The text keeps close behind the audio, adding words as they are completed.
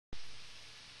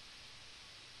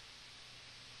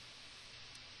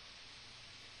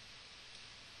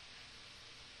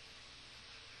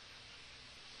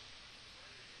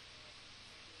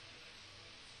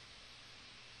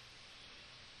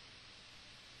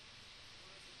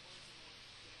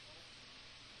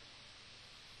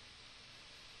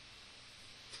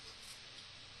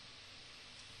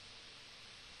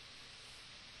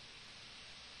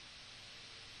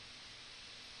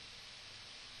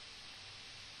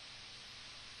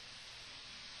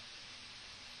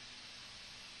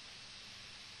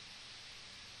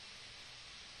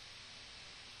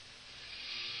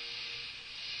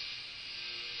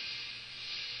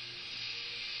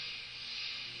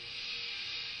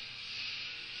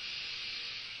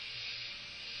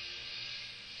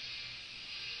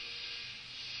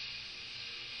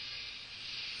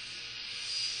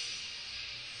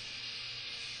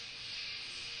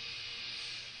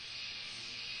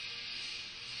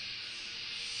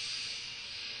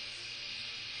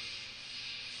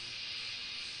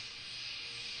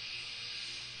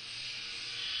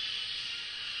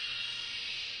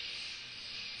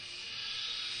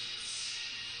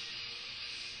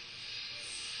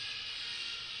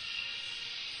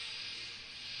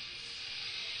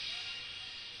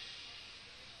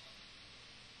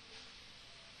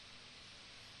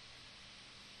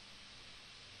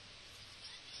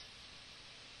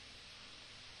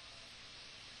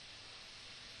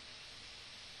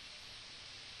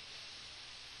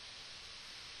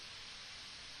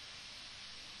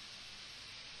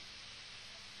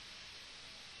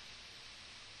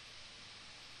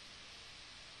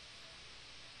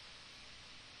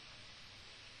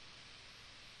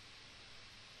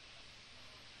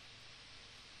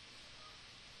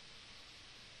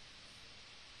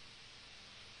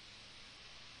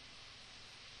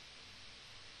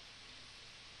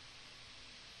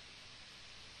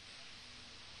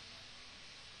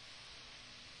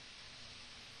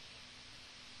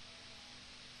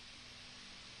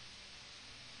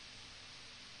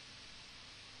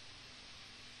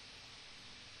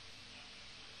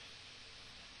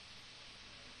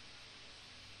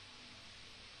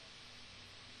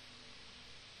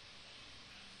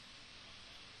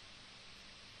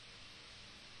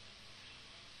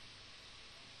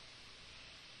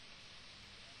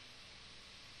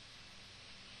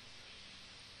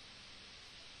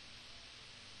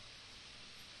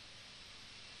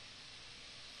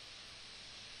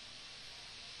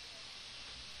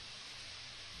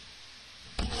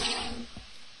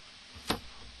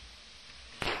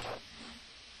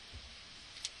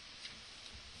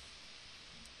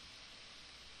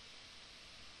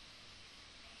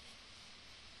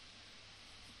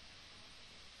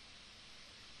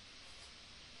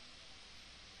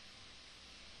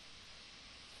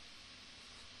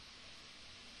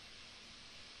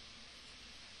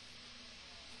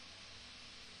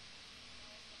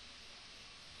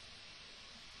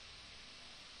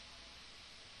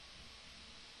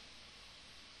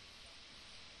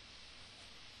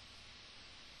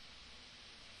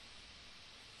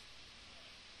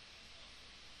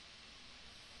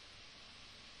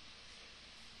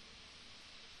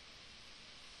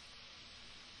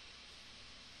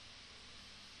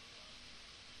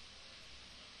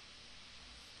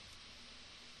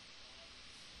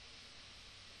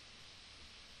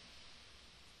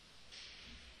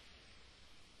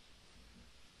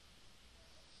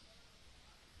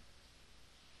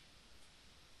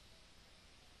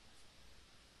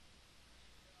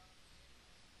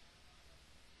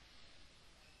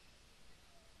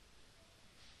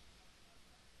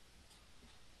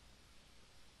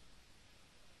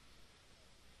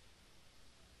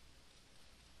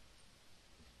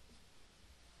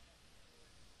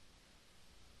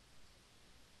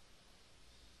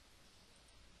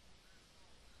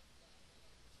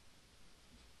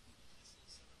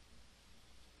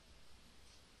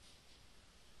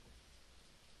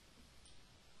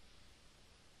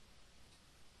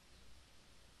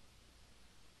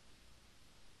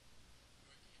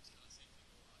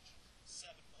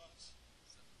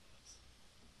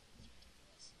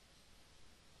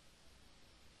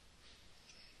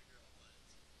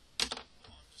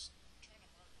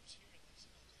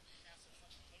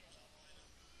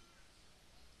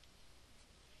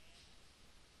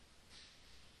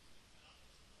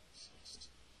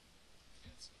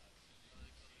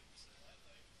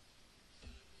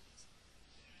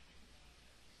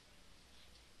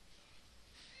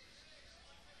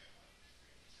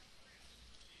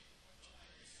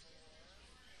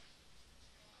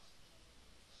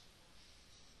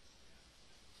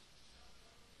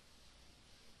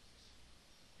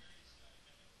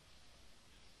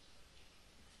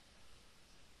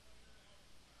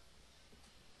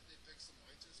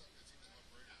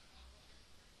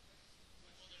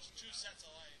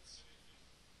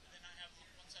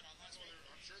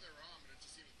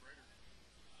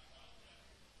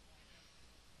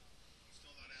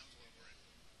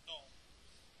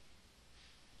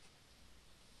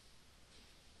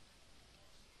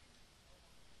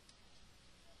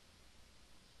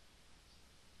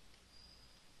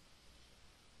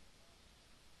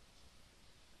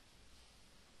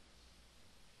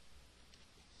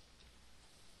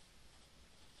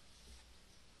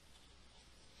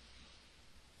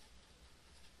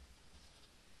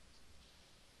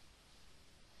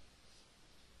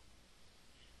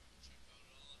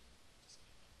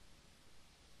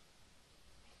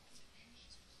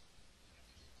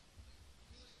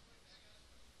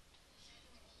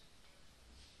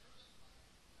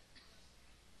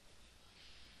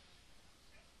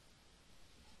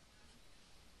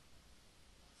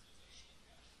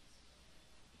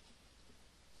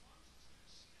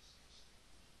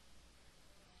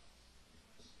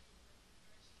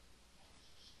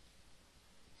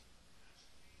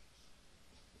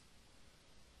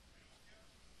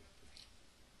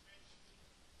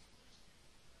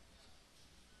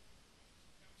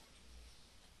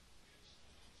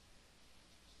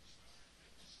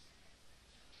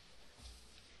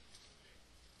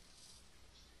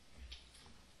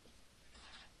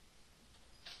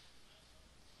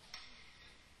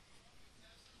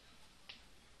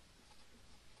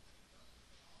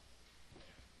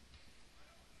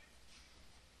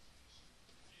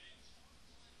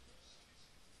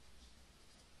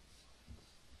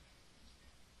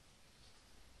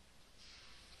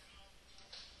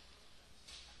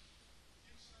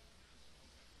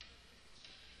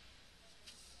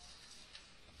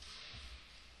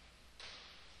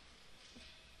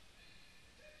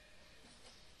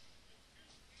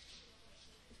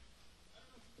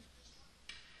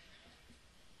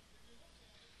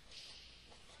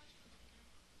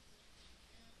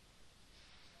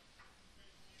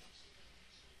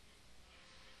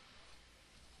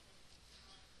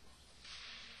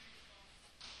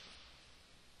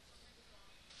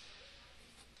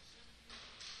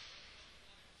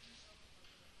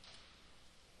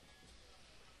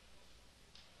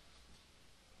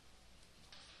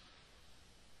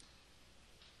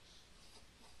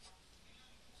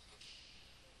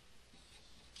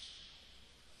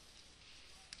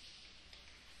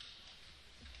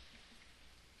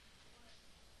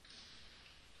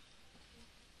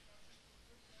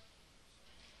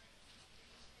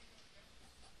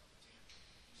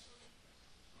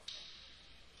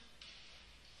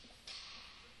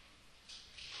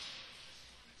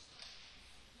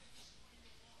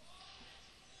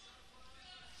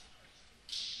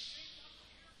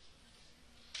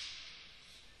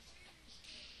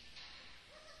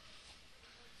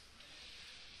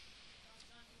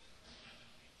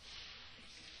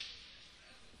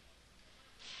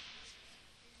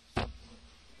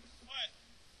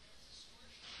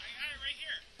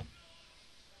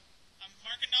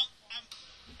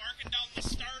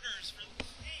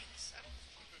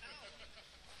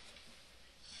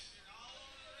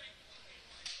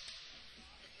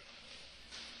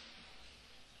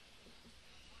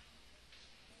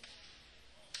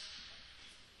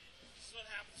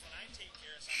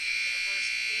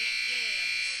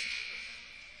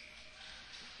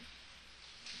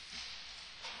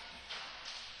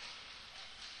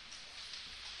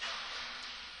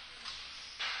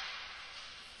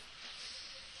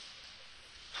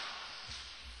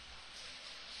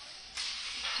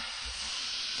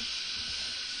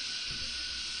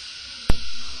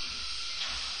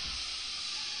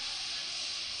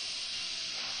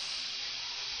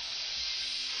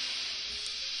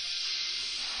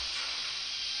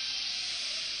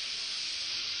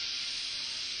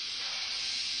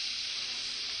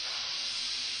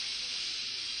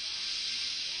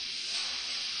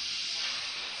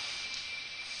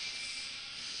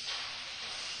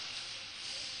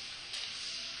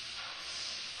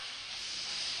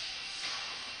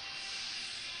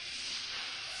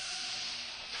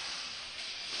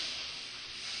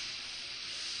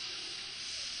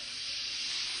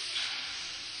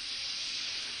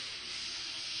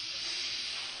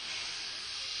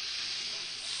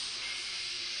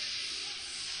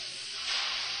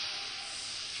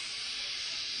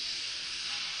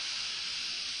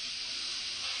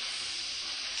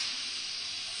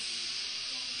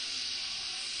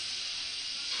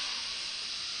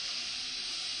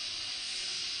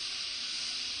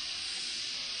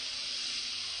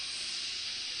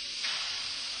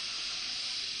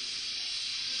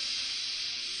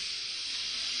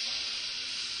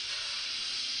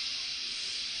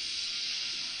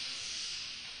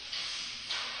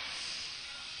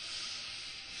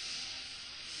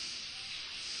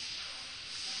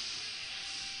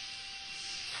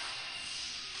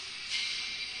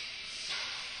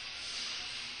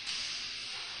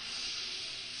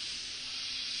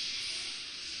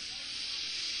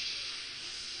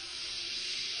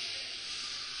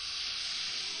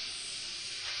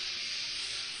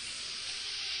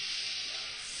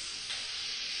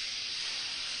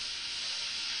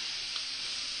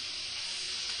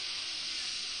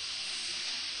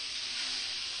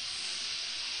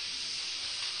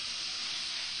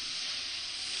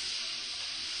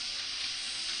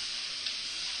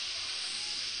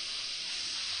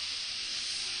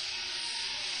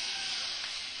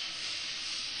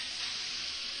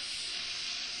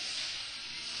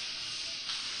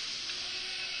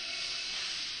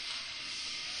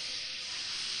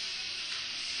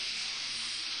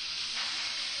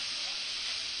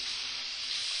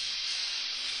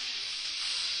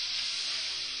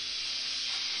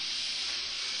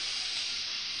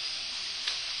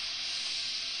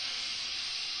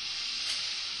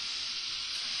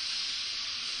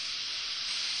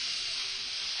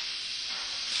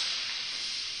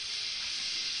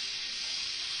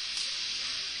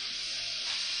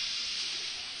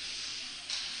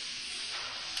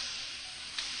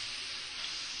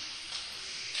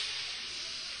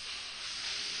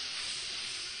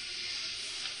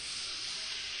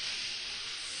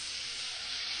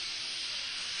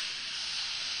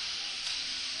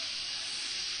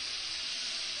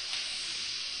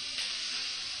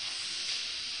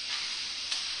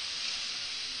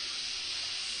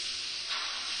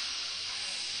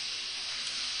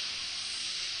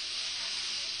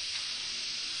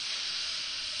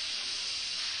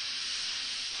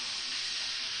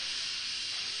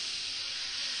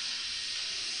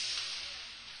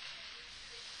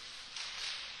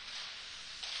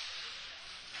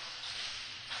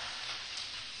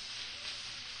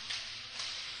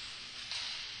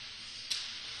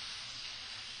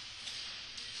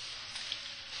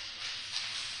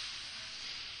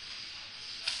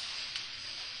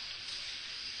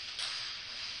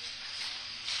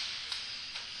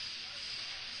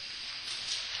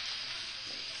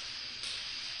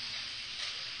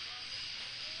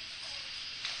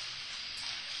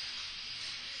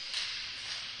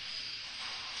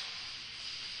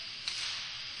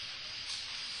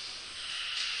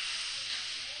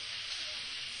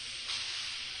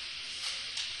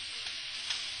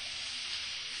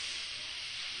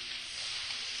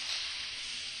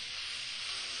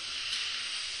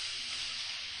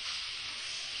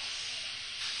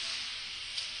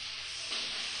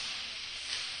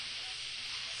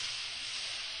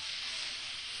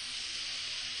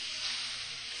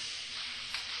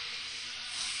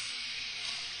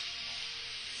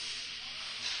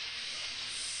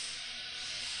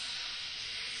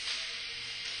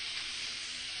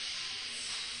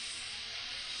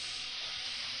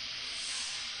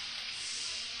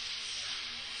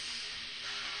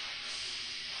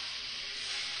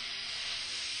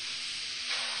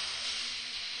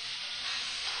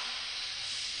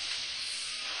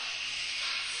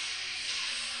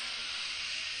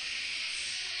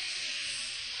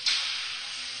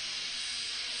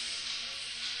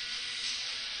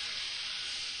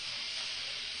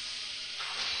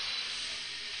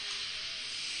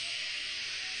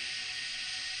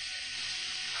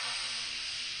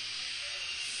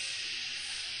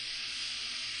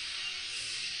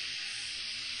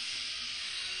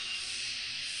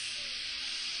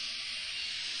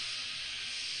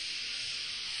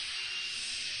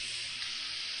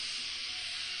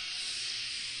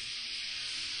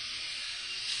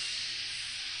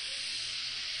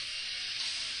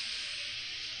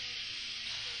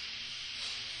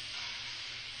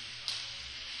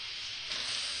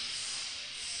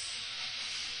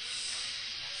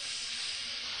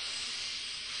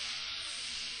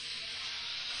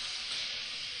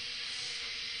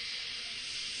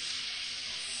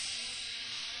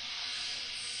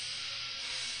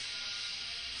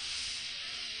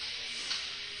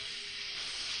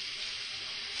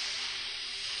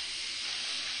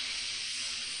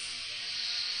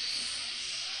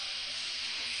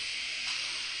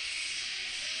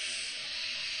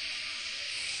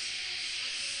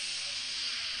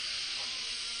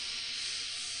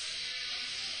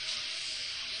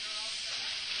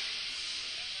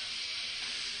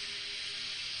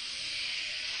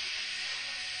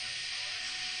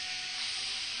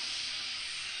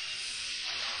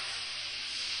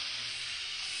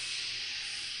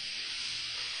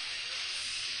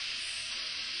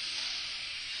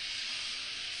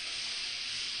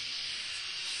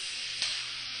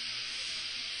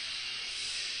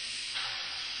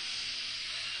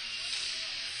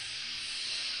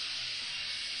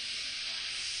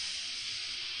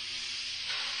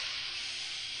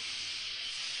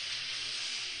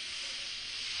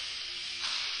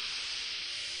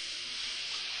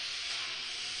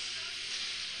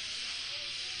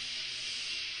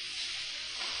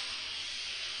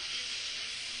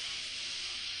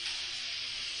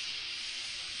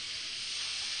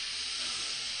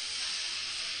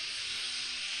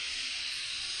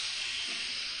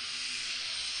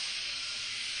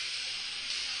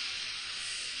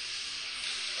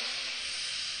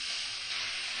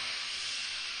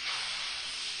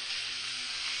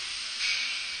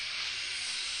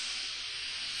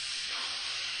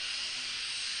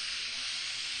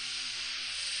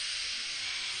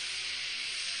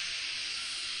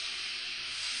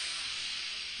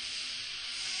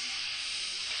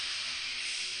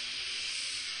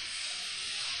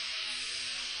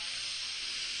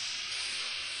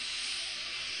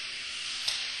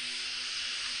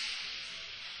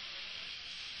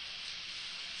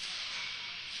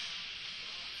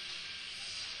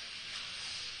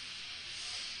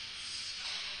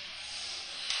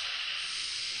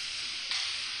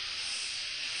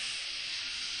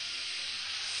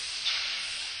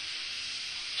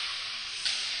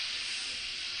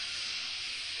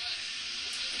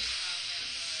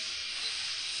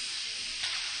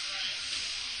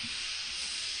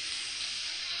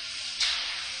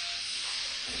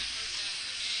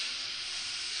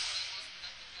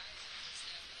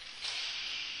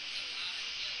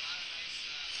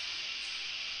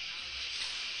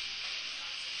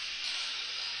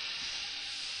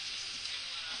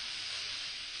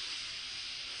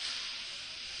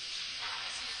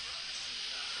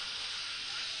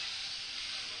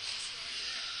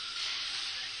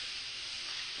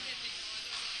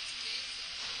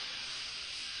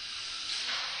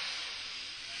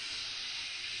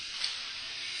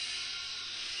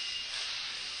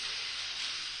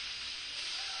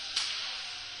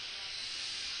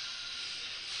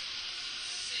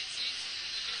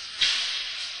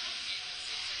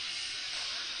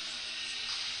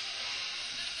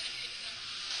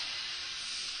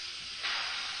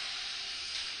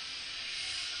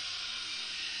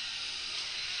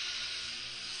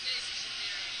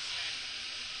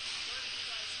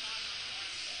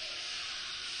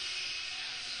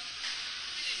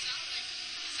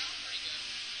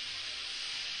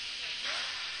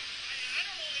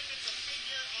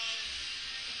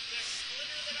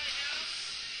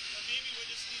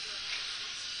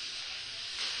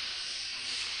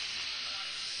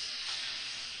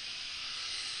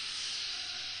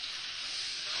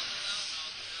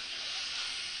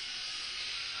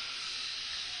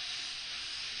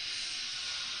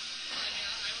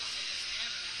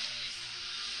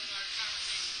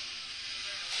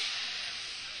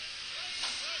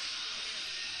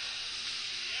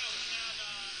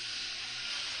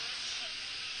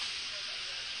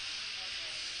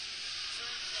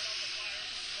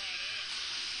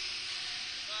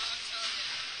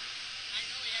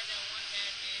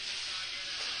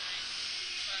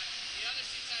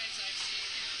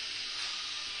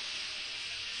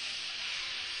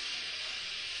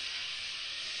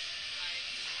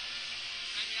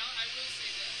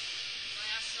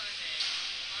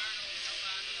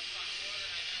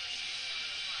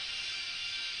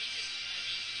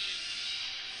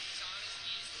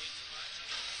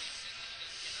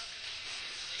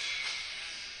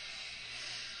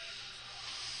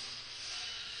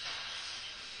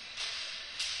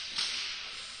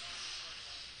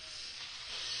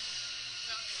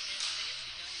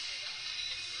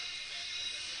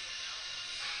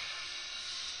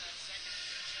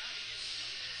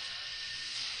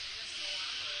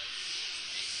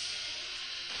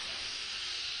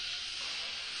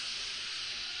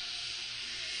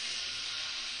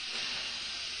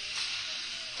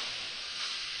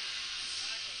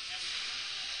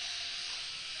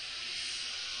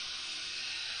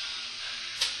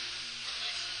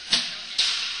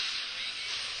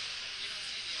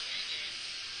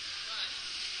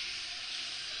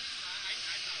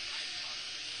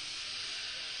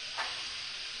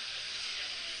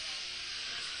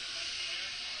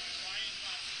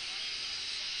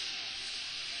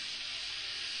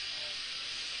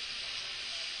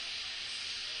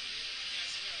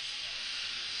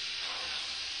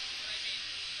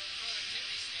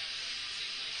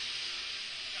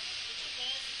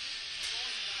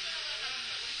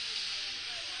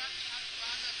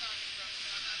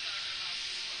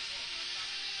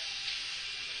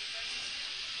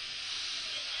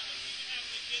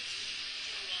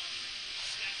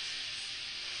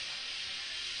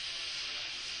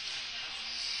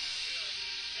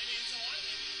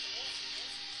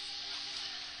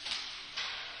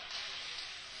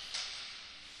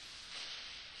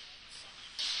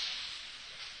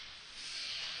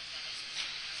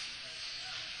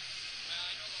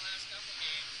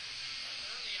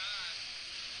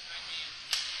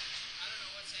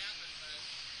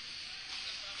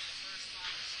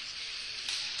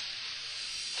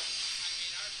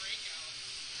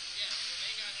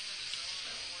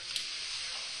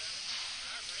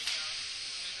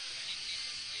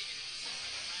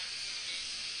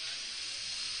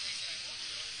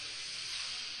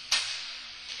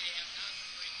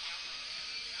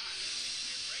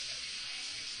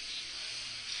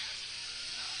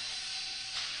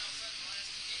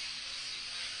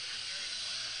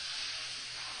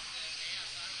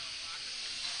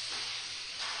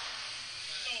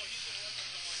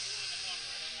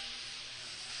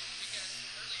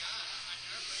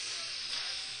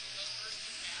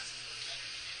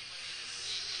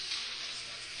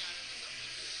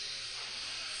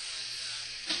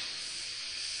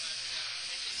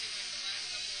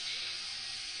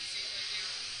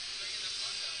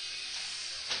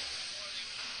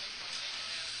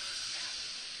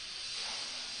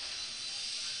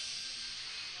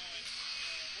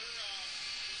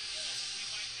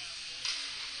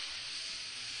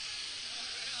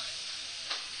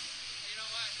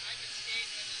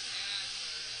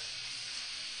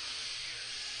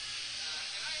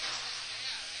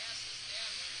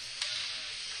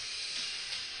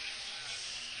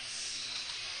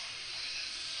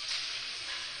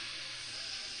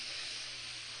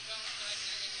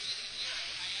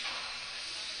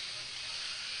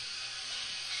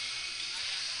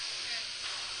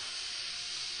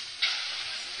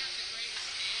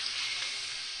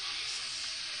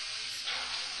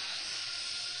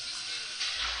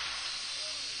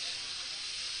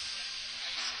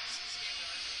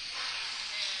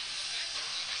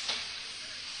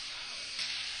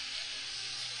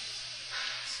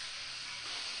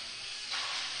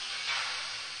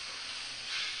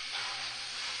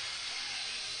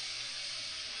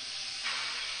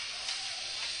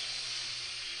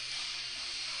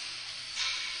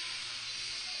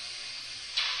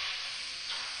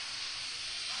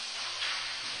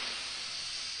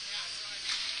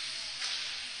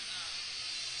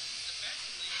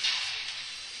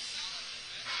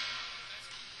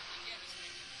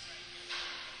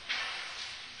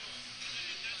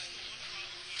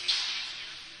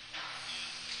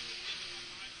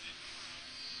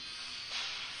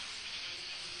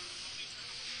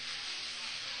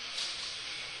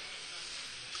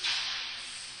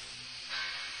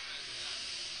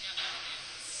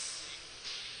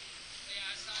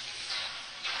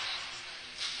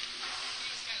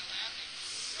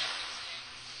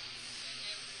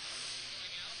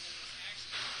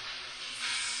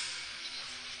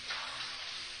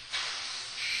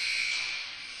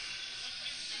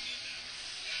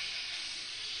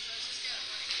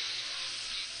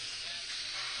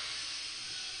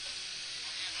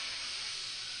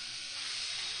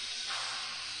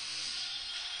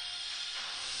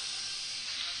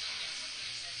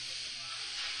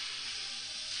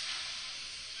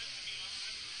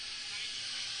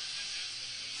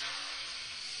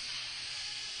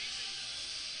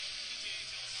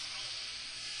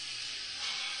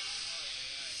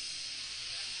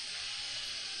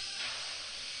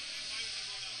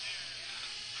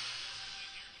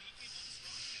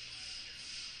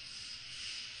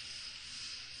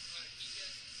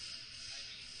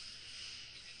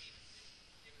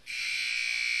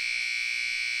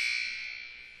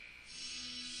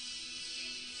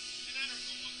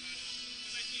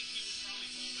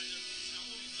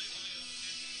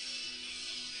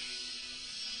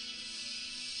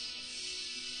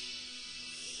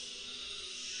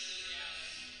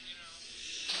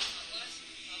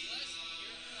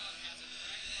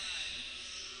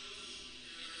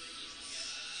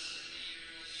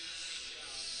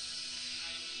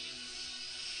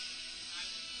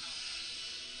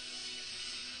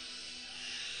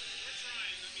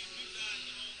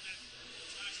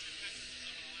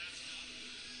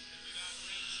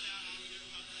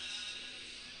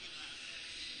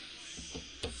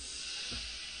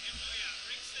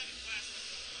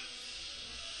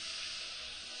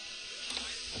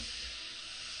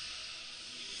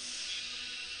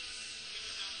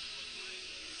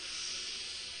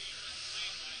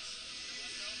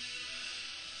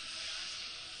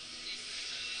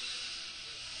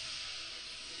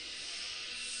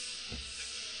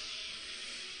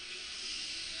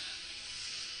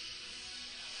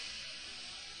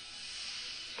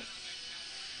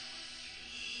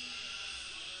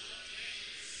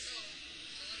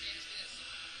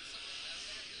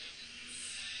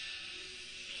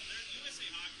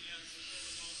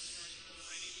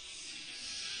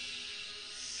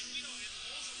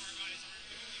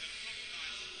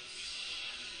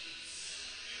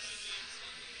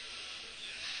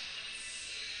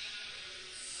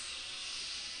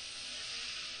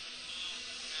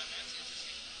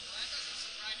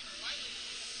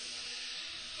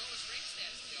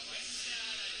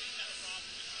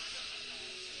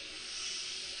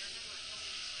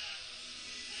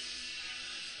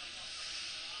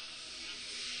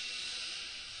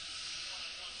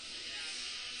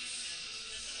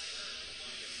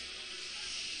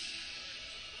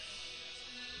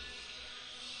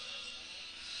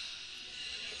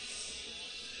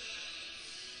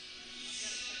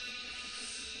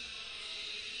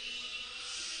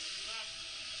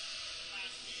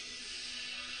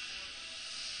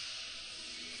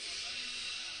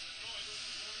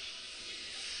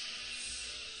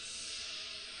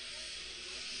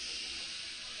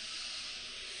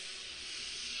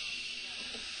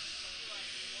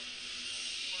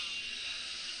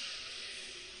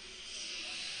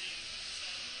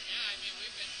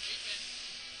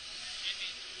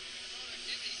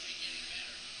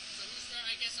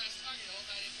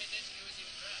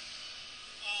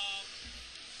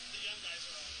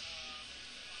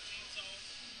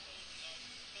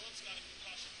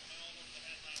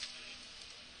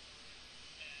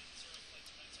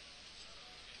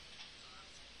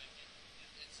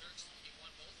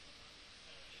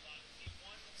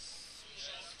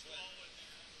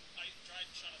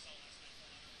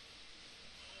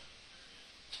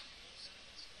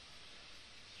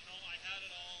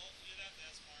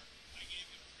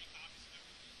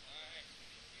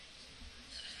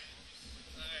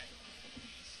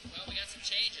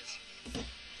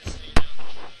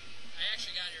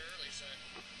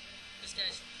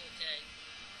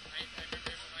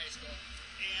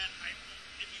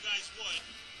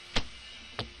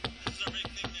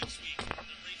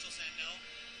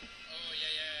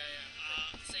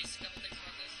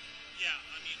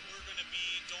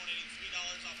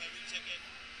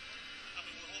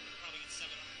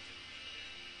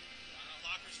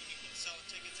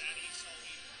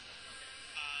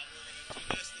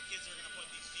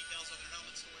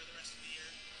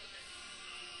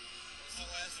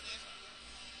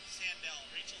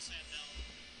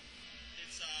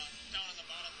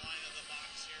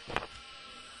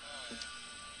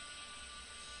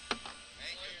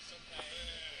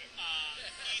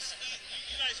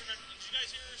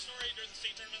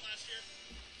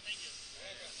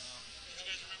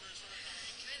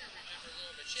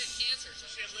So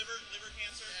she had liver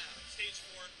cancer, stage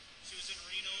 4. She was in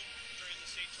Reno during the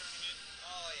state tournament.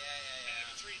 Oh, yeah.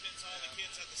 Having treatments, all the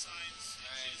kids had the signs. And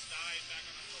she just died back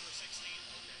on October 16th.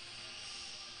 Okay.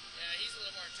 Yeah, he's a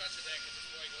little more in touch with that because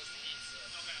his boy goes to East. So.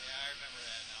 Okay. Yeah, I remember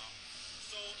that now.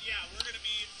 So, yeah, we're going to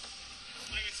be,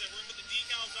 like I said, we're going to put the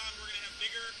decals on. We're going to have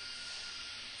bigger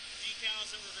decals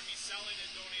that we're going to be selling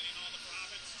and donating all the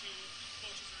profits to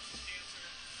Coaches vs. Cancer.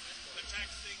 The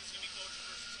text thing is going to be Coaches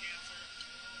vs. Cancer.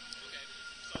 Okay.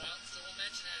 So we'll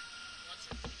mention it once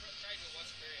or try to do it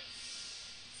once a period.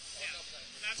 Yeah.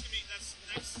 That's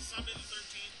next Sunday the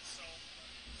 13th. So,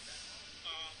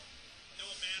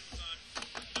 Noah Mann was on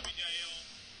WDIO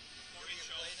morning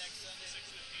show. Play next Sunday? 6:15.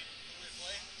 Who we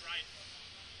play? Right.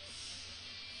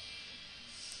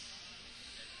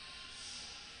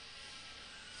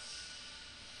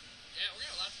 Yeah, we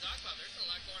got a lot to talk about. There's a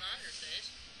lot going on here,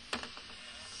 Stage. A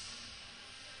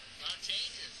lot of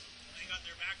changes. They got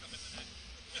their backup in the net.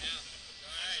 Yeah.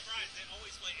 All right. I'm surprised. They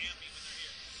always play Ampy when they're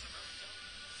here.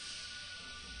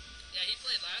 Yeah, he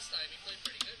played last time. He played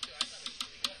pretty good, too. I thought he was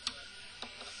pretty good. So.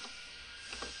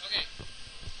 Okay.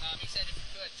 He said if you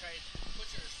could, try to put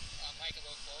your mic a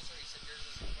little closer. He said yours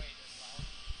isn't quite as loud.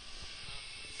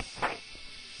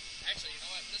 Actually, you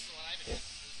know what? This is what I've been doing.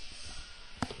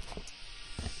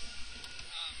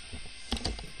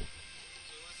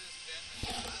 So was this Ben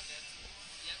Machad?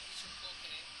 Yep, he's from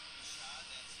Cocaine. Machad,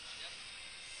 that's Yep.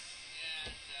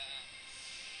 And,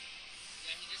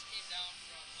 yeah, he just came down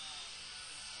from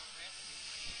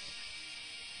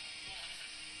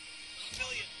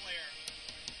Affiliate player,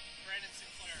 Brandon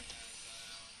Sinclair.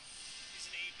 He's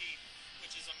an AP,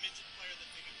 which is a midget player that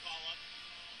they can call up,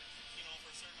 you know, for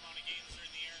a certain amount of games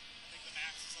during the year. I think the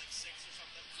max is like 6 or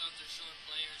something. So if they're short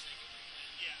players, they can play.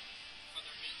 Yeah. From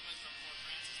their from Fort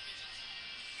Francis pitches.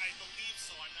 I believe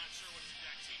so. I'm not sure what his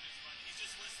exact team is, but he's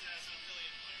just listed as an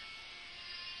affiliate player.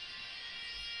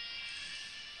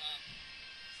 I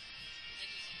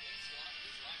think he's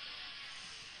a lot going on.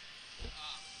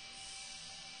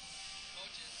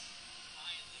 Coaches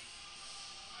finally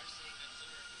are saying that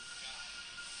Zurich is the guy.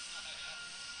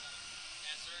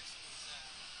 Yeah, Zurich's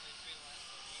played 3 of the last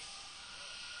 4 games.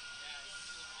 Yeah, he's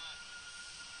 2-1.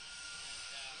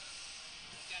 And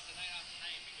he's got the night off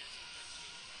tonight because he's been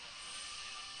cheating.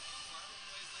 Farmer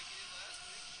plays like he did last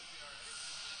week. Should be alright.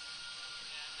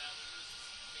 And we lose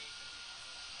some faith in him.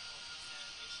 He's had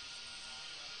issues with his own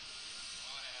brother.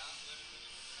 Oh, yeah. Living with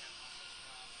him with their muscles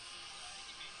problems.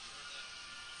 He made sure that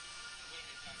we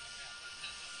didn't talk about that.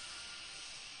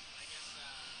 I guess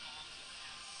Palms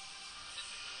and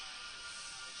statistically wise, there was a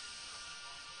situation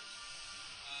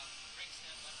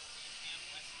Rickstead left the team and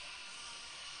Westwood.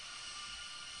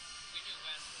 We knew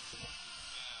Westwood.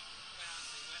 Quite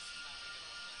honestly, West is not a good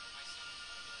old player. My son is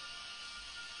not good.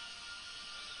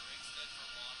 Wasn't Rickstead from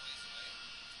a long ways away?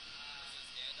 Was his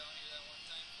dad down here that one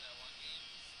time for that one game?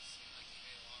 Seemed like he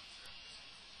made a long trip.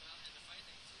 Well, and the funny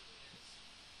thing too is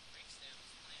Rickstead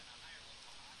was playing a higher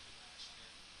level hockey last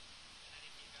year, and then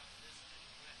he came down to this and then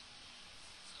he quit.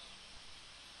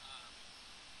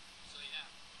 So yeah,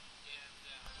 and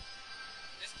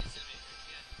this kid's gonna be a good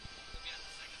kid. He'll be on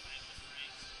the second line with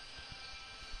Franks.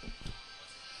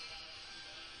 What's his name?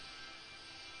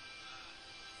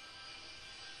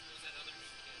 Who's that other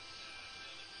new kid?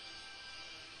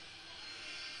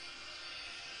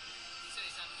 He said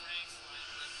he's on Frank's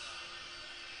line with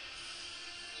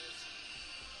Olsen.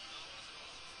 No, it wasn't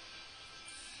Olsen.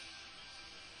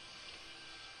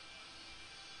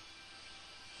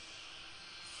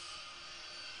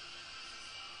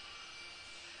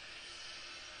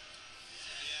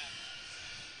 Yeah.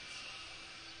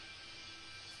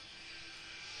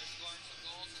 They're scoring some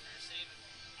goals and they're saving,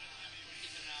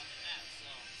 keeping it out of the net,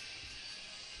 so.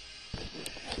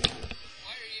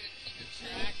 Why are you even keeping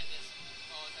track of this?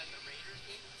 Oh, is that the Raiders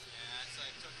game? Yeah, so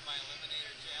I took my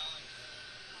Eliminator Challenge.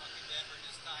 Fucking Denver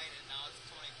just tied it. Now it's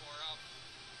 24 up.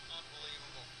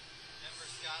 Unbelievable.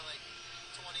 Denver's got like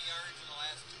 20 yards in the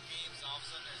last 2 games. And all of a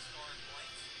sudden they're scoring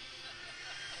points.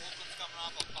 Oakland's coming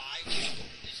off a 5.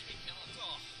 They should be killing them.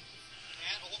 Oh.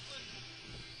 At Oakland?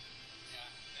 Yeah.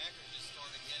 Packers just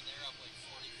scored again. They're up like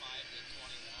 45 to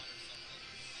 21 or something.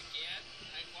 Again,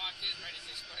 I walked in right as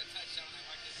they scored a touchdown. I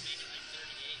walked in making like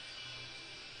 38.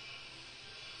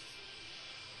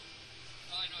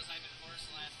 All I know is I've been hoarse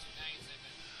the last 2 nights. I've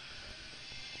been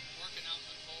working out in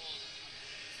the cold.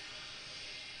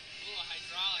 Blew a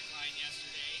hydraulic line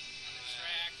yesterday on the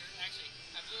tractor. Actually,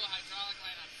 I blew a hydraulic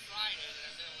line on Friday that I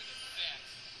was able to get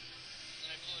fixed. Then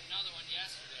I blew another one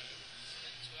yesterday.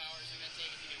 Spent 2 hours, I got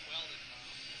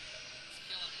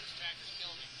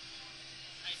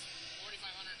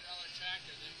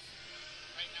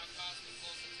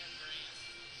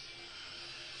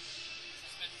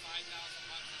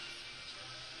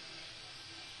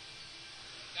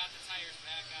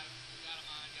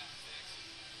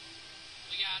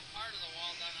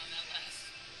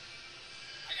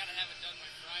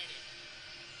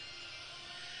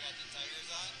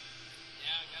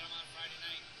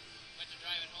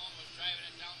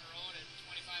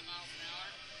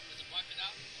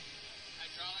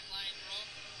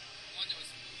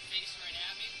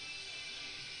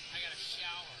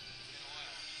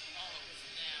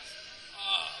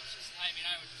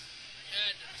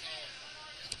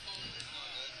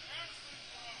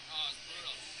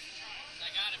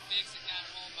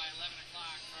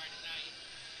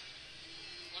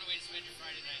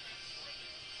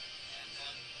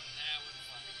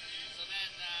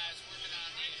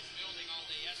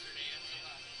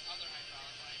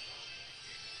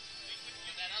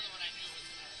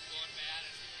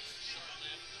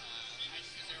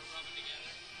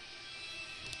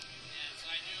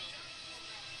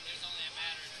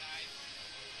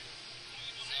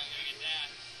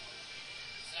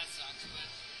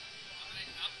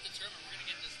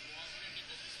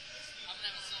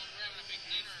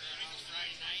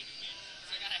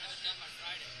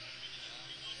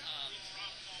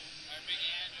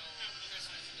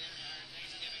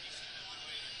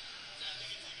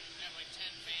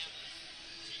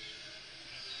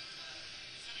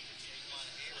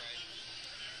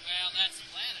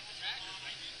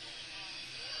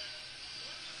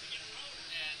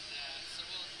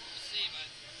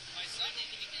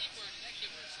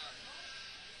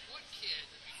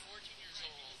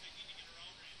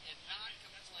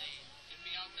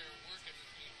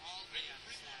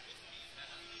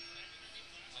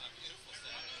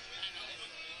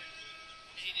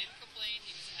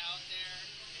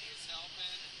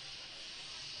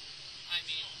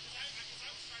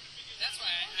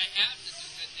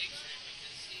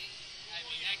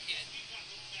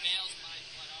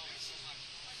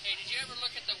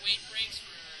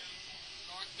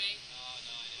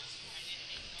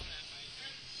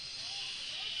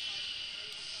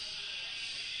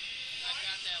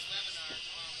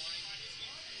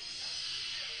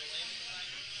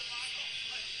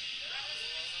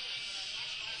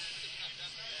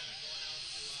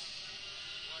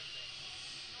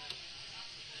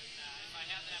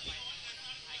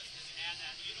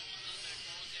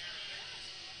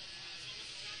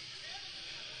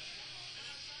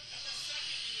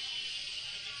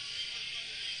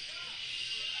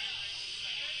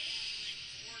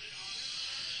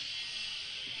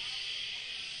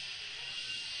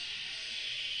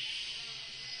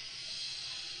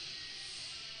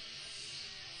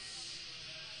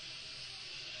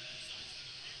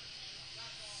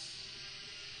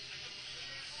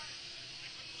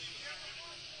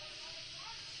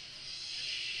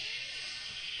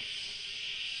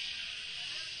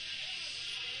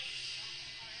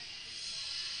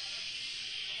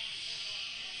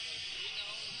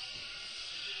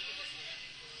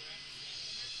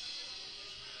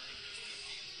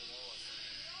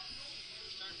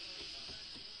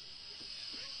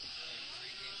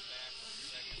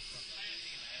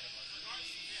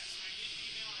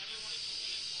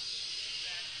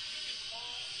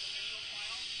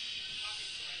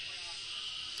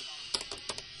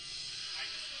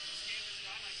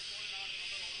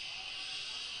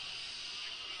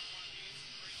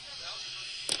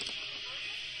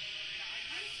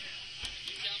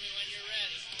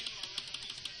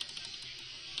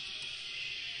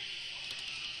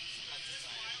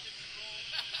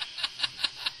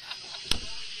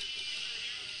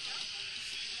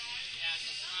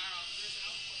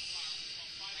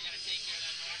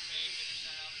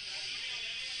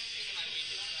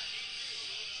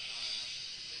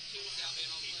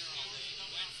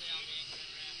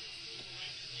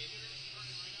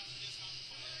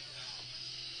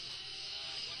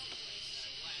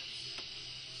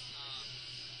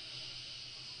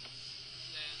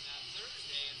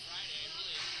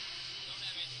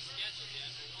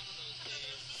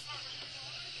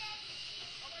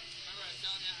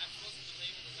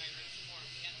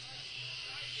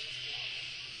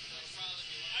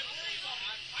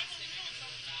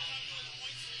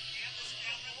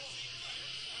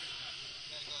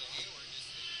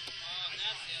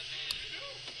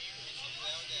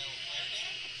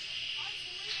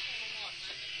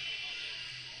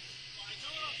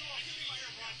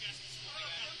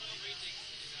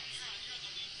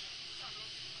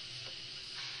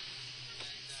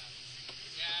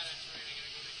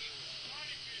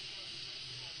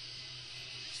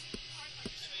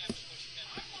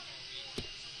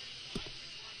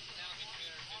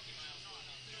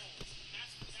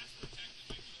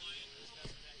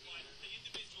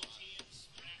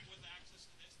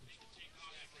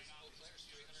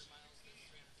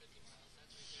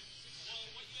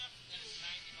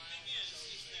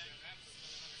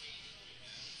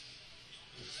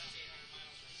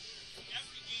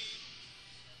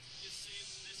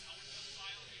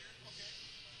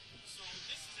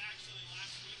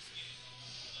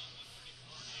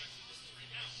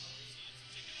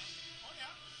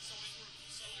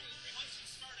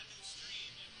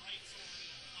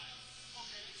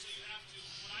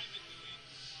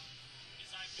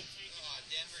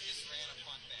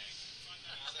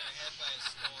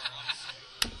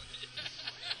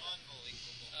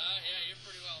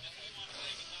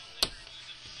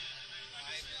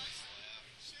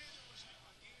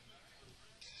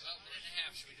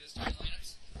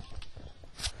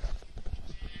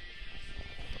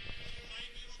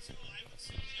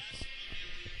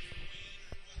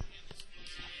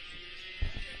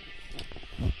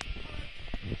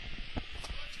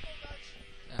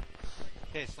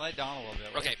Slide down a little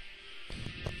bit. Okay.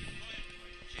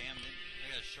 Jammed in. I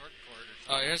got a short cord or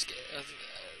Oh, something. here's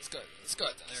it's good. It's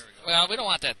good. There we go. Well, we don't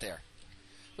want that there.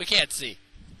 We can't see.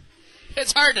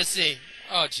 It's hard to see.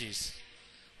 Oh, jeez.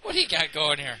 What do you got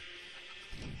going here?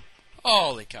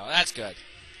 Holy cow, that's good.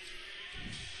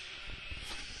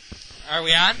 Are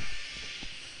we on?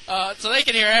 So they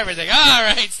can hear everything. All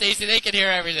right, Stacy, they can hear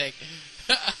everything.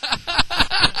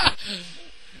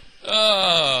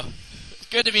 Oh, it's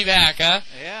good to be back, huh?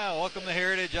 Yeah, welcome to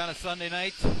Heritage on a Sunday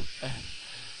night.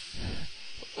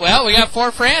 Well, we got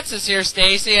Fort Francis here,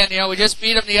 Stacy, and we just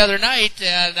beat them the other night,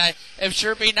 and it'd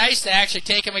sure be nice to actually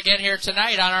take them again here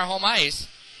tonight on our home ice.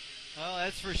 Well,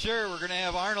 that's for sure. We're going to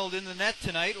have Arnold in the net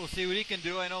tonight. We'll see what he can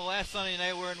do. I know last Sunday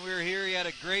night when we were here, he had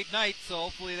a great night, so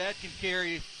hopefully that can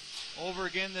carry over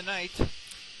again tonight.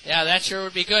 Yeah, that sure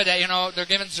would be good. They're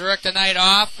giving Zurich the night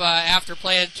off after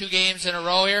playing 2 games in a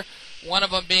row here, one of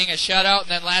them being a shutout,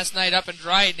 and then last night up in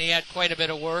Dryden he had quite a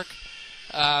bit of work.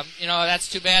 That's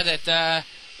too bad that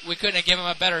we couldn't have given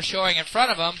him a better showing in front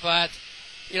of him, but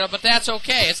that's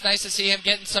okay. It's nice to see him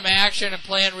getting some action and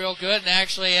playing real good, and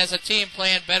actually as a team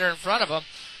playing better in front of him.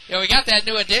 We got that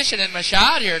new addition in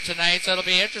Machad here tonight, so it'll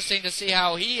be interesting to see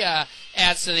how he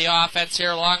adds to the offense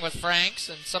here along with Franks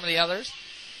and some of the others.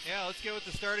 Yeah, let's get with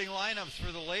the starting lineups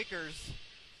for the Lakers.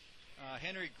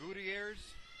 Henry Gutierrez,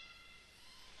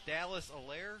 Dallas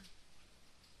Allaire,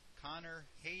 Connor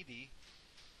Haedy,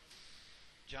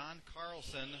 John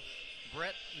Carlson,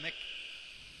 Brett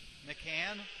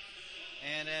McCann,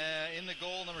 and in the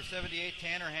goal, number 78,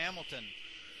 Tanner Hamilton.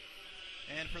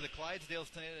 And for the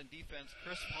Clydesdales tonight in defense,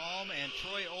 Chris Palm and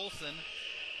Troy Olson.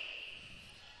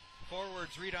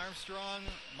 Forwards, Reed Armstrong,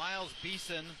 Miles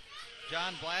Beeson,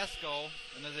 John Blasco,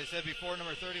 and as I said before,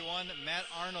 number 31, Matt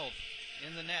Arnold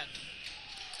in the net.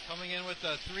 Coming in with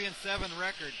a 3-7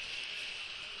 record.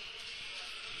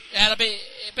 Yeah,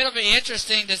 it'll be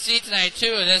interesting to see tonight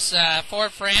too. This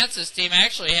Fort Francis team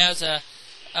actually has a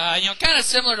kind of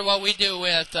similar to what we do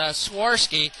with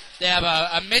Swarsky. They have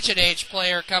a midget age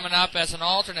player coming up as an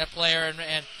alternate player,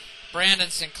 and Brandon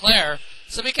Sinclair.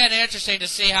 So it'll be kind of interesting to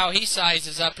see how he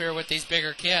sizes up here with these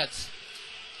bigger kids.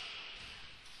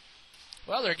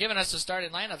 Well, they're giving us the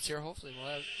starting lineups here. Hopefully we'll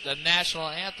have the national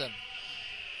anthem.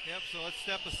 Yep, so let's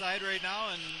step aside right now,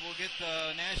 and we'll get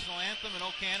the national anthem and O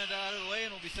Canada out of the way,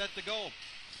 and we'll be set to go.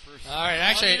 All right,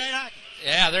 actually,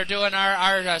 yeah, they're doing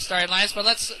our starting lines, but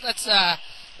let's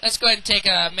go ahead and take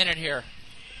a minute here.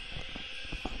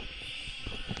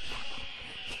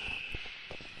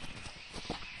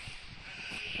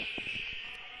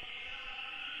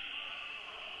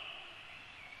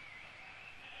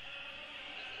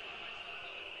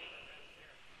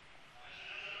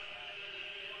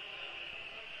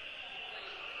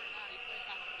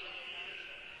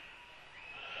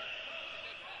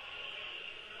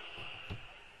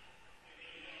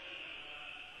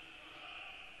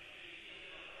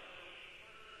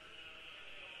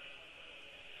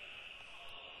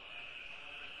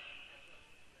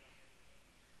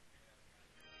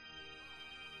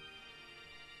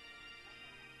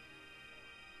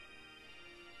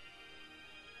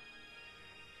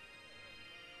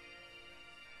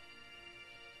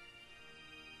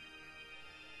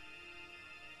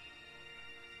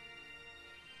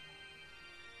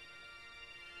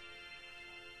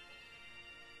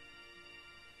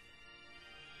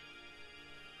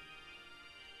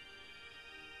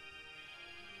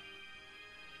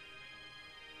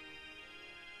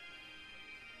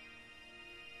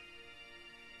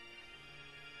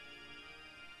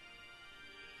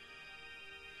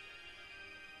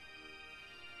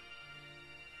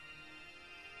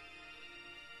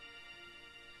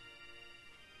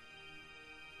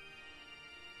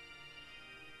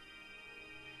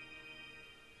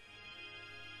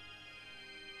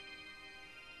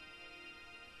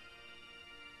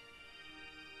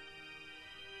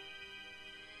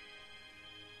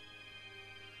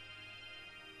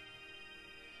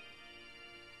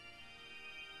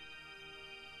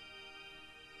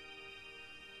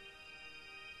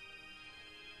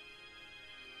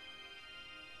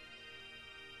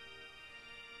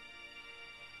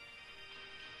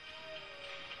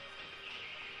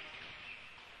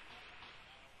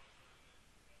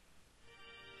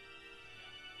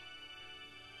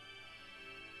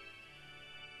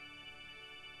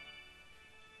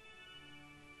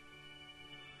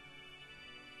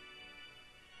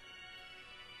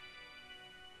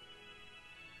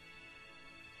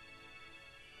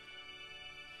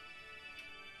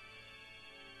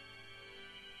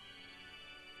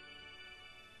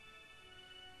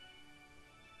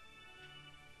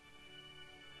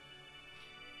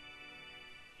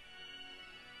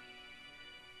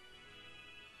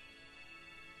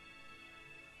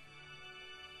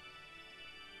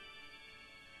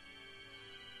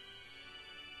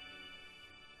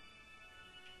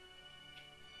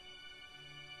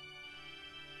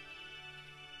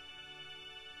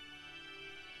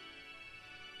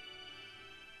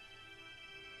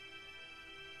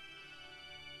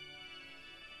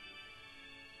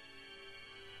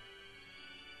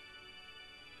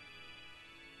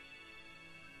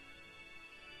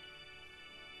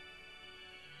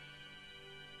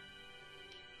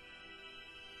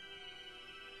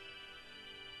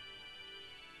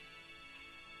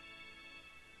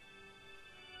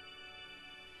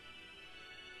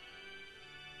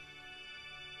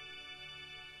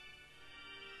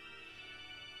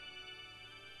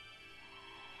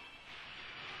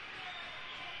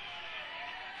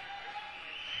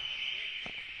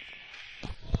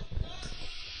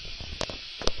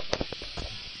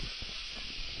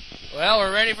 Well,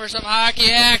 we're ready for some hockey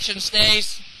action,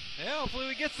 Stace. Yeah, hopefully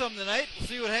we get some tonight. We'll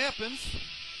see what happens.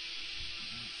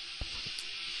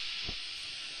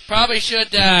 Probably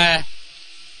should, as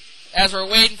we're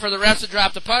waiting for the refs to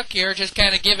drop the puck here, just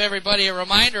kind of give everybody a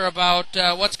reminder about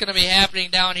what's going to be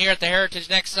happening down here at the Heritage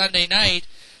next Sunday night.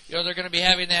 You know, they're going to be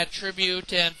having that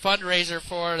tribute and fundraiser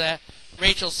for that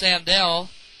Rachel Sandell,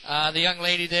 the young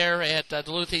lady there at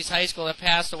Duluth East High School that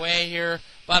passed away here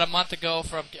about a month ago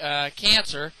from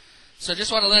cancer. So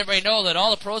just want to let everybody know that all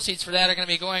the proceeds for that are going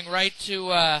to be going right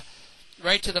to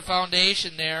the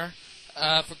foundation there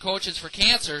for Coaches for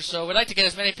Cancer. So we'd like to get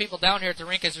as many people down here at the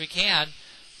rink as we can,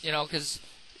 you know, because,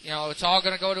 you know, it's all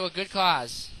going to go to a good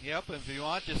cause. Yep, and if you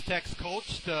want, just text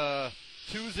Coach to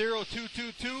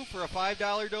 20222 for a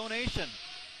 $5 donation.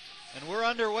 And we're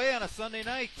underway on a Sunday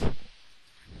night.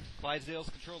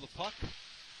 Clydesdales control the puck,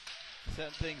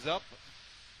 setting things up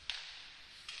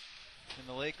in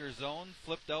the Lakers zone,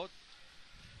 flipped out.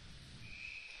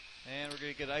 And we're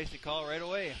going to get an icy call right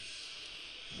away.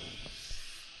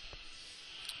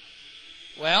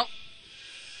 Well,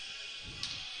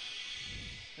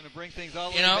 going to bring things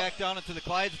all the way back down into the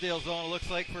Clydesdale zone, it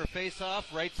looks like, for a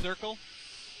face-off, right circle.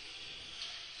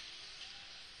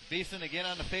 Beeson again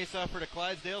on the face-off for the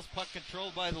Clydesdales. Puck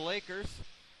controlled by the Lakers.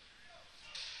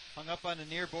 Hung up on the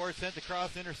near board, sent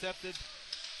across, intercepted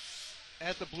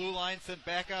at the blue line, sent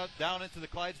back out, down into the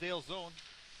Clydesdale zone.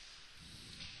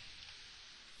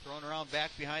 Thrown around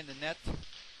back behind the net.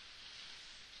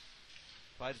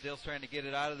 Clydesdale's trying to get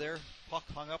it out of there. Puck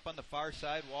hung up on the far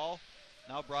side wall.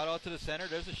 Now brought out to the center.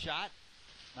 There's a shot.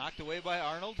 Knocked away by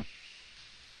Arnold.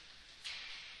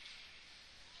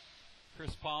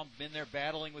 Chris Palm been there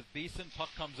battling with Beeson. Puck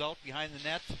comes out behind the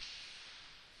net.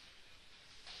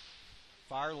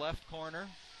 Far left corner.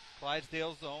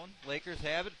 Clydesdale zone. Lakers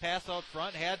have it. Pass out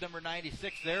front. Had number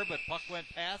 96 there, but puck went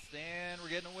past, and we're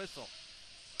getting a whistle.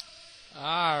 All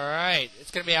right.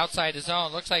 It's going to be outside the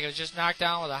zone. Looks like it was just knocked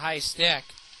down with a high stick.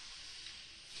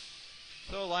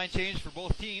 So line change for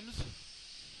both teams.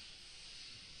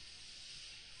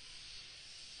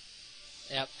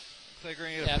 Yep. Looks like we're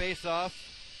going to get a face-off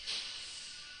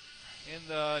in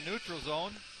the neutral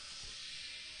zone.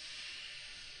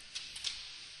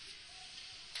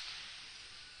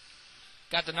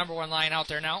 Got the number one line out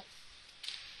there now.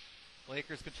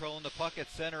 Lakers controlling the puck at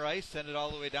center ice. Send it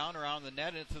all the way down around the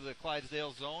net into the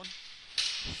Clydesdale zone.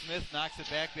 Smith knocks it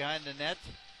back behind the net.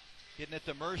 Getting it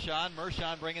to Mershon.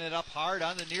 Mershon bringing it up hard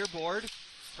on the near board.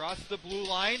 Crosses the blue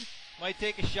line. Might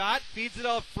take a shot. Feeds it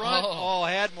out front. Oh,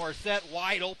 had Morissette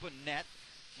wide open net.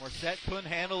 Morissette couldn't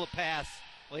handle the pass.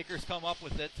 Lakers come up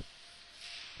with it.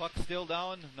 Puck still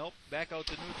down. Nope. Back out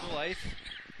to neutral ice.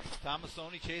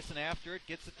 Tomasoni chasing after it.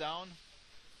 Gets it down.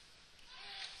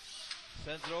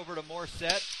 Sends it over to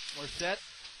Morissette. Morissette.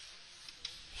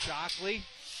 Shockley.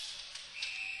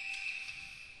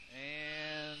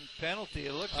 And penalty,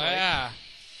 it looks like. Yeah.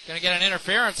 Going to get an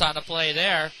interference on the play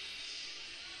there.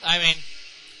 I mean,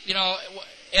 you know,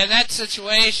 in that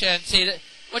situation, see,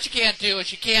 what you can't do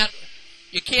is you can't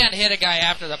hit a guy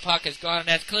after the puck is gone, and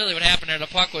that's clearly what happened there. The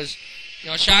puck was, you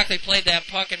know, Shockley played that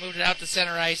puck and moved it out to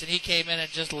center ice, and he came in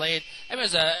and just laid. I mean,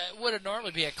 it would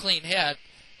normally be a clean hit,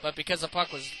 but because the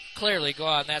puck was clearly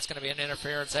gone, that's going to be an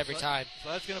interference every time. So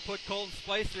that's going to put Colton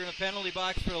Spicer in a penalty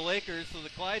box for the Lakers. So the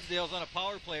Clydesdales on a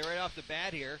power play right off the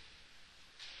bat here.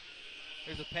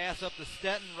 There's a pass up to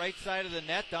Stetton, right side of the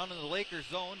net, down in the Lakers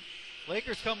zone.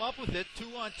 Lakers come up with it,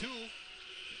 2-on-2.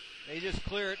 They just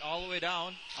clear it all the way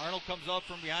down. Arnold comes out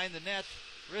from behind the net.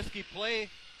 Risky play.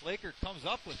 Laker comes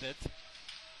up with it.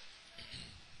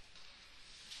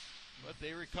 But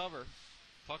they recover.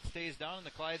 Puck stays down in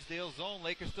the Clydesdale zone.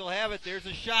 Lakers still have it. There's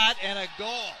a shot and a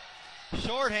goal.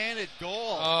 Short-handed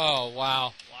goal. Oh,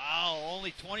 wow. Wow,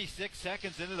 only 26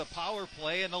 seconds into the power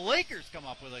play, and the Lakers come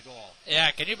up with a goal.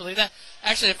 Yeah, can you believe that?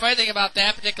 Actually, the funny thing about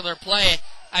that particular play,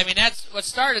 I mean, that's what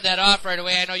started that off right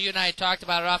away. I know you and I talked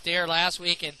about it off the air last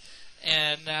week,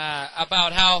 and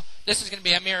about how this is going to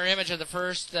be a mirror image of the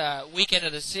first weekend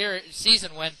of the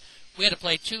season when we had to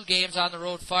play 2 games on the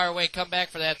road far away, come back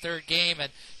for that third game, and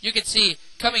you could see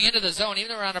coming into the zone, even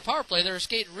though they were on a power play, they were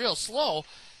skating real slow,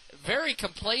 very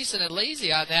complacent and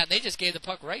lazy on that, and they just gave the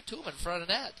puck right to them in front of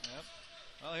net. Yep.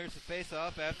 Well, here's the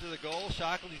face-off after the goal.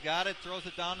 Shockley's got it, throws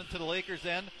it down into the Lakers'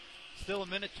 end. Still a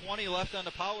minute 20 left on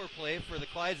the power play for the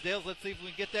Clydesdales. Let's see if we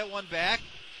can get that one back.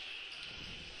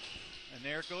 And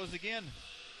there it goes again.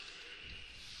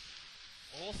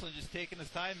 Olsen just taking his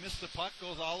time, missed the puck,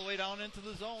 goes all the way down into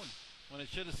the zone when it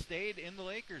should have stayed in the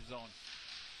Lakers zone.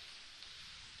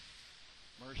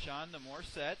 Mershon to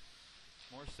Morissette.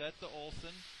 Morissette to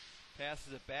Olsen.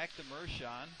 Passes it back to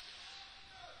Mershon.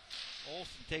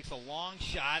 Olsen takes a long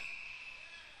shot,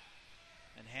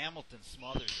 and Hamilton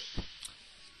smothers it.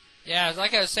 Yeah,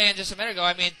 like I was saying just a minute ago,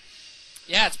 I mean,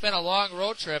 yeah, it's been a long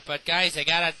road trip, but guys, they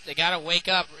gotta wake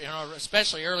up. You know,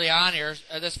 especially early on here.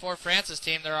 This Fort Francis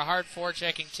team, they're a hard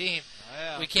forechecking team. Oh,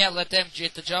 yeah. We can't let them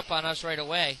get the jump on us right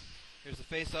away. Here's the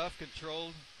face-off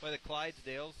controlled by the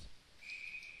Clydesdales.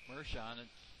 Mershon, and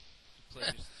the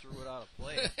players threw it out of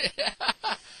play.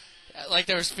 Like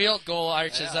there was field goal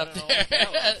arches up there.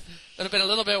 Would have been a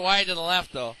little bit wide to the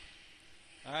left, though.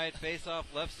 All right,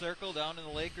 face-off left circle down in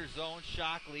the Lakers zone.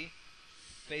 Shockley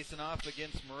facing off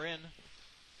against Marin.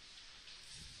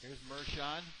 Here's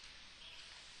Mershon.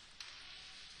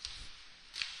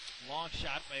 Long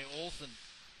shot by Olsen.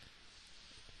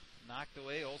 Knocked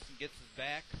away. Olsen gets his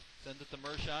back. Sends it to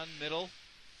Mershon, middle.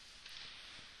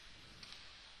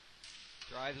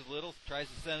 Drives a little. Tries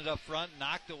to send it up front.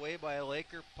 Knocked away by a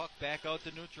Laker. Puck back out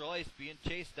to neutral ice. Being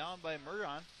chased down by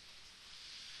Mershon.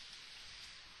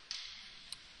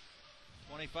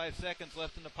 25 seconds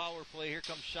left in the power play. Here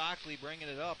comes Shockley bringing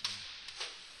it up.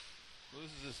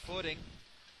 Loses his footing.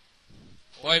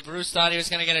 Boy, Bruce thought he was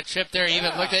going to get a trip there. He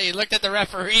even looked at the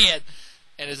referee,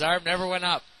 and his arm never went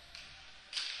up.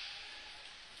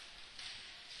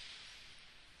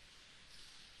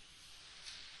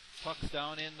 Puck's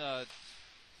down in the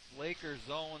Lakers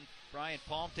zone. Brian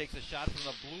Palm takes a shot from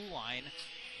the blue line.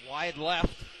 Wide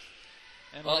left.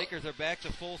 And the Lakers are back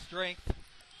to full strength.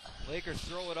 Lakers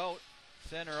throw it out.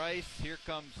 Center ice. Here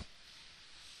comes.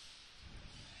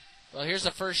 Well, here's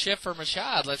the first shift for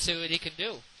Machad. Let's see what he can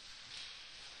do.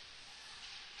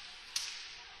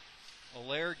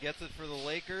 Allaire gets it for the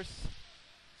Lakers.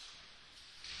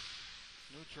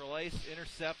 Neutral ice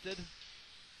intercepted.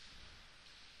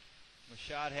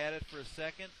 Machad had it for a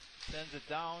second. Sends it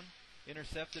down.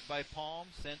 Intercepted by Palm.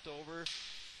 Sent over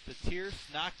to Tierce.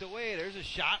 Knocked away. There's a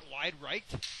shot wide right.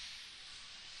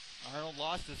 Arnold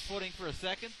lost his footing for a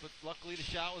second, but luckily the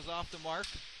shot was off the mark.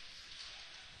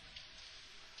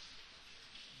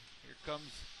 Here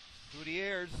comes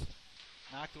Gutierrez.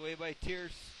 Knocked away by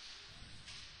Tierce.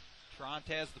 Trant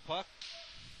has the puck.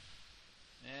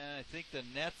 And I think the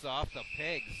net's off the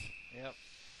pegs.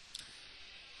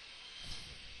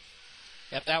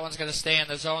 Yep, that one's going to stay in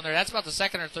the zone there. That's about the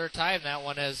second or third time that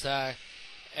one has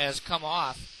come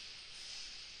off.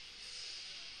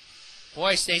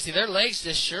 Boy, Stacy, their legs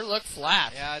just sure look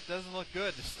flat. Yeah, it doesn't look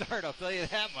good to start, I'll tell you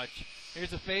that much.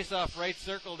 Here's a face-off right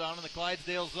circle down in the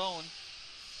Clydesdale zone.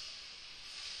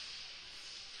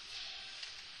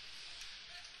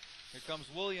 Here comes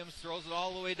Williams, throws it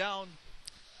all the way down.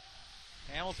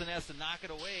 Hamilton has to knock it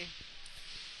away.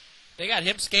 They got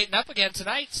him skating up again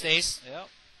tonight, Stace. Yep.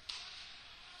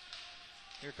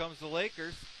 Here comes the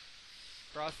Lakers.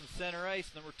 Crossing center ice,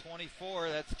 number 24.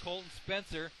 That's Colton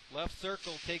Spencer. Left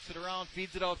circle, takes it around,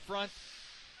 feeds it out front.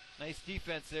 Nice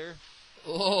defense there.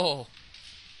 Oh.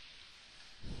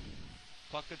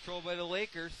 Puck control by the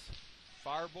Lakers.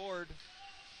 Far board.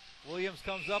 Williams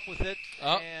comes up with it,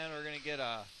 and we're going to get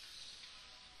a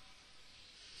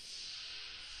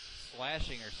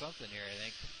slashing or something here, I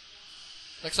think.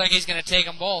 Looks like he's going to take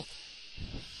them both.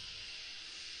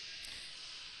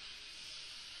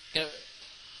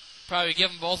 Probably give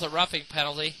them both a roughing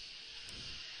penalty.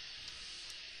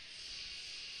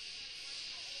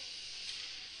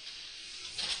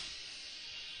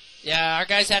 Yeah, our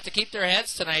guys have to keep their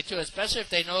heads tonight, too, especially if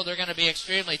they know they're going to be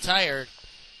extremely tired.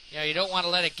 You know, you don't want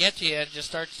to let it get to you and just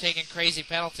start taking crazy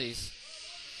penalties.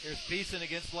 Here's Beeson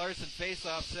against Larson,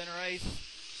 face-off center ice.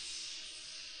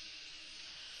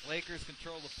 Lakers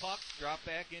control the puck, drop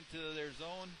back into their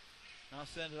zone. Now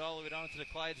send it all the way down to the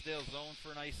Clydesdale zone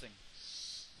for an icing.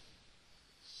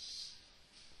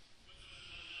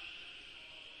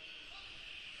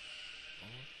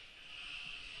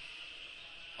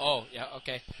 Oh, yeah,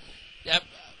 okay. Yep.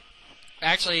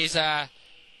 Actually,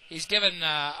 he's given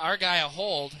our guy a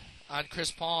hold on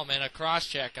Chris Palm and a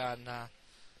cross-check on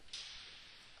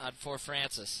Fort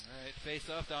Francis. All right,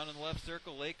 face-off down in the left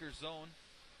circle, Lakers zone.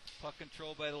 Puck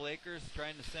control by the Lakers,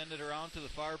 trying to send it around to the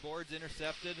far boards,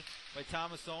 intercepted by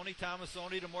Tomasoni.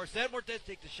 Tomasoni to Morstead. Morstead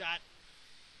takes the shot.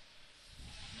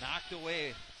 Knocked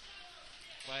away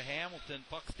by Hamilton.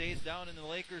 Puck stays down in the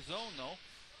Lakers zone, though.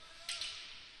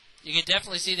 You can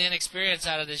definitely see the inexperience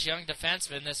out of this young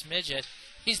defenseman, this midget.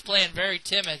 He's playing very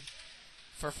timid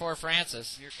for Fort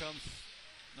Francis. Here comes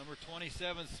number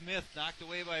 27, Smith, knocked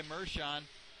away by Mershon.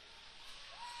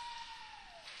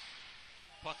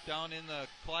 Puck down in the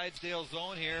Clydesdale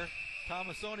zone here.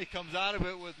 Tomasoni comes out of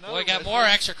it with no. We got more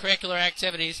extracurricular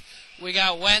activities. We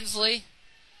got Wensley.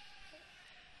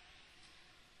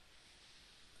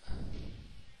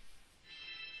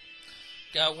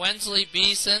 Got Wensley,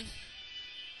 Beeson,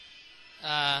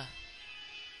 and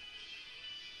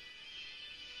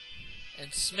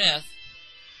Smith.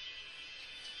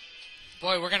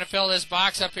 Boy, we're going to fill this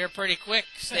box up here pretty quick,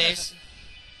 Stace.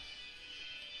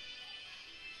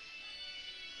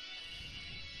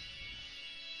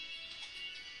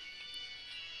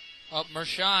 Up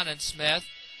Mershon and Smith.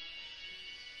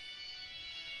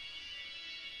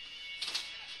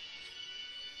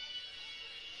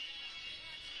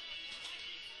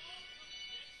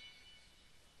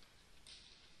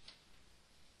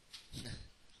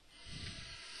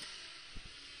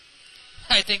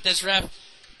 I think this ref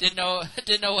didn't know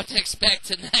what to expect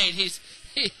tonight. He's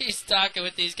talking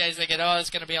with these guys thinking, oh, it's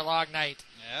going to be a long night.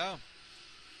 Yeah.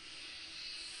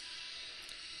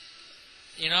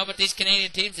 You know, but these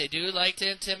Canadian teams, they do like to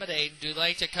intimidate, do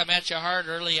like to come at you hard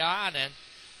early on, and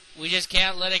we just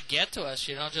can't let it get to us.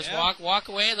 You know, just walk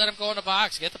away, let them go in the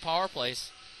box, get the power plays.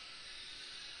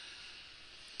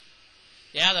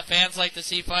 Yeah, the fans like to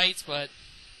see fights, but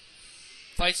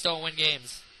fights don't win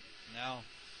games. No.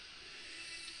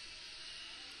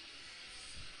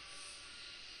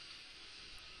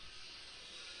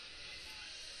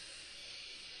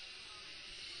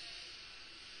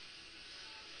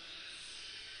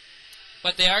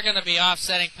 But they are going to be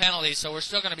offsetting penalties, so we're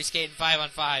still going to be skating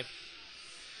 5-on-5.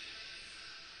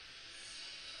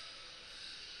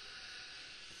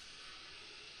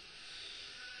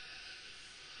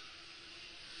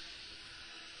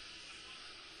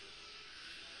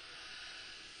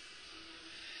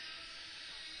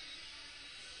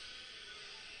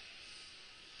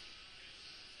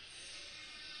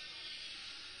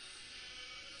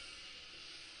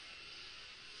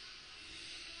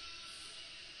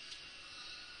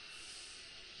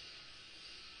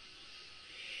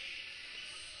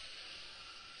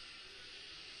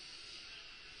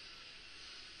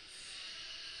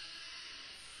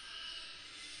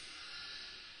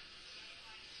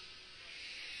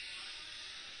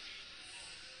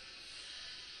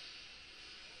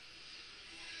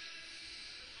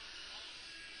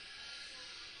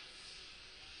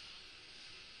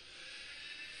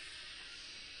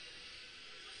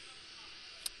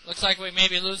 Looks like we may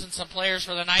be losing some players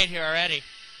for the night here already.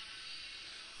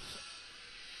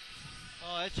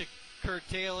 Oh, that should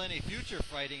curtail any future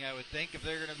fighting, I would think, if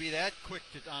they're going to be that quick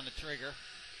on the trigger.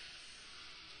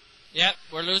 Yep,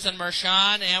 we're losing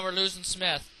Mershon and we're losing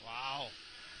Smith. Wow.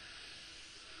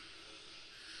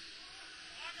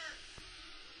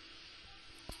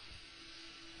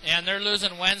 And they're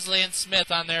losing Wensley and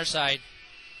Smith on their side.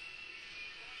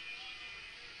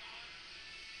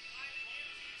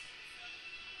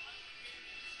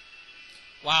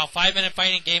 Wow, 5-minute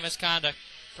fighting game misconduct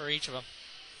for each of them.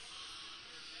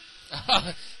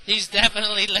 Oh, he's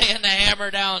definitely laying the hammer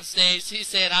down, Stace. He's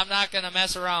saying, I'm not going to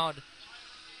mess around.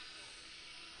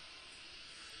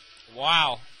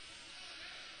 Wow.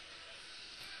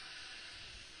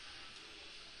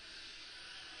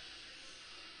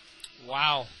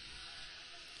 Wow.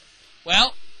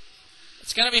 Well,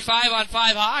 it's going to be 5-on-5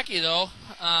 hockey, though.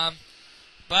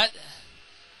 But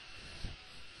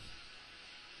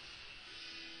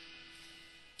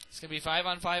it's going to be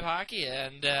 5-on-5 hockey,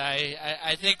 and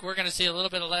I think we're going to see a little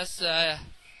bit of less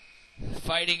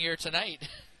fighting here tonight.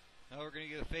 Now we're going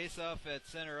to get a face-off at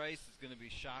center ice. It's going to be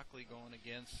Shockley going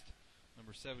against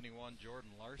number 71,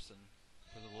 Jordan Larson,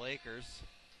 for the Lakers.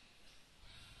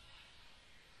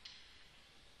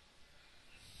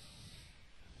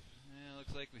 Yeah,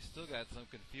 looks like we still got some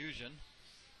confusion.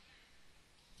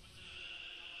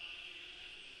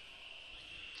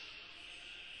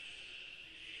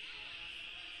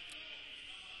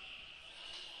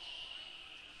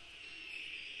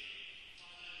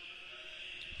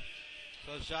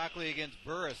 So Shockley against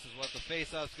Burris is what the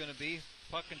face-off's going to be.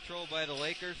 Puck controlled by the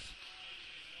Lakers.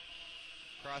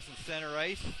 Crossing center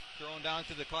ice, thrown down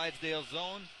to the Clydesdale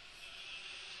zone.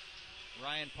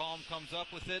 Ryan Palm comes up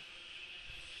with it.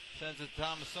 Sends it to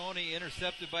Tomasoni,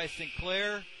 intercepted by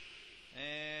Sinclair.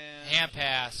 And hand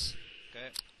pass. Okay.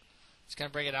 It's going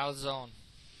to bring it out of the zone.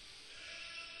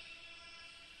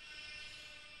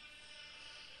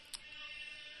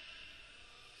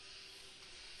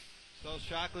 So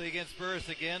Shockley against Burris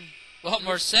again. Well,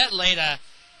 Morissette laid a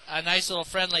nice little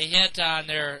friendly hit on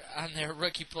their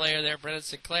rookie player there, Brendan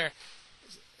Sinclair.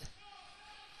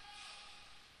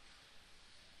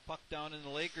 Puck down in the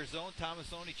Lakers zone.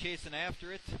 Tomasoni chasing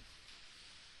after it.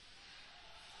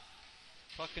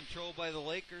 Puck controlled by the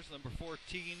Lakers, number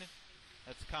 14.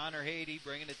 That's Connor Haiti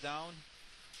bringing it down.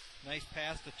 Nice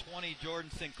pass to 20,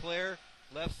 Jordan Sinclair.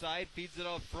 Left side, feeds it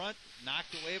out front.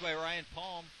 Knocked away by Ryan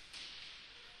Palm.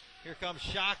 Here comes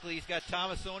Shockley. He's got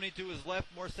Tomasoni to his left,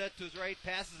 Morissette to his right.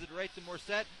 Passes it right to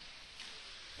Morissette.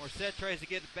 Morissette tries to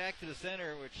get it back to the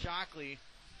center with Shockley.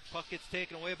 Puck gets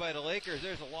taken away by the Lakers.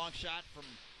 There's a long shot from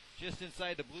just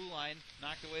inside the blue line.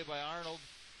 Knocked away by Arnold.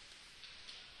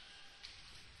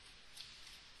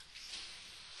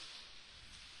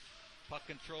 Puck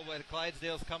control by the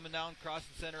Clydesdales coming down,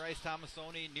 crossing center ice.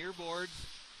 Tomasoni near boards.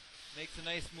 Makes a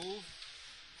nice move.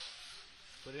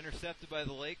 But intercepted by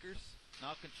the Lakers.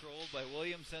 Now controlled by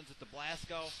Williams. Sends it to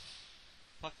Blaskow.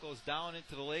 Puck goes down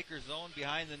into the Lakers zone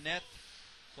behind the net.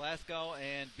 Blaskow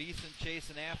and Beeson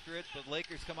chasing after it, but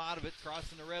Lakers come out of it,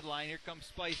 crossing the red line. Here comes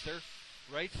Spicer.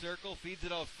 Right circle, feeds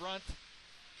it out front.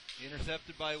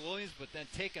 Intercepted by Williams, but then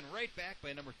taken right back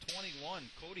by number 21,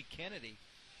 Cody Kennedy.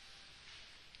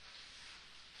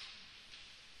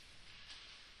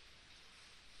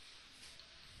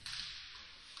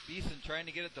 Beeson trying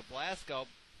to get it to Blaskow.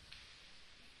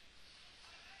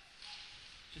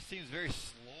 Just seems very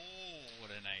slow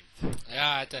tonight.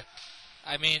 Yeah,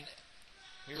 I mean,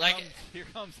 here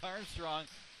comes Armstrong.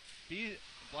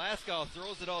 Blaskow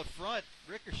throws it out front,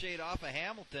 ricocheted off of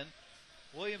Hamilton.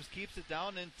 Williams keeps it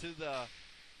down into the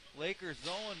Lakers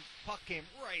zone. Puck came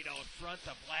right out front to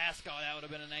Blaskow. That would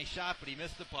have been a nice shot, but he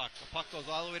missed the puck. The puck goes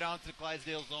all the way down to the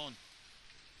Clydesdale zone.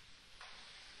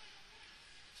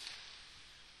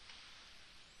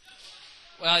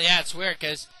 well, yeah, it's weird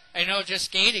because I know just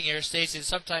skating here, Stacey,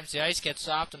 sometimes the ice gets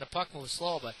soft and the puck moves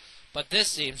slow, but this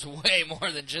seems way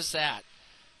more than just that.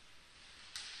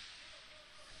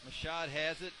 Mashad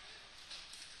has it.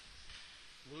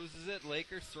 Loses it.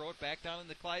 Lakers throw it back down in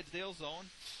the Clydesdale zone.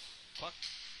 Puck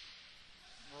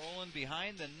rolling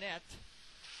behind the net.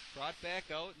 Brought back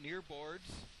out near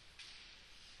boards.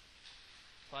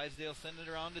 Clydesdale sending it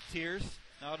around to Tiers.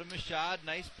 Now to Mashad.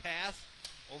 Nice pass.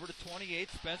 Over to 28.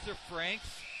 Spencer Franks.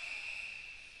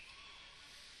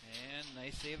 And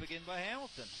nice save again by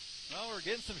Hamilton. Well, we're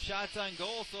getting some shots on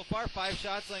goal so far. 5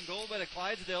 shots on goal by the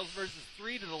Clydesdales versus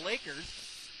 3 to the Lakers.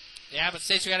 Yeah, but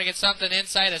Stacey, we got to get something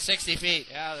inside of 60 feet.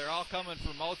 Yeah, they're all coming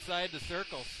from outside the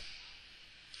circles.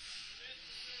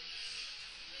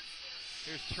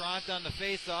 Here's Tront on the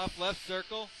face-off, left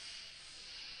circle.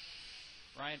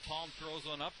 Ryan Palm throws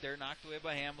one up there, knocked away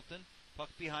by Hamilton. Puck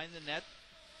behind the net.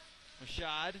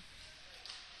 Mashad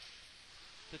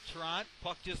to Tront.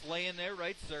 Puck just laying there,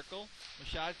 right circle.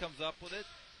 Mashad comes up with it.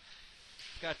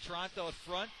 He's got Tront out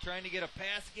front, trying to get a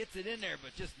pass. Gets it in there,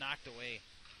 but just knocked away.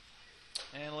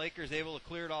 And Lakers able to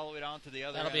clear it all the way down to the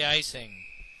other end. That'll be icing.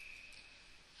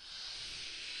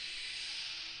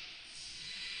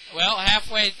 Well,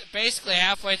 basically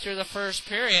halfway through the first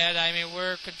period, I mean,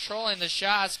 we're controlling the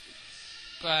shots,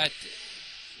 but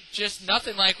just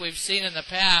nothing like we've seen in the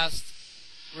past.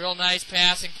 Real nice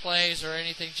passing plays or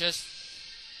anything, just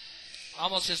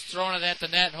almost just throwing it at the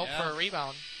net and hope for a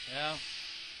rebound. Yeah.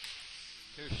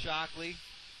 Here's Shockley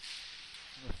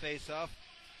from the face-off.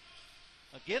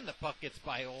 Again, the puck gets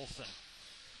by Olsen.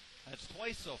 That's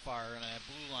twice so far in that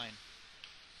blue line.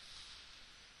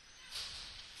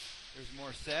 There's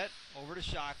Morissette over to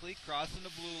Shockley, crossing the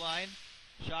blue line.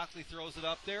 Shockley throws it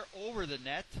up there over the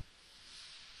net.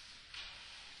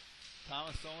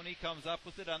 Tomasoni comes up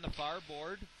with it on the far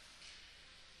board.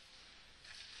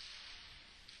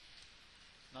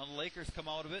 Now the Lakers come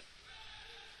out of it,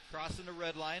 crossing the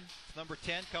red line. It's number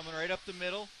 10 coming right up the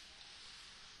middle.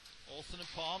 Olsen and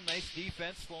Palm, nice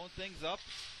defense, slowing things up.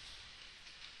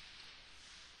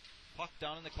 Puck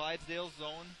down in the Clydesdale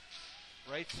zone.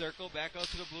 Right circle, back out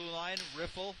to the blue line.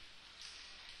 Riffle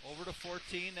over to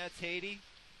 14, that's Haiti.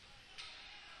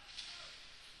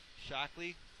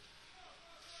 Shockley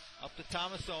up to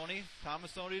Tomasoni.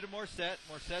 Tomasoni to Morissette.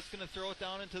 Morissette's going to throw it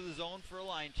down into the zone for a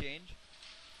line change.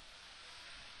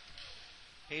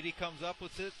 Haiti comes up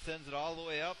with it, sends it all the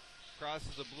way up,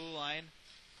 crosses the blue line.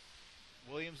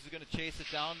 Williams is going to chase it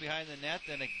down behind the net,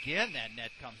 and again that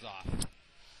net comes off.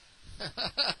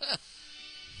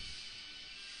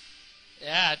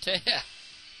 Yeah, I tell you.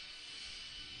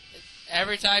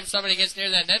 Every time somebody gets near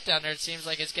that net down there, it seems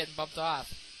like it's getting bumped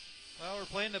off. Well, we're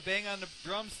playing the bang on the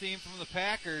drums theme from the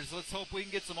Packers. Let's hope we can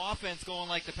get some offense going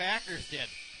like the Packers did.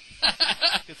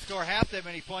 Could score half that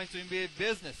many points, we can be in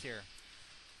business here.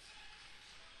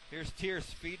 Here's Tiers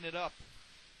speeding it up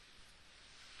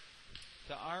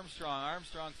to Armstrong.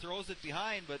 Armstrong throws it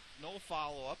behind, but no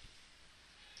follow-up.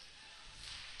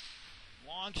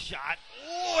 Long shot.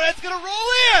 Oh, that's going to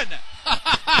roll in!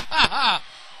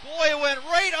 Boy, it went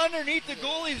right underneath the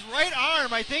goalie's right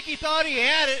arm. I think he thought he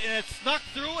had it, and it snuck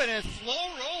through, and a slow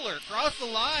roller across the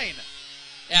line.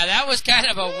 Yeah, that was kind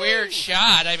of a weird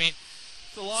shot. I mean,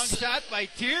 it's a long shot by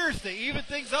Tiers to even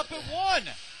things up at 1.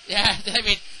 Yeah, I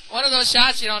mean, one of those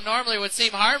shots, normally would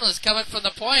seem harmless coming from the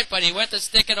point, but he went to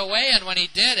stick it away, and when he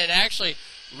did, it actually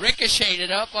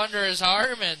ricocheted up under his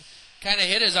arm and kind of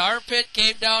hit his armpit,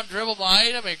 came down, dribbled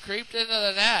behind him, and creeped into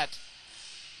the net.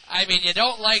 I mean, you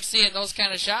don't like seeing those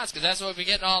kind of shots because that's what we're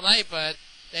getting all night, but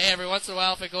hey, every once in a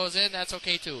while if it goes in, that's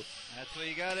okay too. That's what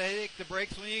you got to take the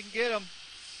breaks when you can get them.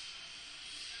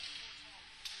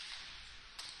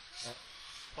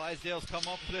 Clydesdales come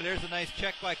up with it. There's a nice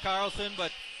check by Carlson,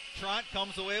 but Tront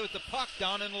comes away with the puck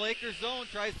down in the Lakers zone,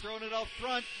 tries throwing it out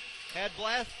front. Had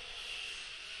blast.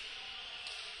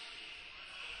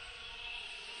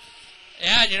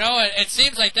 Yeah, and it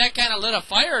seems like that kind of lit a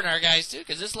fire in our guys, too,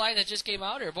 because this line that just came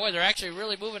out here, boy, they're actually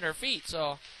really moving their feet,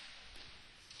 so.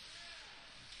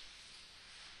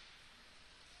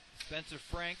 Spencer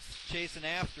Franks chasing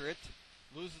after it,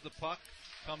 loses the puck,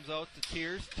 comes out to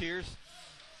Tiers. Tiers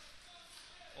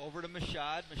over to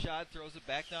Mashad. Mashad throws it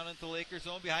back down into Lakers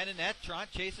zone behind the net.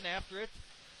 Tront chasing after it,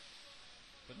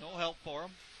 but no help for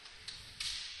him.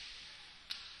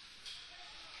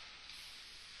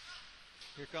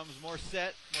 Here comes more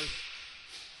set, more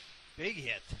big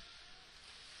hit.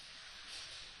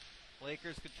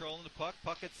 Lakers controlling the puck.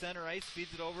 Puck at center ice,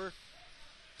 feeds it over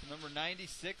to number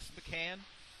 96, McCann.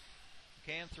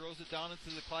 McCann throws it down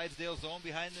into the Clydesdale zone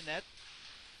behind the net.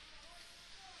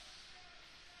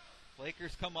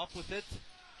 Lakers come up with it.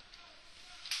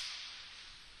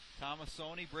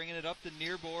 Tomasoni bringing it up to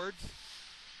near boards.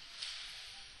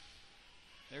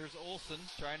 There's Olsen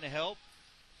trying to help.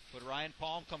 But Ryan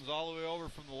Palm comes all the way over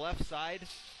from the left side.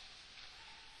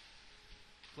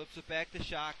 Flips it back to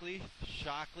Shockley.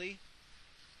 Shockley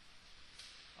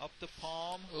up to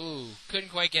Palm. Ooh, couldn't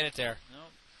quite get it there.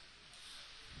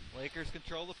 No. Lakers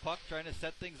control the puck, trying to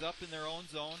set things up in their own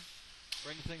zone.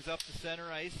 Bring things up to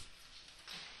center ice.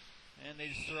 And they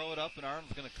just throw it up, and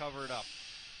Arnold's going to cover it up.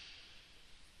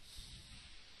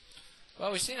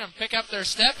 Well, we've seen them pick up their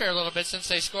step here a little bit since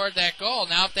they scored that goal.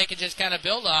 Now if they can just kind of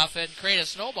build off and create a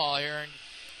snowball here. And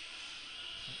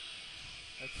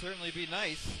that'd certainly be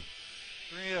nice.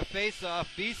 We're going to get a face-off.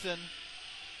 Beeson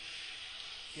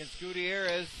against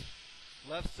Gutierrez.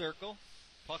 Left circle.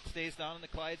 Puck stays down in the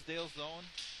Clydesdale zone.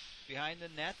 Behind the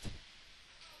net.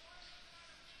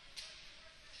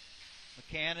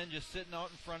 McCannon just sitting out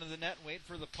in front of the net waiting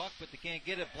for the puck, but they can't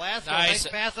get it. Blast. Nice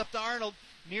pass up to Arnold.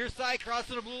 Near side,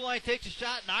 crossing the blue line, takes a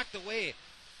shot, knocked away.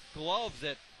 Gloves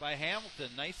it by Hamilton.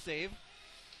 Nice save.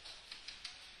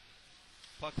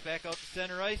 Puck's back out to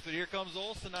center ice, but here comes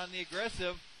Olsen on the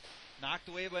aggressive. Knocked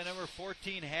away by number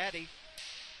 14, Hattie.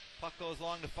 Puck goes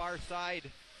along the far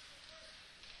side.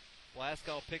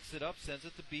 Blaskow picks it up, sends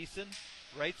it to Beeson.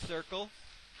 Right circle.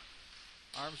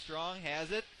 Armstrong has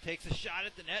it, takes a shot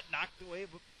at the net, knocked away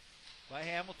by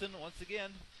Hamilton once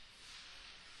again.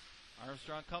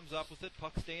 Armstrong comes up with it,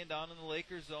 puck staying down in the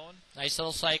Lakers zone. Nice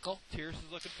little cycle. Tierce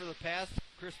is looking for the pass.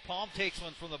 Chris Palm takes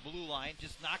one from the blue line,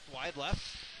 just knocked wide left.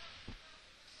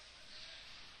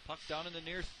 Puck down in the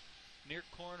near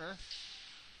corner.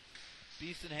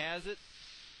 Beeson has it.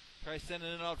 Tries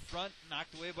sending it out front,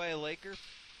 knocked away by a Laker.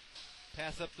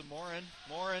 Pass up to Morin.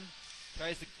 Morin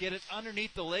tries to get it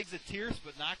underneath the legs of Tierce,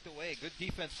 but knocked away. Good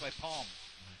defense by Palm.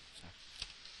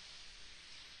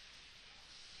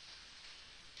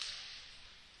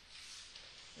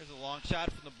 There's a long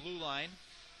shot from the blue line.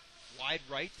 Wide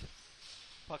right.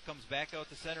 Puck comes back out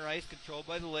to center ice, controlled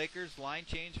by the Lakers. Line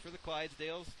change for the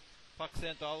Clydesdales. Puck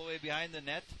sent all the way behind the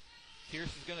net. Tierce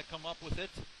is going to come up with it.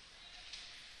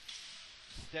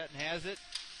 Stetton has it.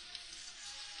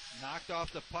 Knocked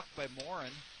off the puck by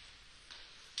Morin.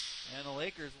 And the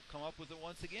Lakers will come up with it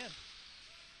once again.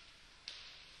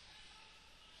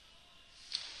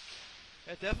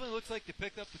 It definitely looks like they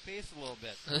picked up the pace a little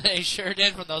bit. They sure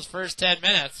did from those first 10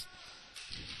 minutes.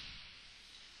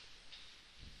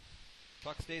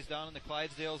 Puck stays down in the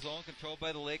Clydesdale zone, controlled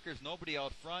by the Lakers. Nobody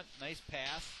out front. Nice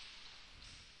pass.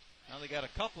 Now they got a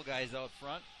couple guys out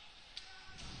front.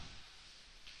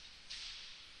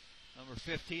 Number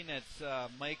 15, that's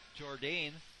Mike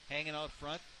Jourdain, hanging out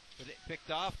front. But it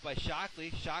picked off by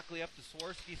Shockley. Shockley up to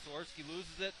Swirsky. Swirsky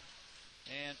loses it.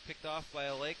 And picked off by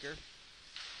a Laker.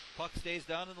 Puck stays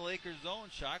down in the Lakers zone.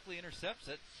 Shockley intercepts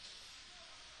it.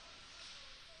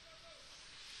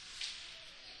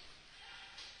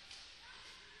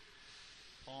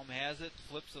 Palm has it,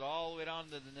 flips it all the way down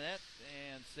to the net,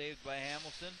 and saved by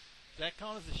Hamilton. Does that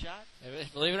count as a shot?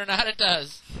 Believe it or not, it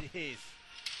does. Jeez.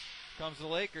 Comes the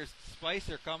Lakers.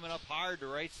 Spicer coming up hard to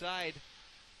right side.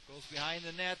 Goes behind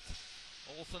the net.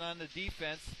 Olsen on the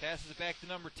defense. Passes it back to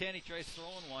number 10. He tries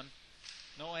throwing one.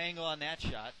 No angle on that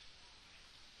shot.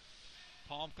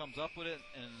 Palm comes up with it,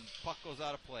 and puck goes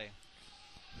out of play.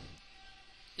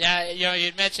 Yeah,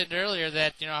 you mentioned earlier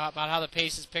that, about how the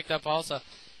pace is picked up also.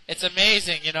 It's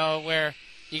amazing, where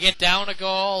you get down a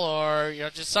goal, or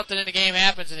just something in the game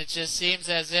happens, and it just seems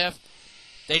as if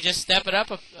they just step it up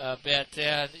a bit.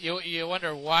 And you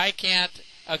wonder, why can't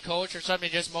a coach or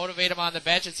somebody just motivate them on the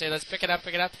bench and say, let's pick it up.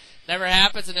 Never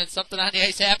happens, and then something on the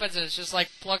ice happens, and it's just like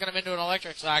plugging them into an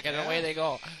electric socket, and away they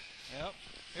go. Yep.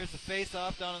 Here's the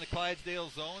face-off down in the Clydesdale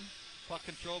zone. Puck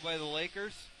controlled by the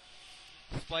Lakers.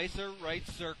 Spicer, right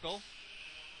circle.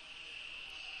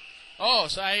 Oh,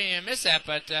 so I didn't even miss that,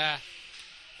 but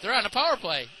they're on a power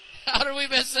play. How did we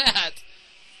miss that?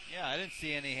 Yeah, I didn't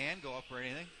see any hand go up or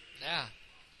anything. Yeah.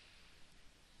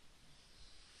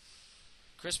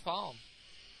 Chris Palm.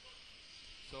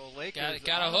 So Lakers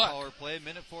got a on hook. Power play.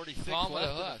 Minute 46 Palm with left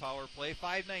a in hook. the power play.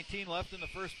 5:19 left in the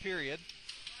first period.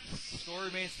 Score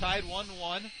remains tied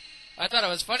 1-1. I thought it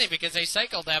was funny because they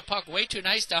cycled that puck way too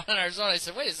nice down in our zone. I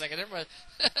said, wait a second,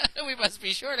 we must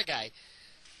be short a guy.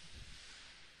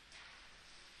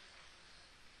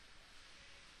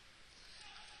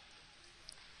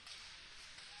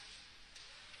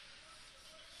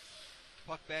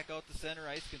 Puck back out to center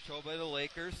ice, controlled by the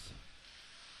Lakers.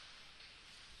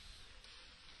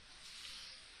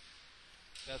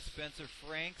 Got Spencer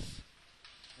Franks,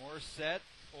 Morissette,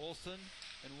 Olsen,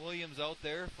 and Williams out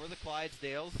there for the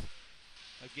Clydesdales.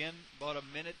 Again, about a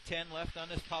minute 10 left on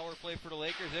this power play for the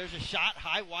Lakers. There's a shot,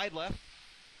 high, wide left.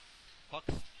 Puck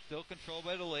still controlled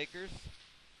by the Lakers.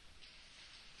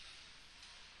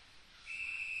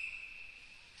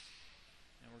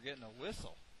 And we're getting a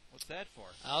whistle. What's that for?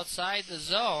 Outside the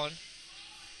zone.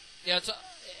 Yeah, it's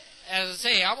as I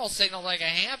say, he almost signaled like a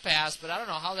hand pass, but I don't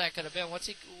know how that could have been. What's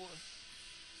he?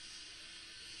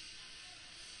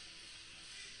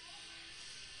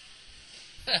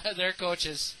 Their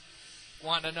coaches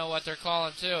wanting to know what they're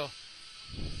calling too.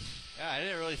 Yeah, I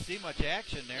didn't really see much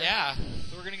action there. Yeah.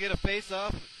 So we're going to get a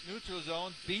face-off, neutral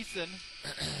zone. Beeson.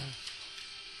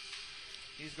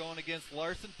 He's going against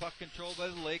Larson. Puck controlled by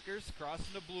the Lakers.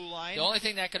 Crossing the blue line. The only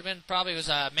thing that could have been probably was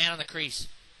a man on the crease.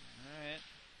 All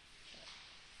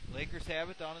right. Lakers have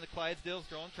it down in the Clydesdales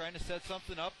zone, trying to set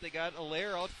something up. They got a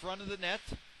layer out front of the net.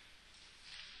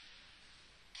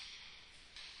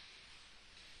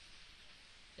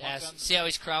 Yeah, see how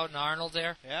he's crowding Arnold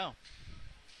there? Yeah.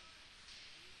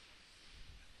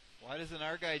 Why doesn't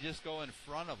our guy just go in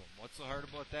front of him? What's so hard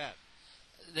about that?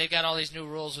 They've got all these new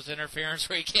rules with interference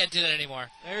where you can't do that anymore.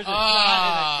 There's a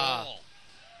shot and a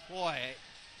goal. Boy,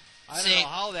 I don't know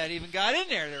how that even got in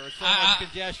there. There was so much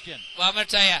congestion. Well, I'm going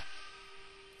to tell you,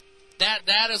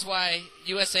 that is why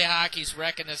USA Hockey's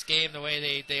wrecking this game the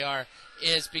way they are,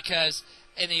 is because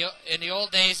in the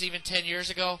old days, even 10 years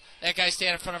ago, that guy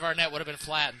standing in front of our net would have been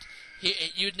flattened.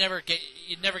 You'd never get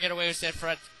away with that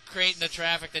front, creating the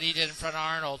traffic that he did in front of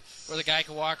Arnold, where the guy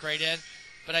could walk right in.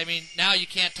 But I mean, now you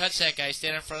can't touch that guy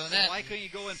standing in front of the net. Why couldn't you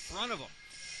go in front of him?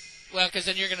 Well, because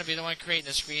then you're going to be the one creating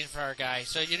the screen for our guy.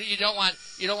 So you don't want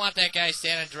that guy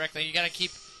standing directly. You got to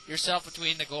keep yourself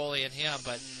between the goalie and him.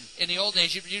 But in the old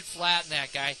days, you'd flatten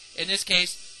that guy. In this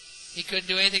case, he couldn't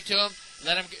do anything to him.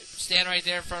 Let him stand right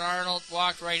there in front of Arnold,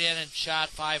 walked right in and shot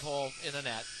 5-hole in the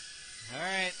net. All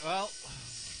right, well,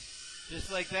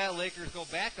 just like that, Lakers go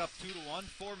back up 2-1.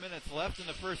 4 minutes left in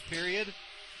the first period.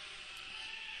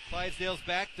 Clydesdale's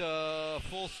back to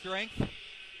full strength.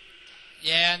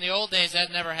 Yeah, in the old days,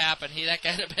 that never happened. That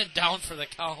guy would have been down for the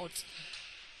count.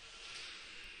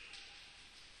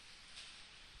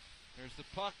 There's the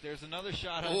puck. There's another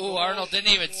shot. Ooh, Arnold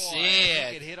didn't even see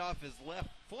it. It hit off his left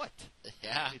foot.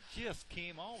 Yeah. It just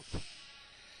came out.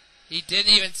 He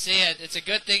didn't even see it. It's a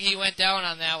good thing he went down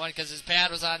on that one because his pad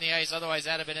was on the ice. Otherwise,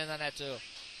 that'd have been in on that too.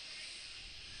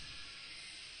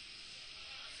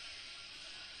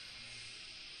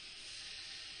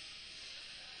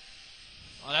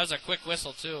 Oh, that was a quick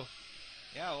whistle too.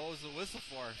 Yeah, what was the whistle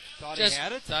for? Thought Just he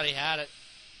had it? Thought he had it.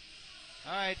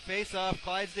 All right, face off,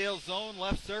 Clydesdale zone,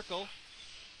 left circle.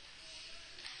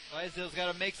 Clydesdale's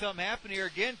got to make something happen here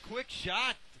again. Quick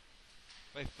shot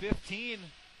by 15.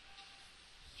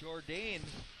 Jourdain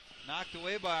knocked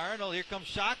away by Arnold. Here comes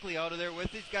Shockley out of there with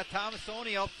it. He's got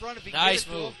Tomasoni out front. If he nice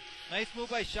can get it move. To him. Nice move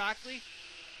by Shockley.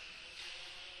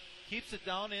 Keeps it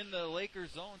down in the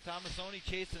Lakers zone. Tomasoni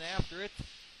chasing after it.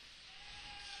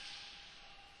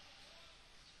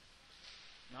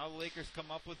 Now the Lakers come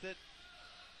up with it.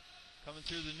 Coming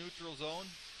through the neutral zone.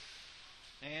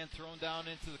 And thrown down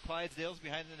into the Clydesdales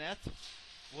behind the net.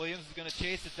 Williams is going to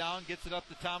chase it down. Gets it up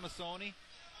to Tomasoni.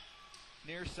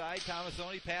 Near side,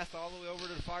 Tomasoni passed all the way over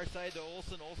to the far side to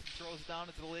Olsen. Olsen throws it down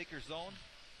into the Lakers zone.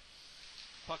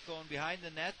 Puck going behind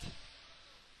the net.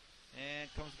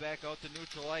 And comes back out to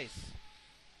neutral ice.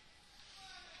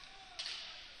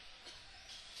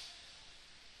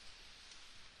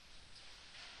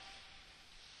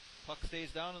 Puck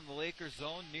stays down in the Lakers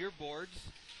zone near boards.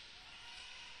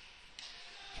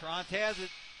 Trant has it.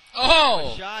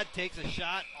 Oh! Mashad takes a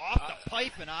shot off the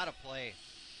pipe and out of play.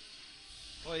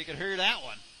 Boy, you could hear that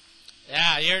one.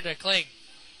 Yeah, you heard the clink.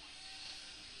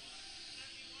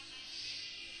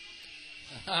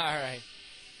 All right.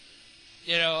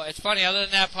 You know, it's funny, other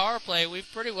than that power play, we've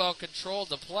pretty well controlled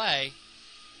the play.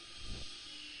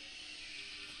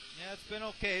 Yeah, it's been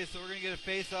okay, so we're going to get a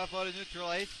face-off out of neutral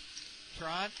ice.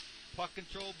 Trant, puck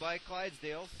controlled by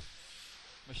Clydesdales.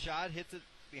 Mashad hits it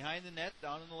behind the net,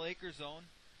 down in the Lakers zone.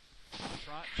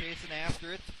 Trant chasing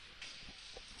after it.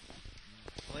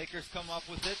 The Lakers come up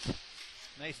with it.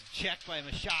 Nice check by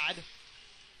Mashad.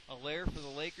 Allaire for the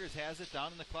Lakers has it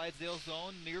down in the Clydesdale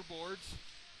zone, near boards.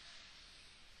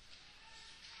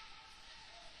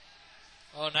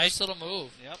 Oh, nice little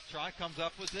move. Yep, Trant comes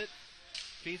up with it.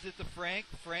 Feeds it to Frank.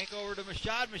 Frank over to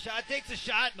Mashad. Mashad takes a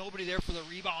shot. Nobody there for the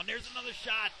rebound. There's another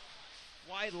shot.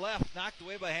 Wide left. Knocked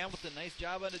away by Hamilton. Nice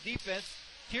job on the defense.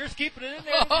 Tears keeping it in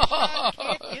there. Mashad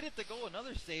can't get it to go.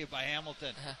 Another save by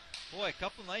Hamilton. Boy, a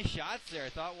couple nice shots there. I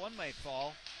thought one might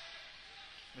fall.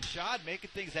 Mashad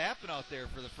making things happen out there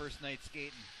for the first night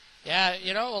skating. Yeah,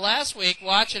 you know, last week,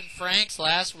 watching Frank's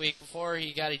last week before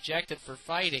he got ejected for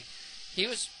fighting, he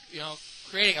was, you know,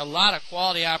 creating a lot of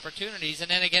quality opportunities. And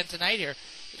then again tonight here,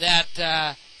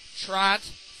 that Trant,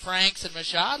 Franks, and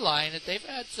Mashad line, that they've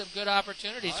had some good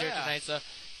opportunities here tonight. So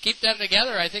keep them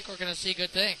together. I think we're going to see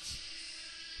good things.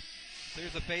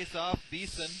 There's a face-off.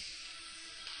 Beeson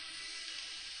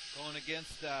going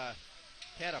against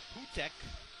Kataputek.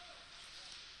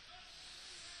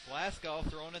 Glasgow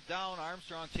throwing it down.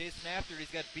 Armstrong chasing after it.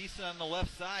 He's got Beeson on the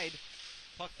left side.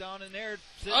 Puck down in there.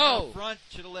 Sitting out front.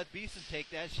 Should have let Beeson take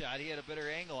that shot. He had a better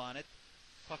angle on it.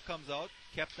 Puck comes out.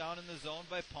 Kept down in the zone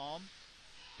by Palm.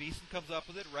 Beeson comes up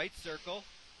with it. Right circle.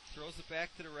 Throws it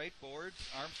back to the right boards.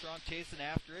 Armstrong chasing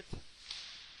after it.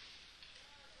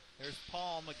 There's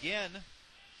Palm again.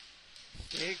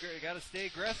 Got to stay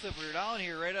aggressive. We're down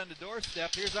here right on the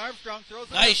doorstep. Here's Armstrong. Throws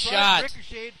it. Nice shot.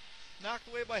 Ricocheted. Knocked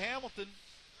away by Hamilton.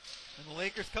 And the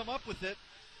Lakers come up with it.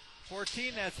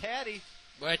 14, that's Hattie.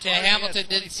 But Hamilton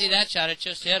didn't see that shot. It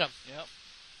just hit him. Yep.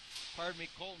 Pardon me,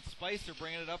 Colton Spicer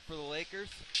bringing it up for the Lakers.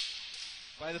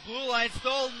 By the blue line,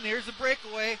 stolen. Here's a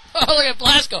breakaway. Oh, look at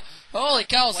Blasco. Holy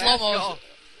cow, slow motion.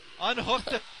 Unhooked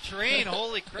the train.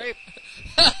 Holy crepe.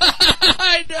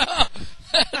 I know.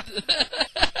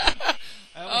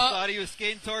 I almost thought he was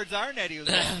skating towards our net. He was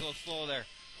going so slow there.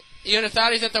 You would have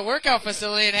thought he's at the workout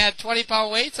facility and had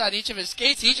 20-pound weights on each of his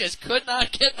skates. He just could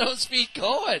not get those feet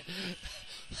going.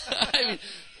 I mean,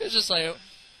 it was just like,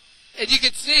 and you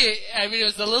could see, I mean, it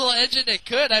was the little engine that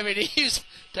could. I mean, I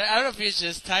don't know if he was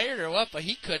just tired or what, but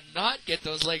he could not get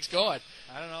those legs going.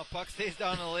 I don't know. Puck stays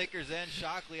down on the Lakers' end.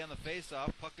 Shockley on the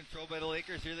faceoff. Puck controlled by the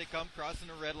Lakers. Here they come, crossing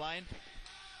the red line.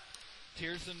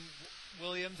 Tierson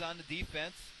Williams on the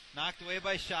defense. Knocked away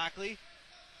by Shockley.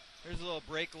 There's a little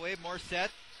breakaway.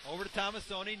 Morissette over to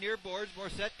Tomasoni near boards.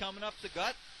 Morissette coming up the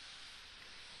gut.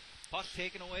 Puck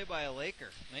taken away by a Laker.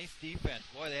 Nice defense.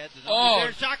 Boy, they had the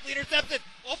numbers there. Shockley intercepted.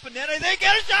 Open net. I think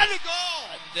got a shot to goal.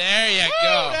 There you Woo!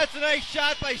 go. That's a nice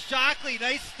shot by Shockley.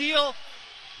 Nice steal.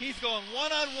 He's going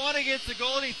one-on-one against the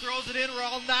goal, and he throws it in. We're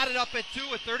all knotted up at 2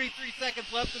 with 33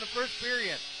 seconds left in the first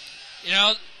period. You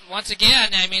know, once again,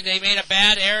 I mean, they made a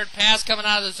bad errant pass coming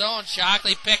out of the zone.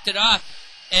 Shockley picked it off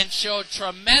and showed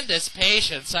tremendous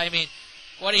patience. I mean,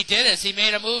 what he did is he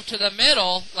made a move to the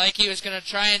middle like he was going to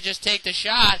try and just take the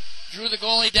shot, drew the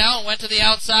goalie down, went to the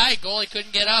outside. Goalie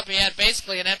couldn't get up. He had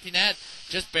basically an empty net,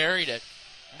 just buried it.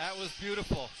 That was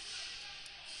beautiful.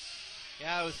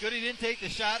 Yeah, it was good he didn't take the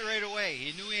shot right away.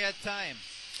 He knew he had time.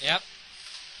 Yep.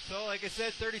 So, like I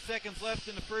said, 30 seconds left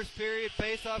in the first period.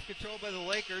 Face-off controlled by the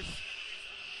Lakers.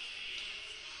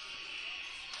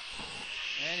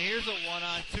 And here's a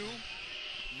 1-on-2.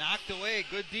 Knocked away.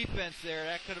 Good defense there.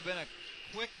 That could have been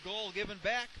a quick goal given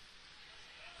back.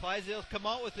 Clydesdales come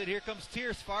out with it. Here comes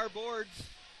Tierce, far boards.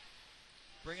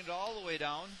 Bringing it all the way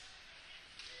down.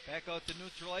 Back out to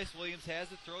neutral ice. Williams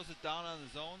has it. Throws it down on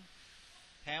the zone.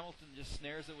 Hamilton just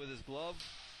snares it with his glove.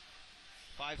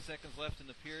 5 seconds left in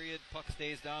the period. Puck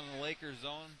stays down in the Lakers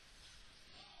zone.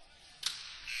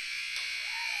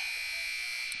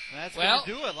 And that's going to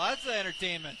do it. Lots of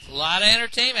entertainment. A lot of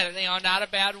entertainment. You know, not a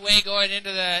bad way going into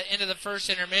the first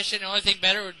intermission. The only thing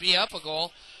better would be up a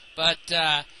goal. But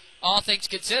all things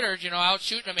considered, you know, out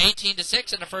shooting them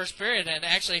 18-6 in the first period. And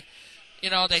actually,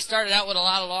 you know, they started out with a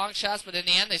lot of long shots, but in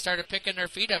the end they started picking their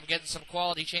feet up and getting some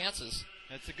quality chances.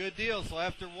 That's a good deal. So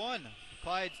after 1,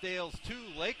 Clydesdales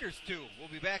 2, Lakers 2. We'll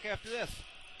be back after this.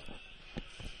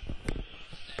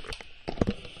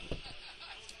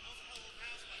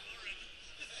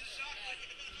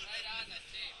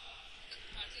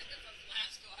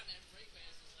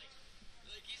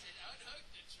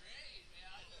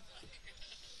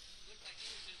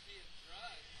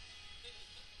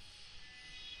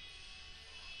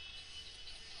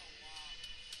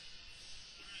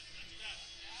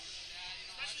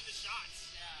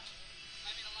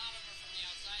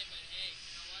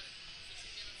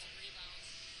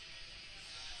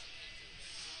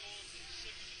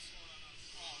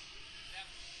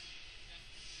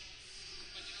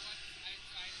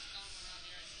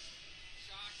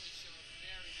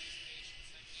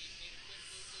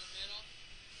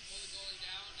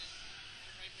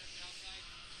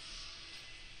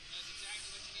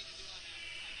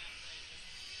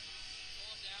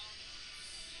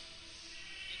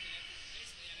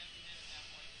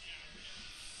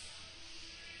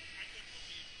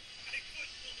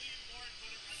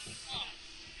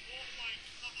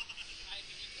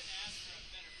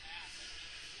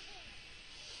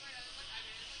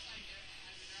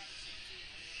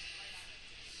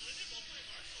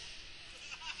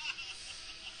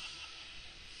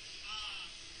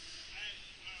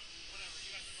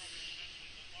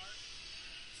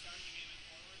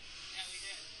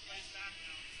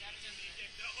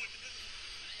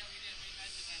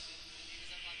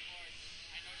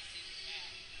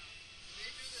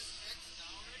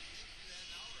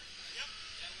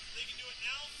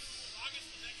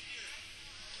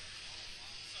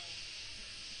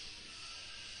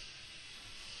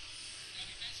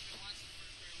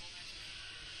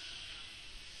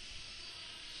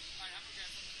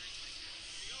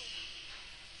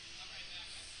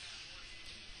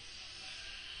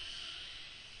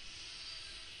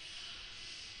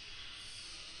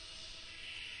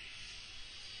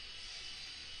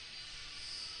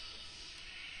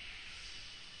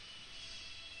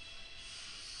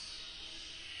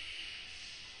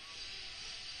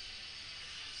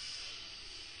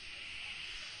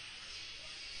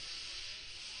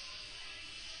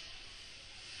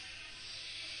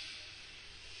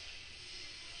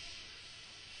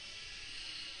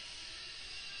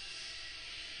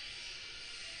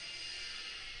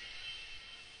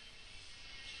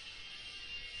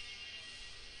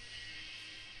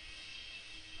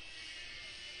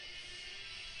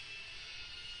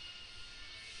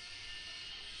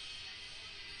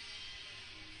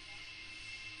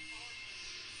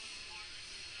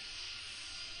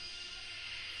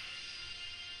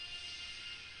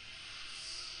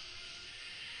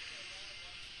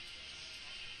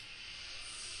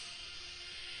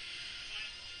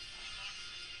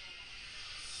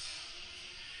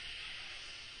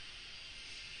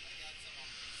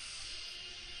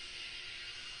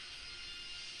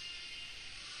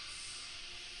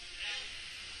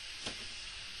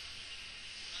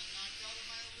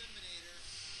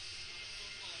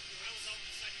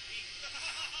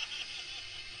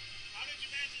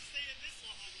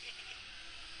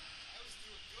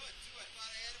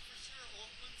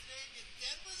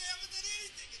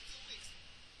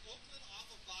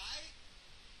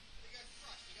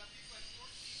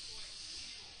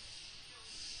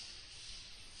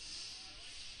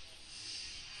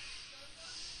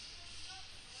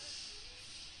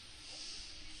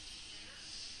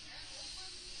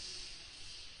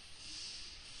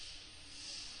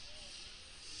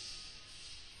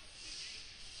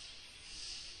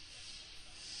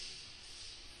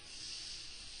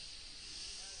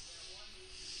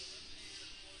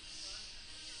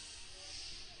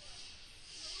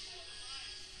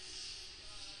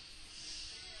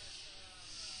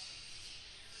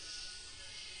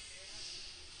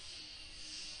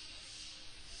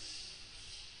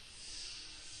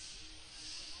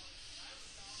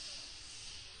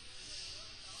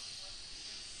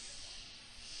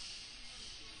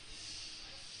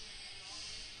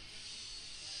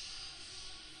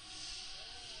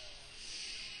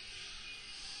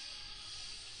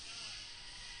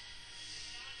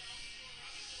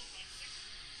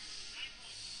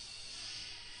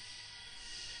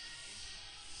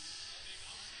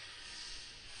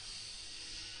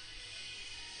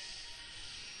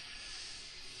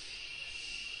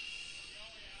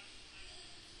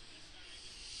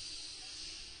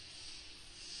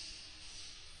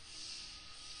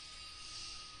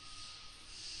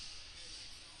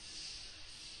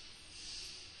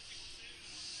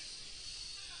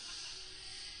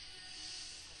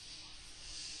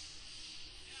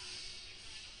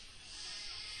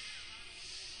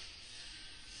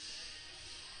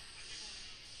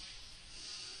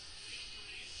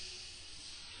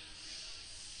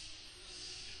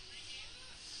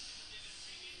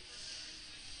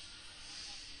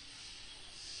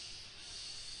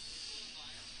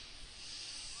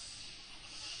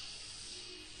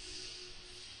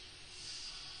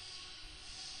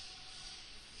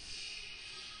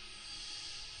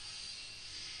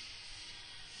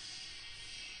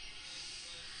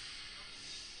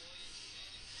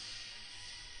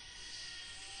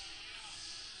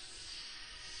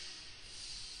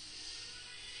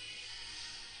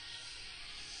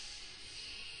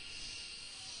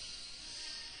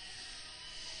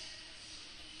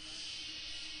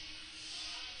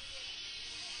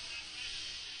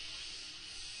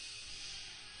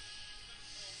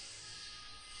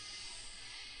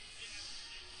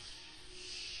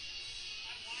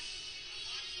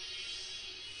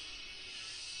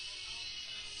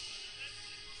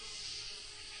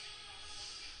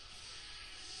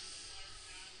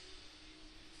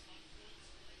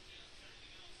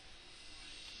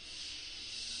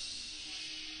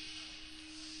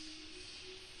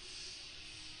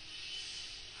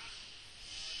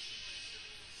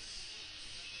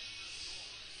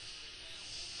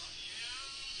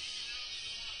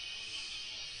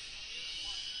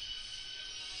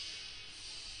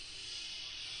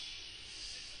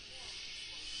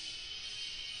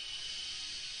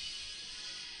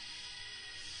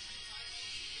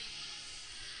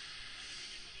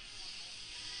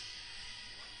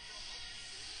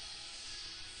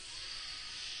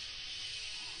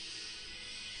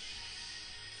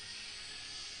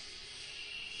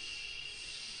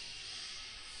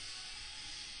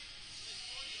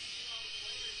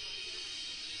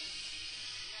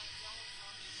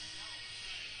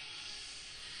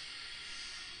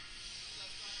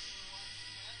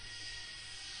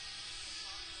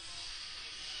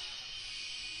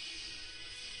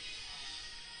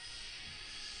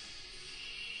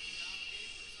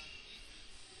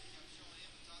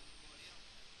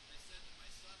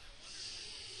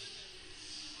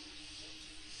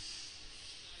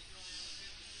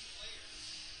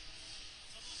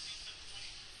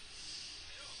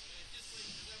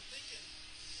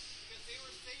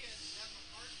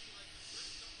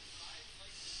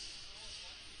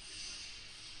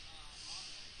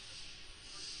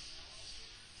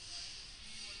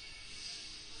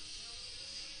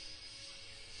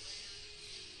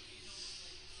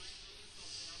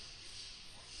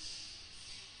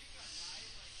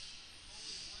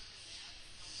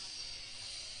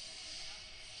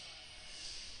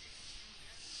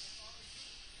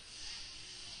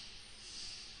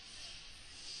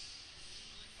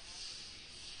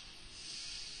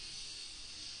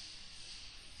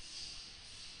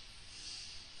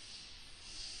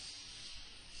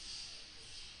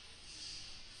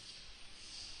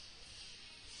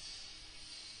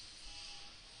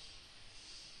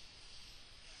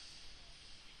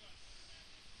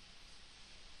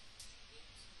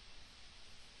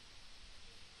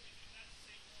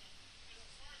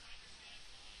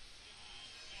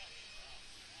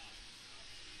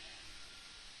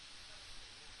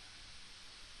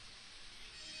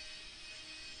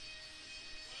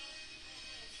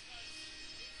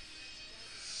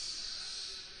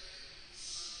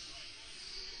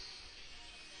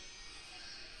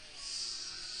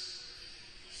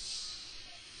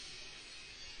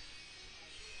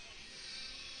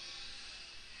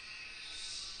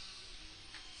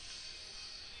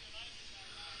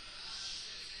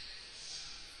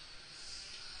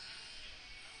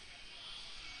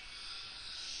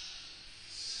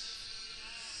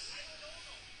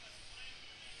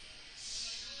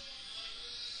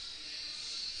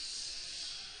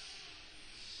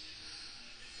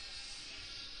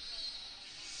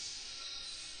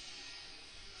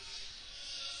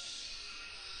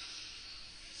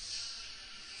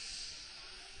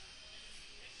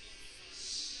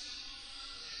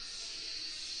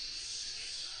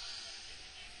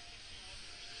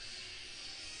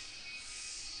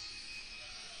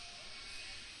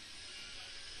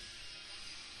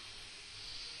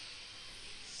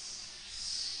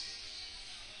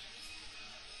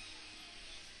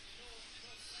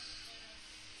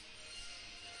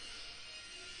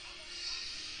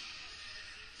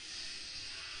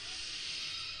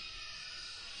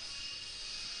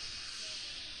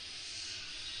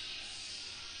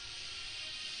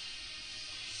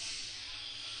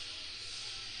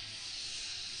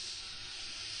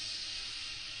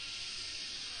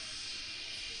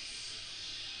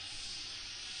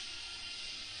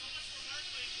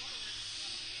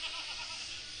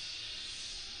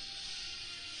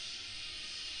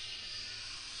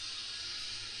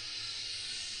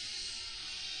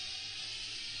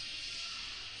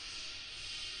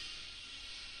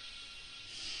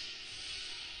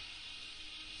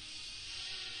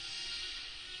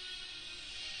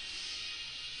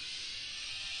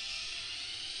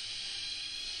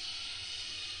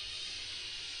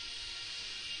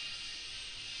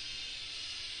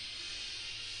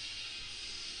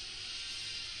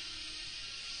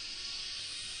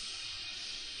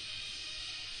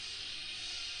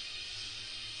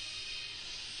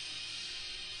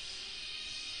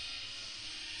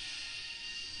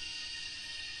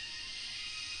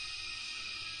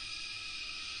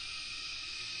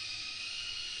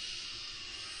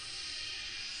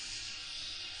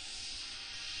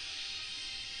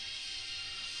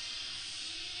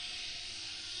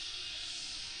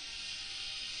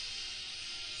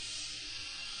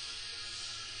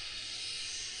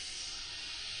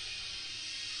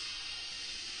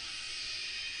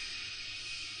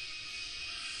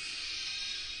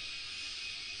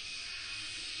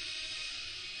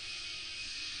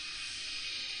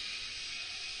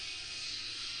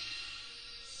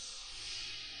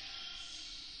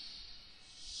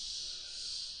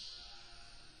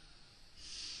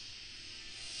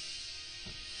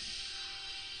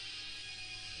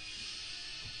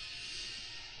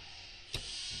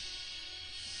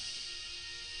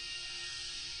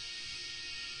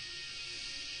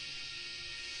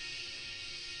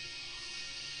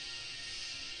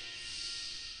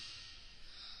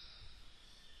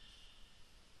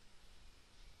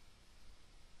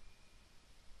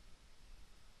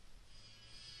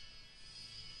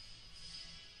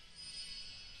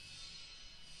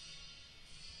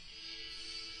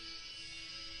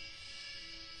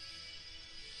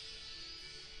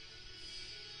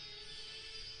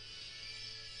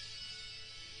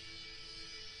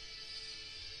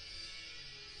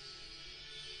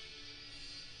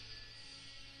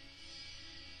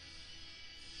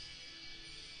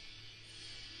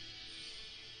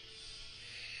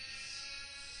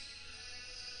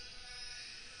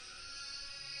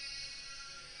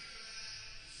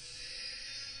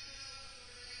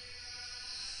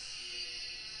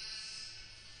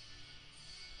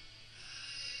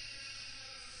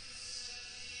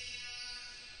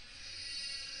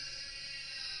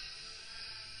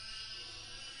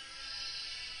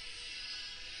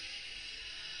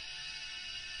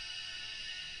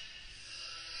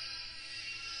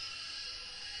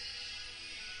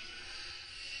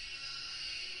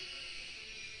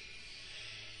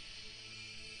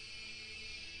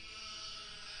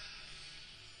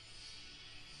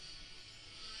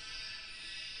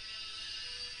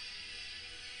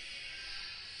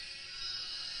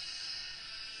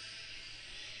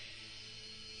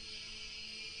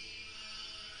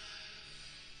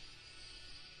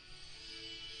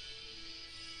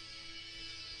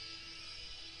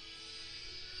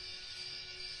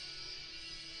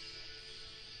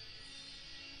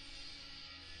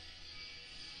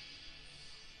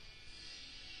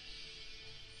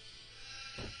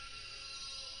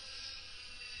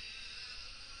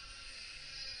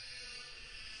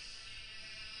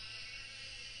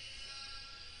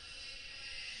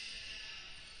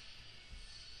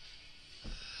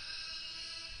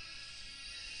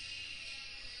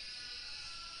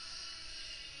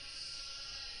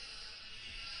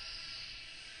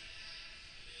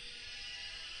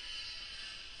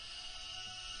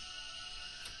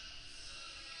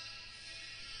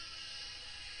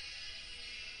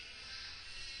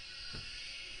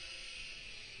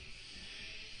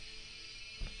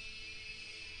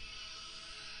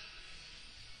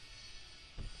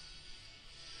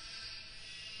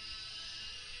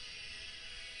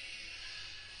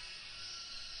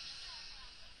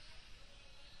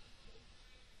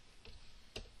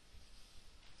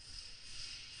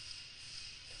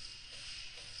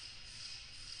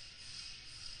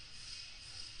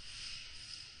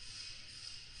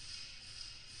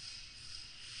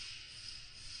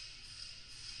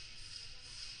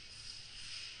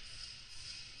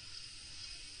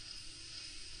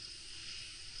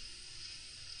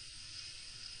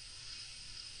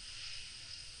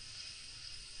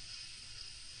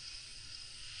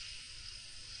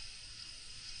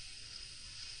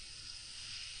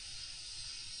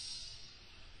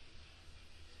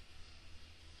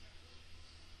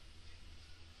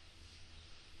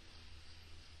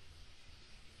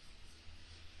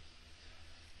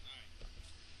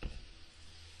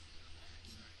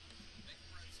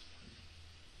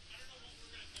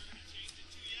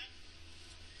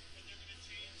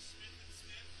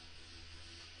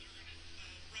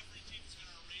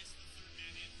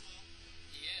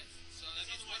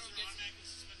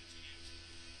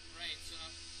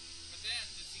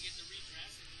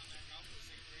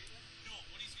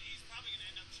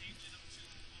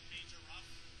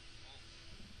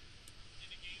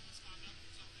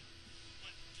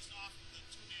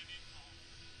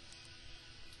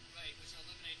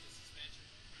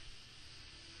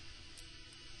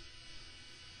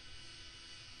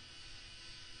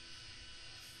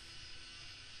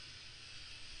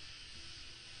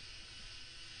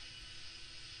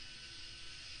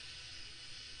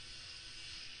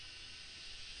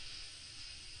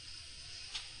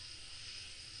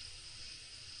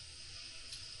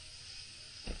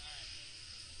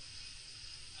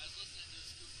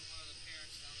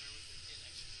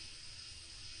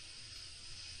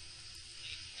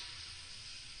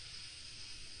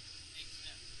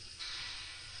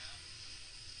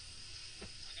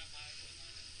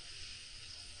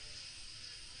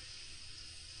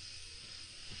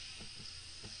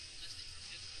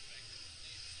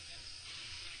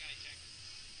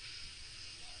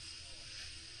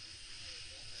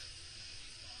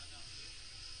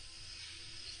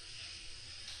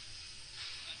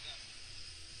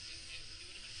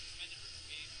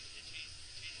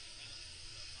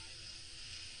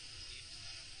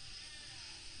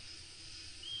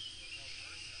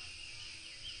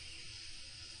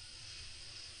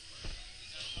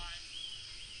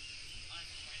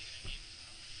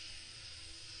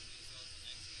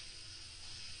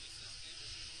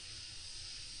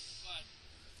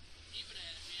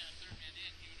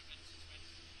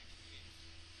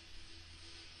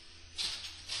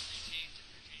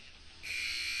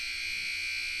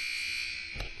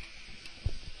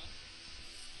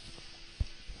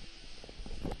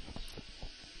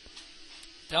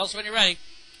 Tell us when you're ready.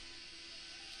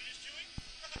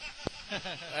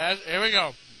 Here we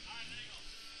go.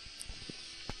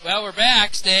 Well, we're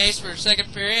back, Stace, for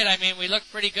second period. I mean, we looked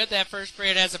pretty good that first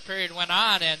period as the period went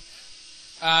on, and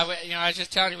I was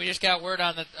just telling you, we just got word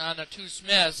on the two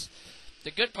Smiths.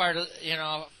 The good part,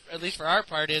 at least for our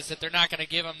part, is that they're not going to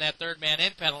give him that third man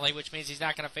in penalty, which means he's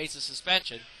not going to face a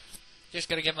suspension. Just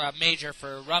going to give him a major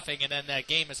for roughing, and then that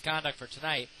game misconduct for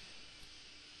tonight.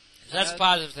 So that's a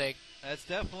positive thing. That's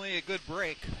definitely a good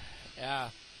break. Yeah.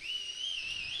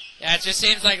 Yeah, it just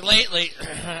seems like lately,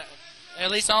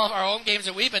 at least all of our home games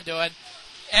that we've been doing,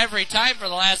 every time for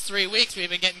the last 3 weeks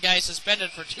we've been getting guys suspended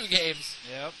for 2 games.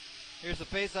 Yep. Here's the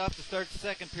face-off to start the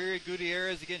second period.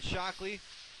 Gutierrez against Shockley.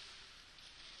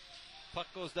 Puck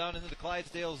goes down into the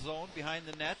Clydesdale zone behind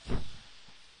the net.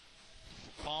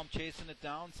 Palm chasing it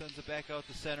down, sends it back out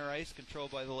to center ice, controlled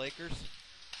by the Lakers.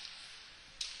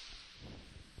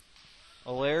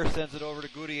 Allaire sends it over to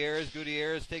Gutierrez.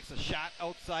 Gutierrez takes a shot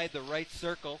outside the right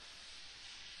circle.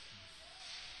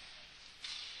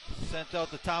 Sent out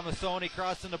to Tomasoni,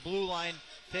 crossing the blue line,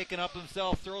 taking up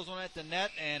himself, throws one at the net,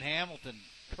 and Hamilton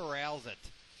corrals it.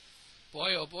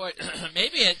 Boy, oh boy.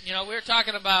 Maybe we were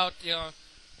talking about,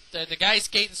 the guys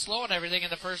skating slow and everything in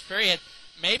the first period.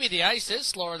 Maybe the ice is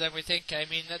slower than we think. I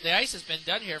mean, the ice has been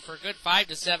done here for a good 5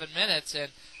 to 7 minutes,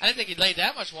 and I didn't think he'd laid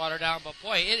that much water down, but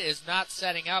boy, it is not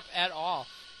setting up at all.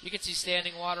 You can see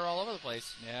standing water all over the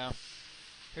place. Yeah.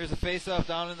 Here's a face-off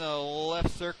down in the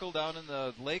left circle, down in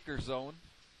the Lakers zone.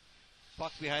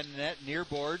 Puck behind the net, near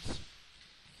boards.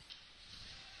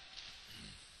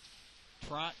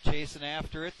 Tront chasing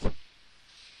after it.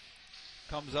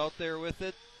 Comes out there with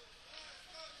it.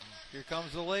 Here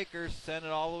comes the Lakers. Send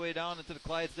it all the way down into the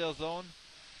Clydesdale zone.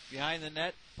 Behind the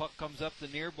net. Puck comes up the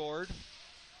near board.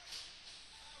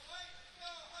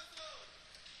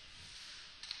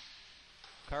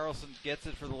 Carlson gets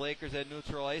it for the Lakers at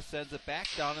neutral ice. Sends it back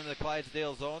down into the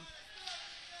Clydesdale zone.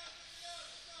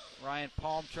 Ryan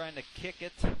Palm trying to kick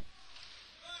it.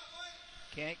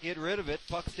 Can't get rid of it.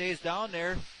 Puck stays down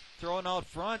there. Thrown out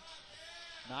front.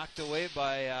 Knocked away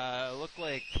by, looked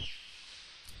like...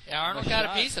 Yeah, Arnold got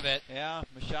a piece of it. Yeah,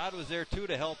 Machad was there too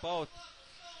to help out.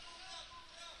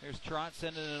 Here's Tront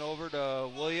sending it over to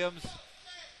Williams.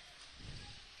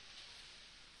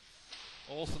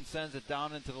 Olsen sends it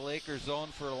down into the Lakers zone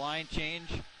for a line change.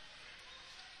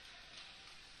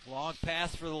 Long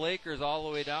pass for the Lakers all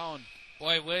the way down.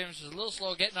 Boy, Williams was a little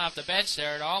slow getting off the bench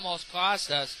there. It almost cost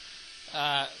us.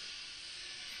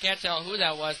 Can't tell who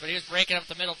that was, but he was breaking up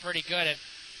the middle pretty good,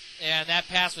 and that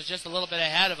pass was just a little bit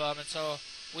ahead of him, and so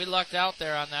we lucked out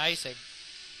there on the icing.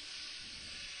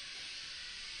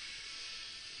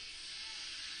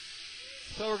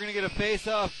 So we're going to get a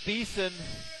face-off. Beeson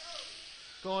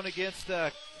going against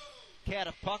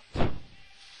Catapuck.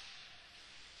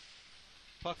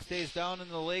 Puck stays down in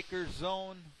the Lakers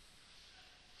zone.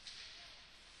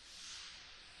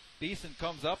 Beeson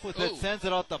comes up with it, sends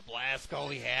it out to Blasco.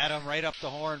 He had him right up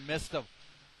the horn, missed him.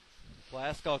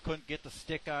 Blasco couldn't get the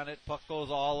stick on it. Puck goes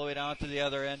all the way down to the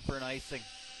other end for an icing.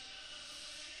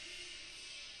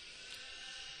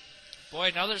 Boy,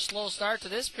 another slow start to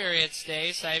this period,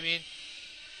 Stace. I mean,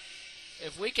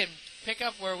 if we can pick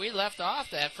up where we left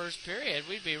off that first period,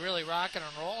 we'd be really rocking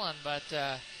and rolling, but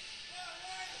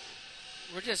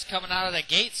we're just coming out of the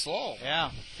gate slow. Yeah,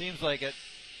 seems like it.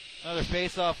 Another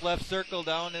face-off left circle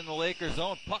down in the Lakers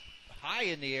zone. Puck high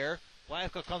in the air.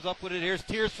 Blasco comes up with it. Here's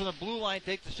Tears from the blue line.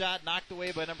 Takes a shot. Knocked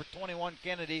away by number 21,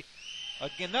 Kennedy.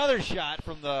 Another shot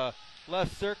from the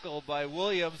left circle by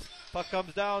Williams. Puck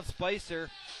comes down. Spicer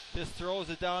just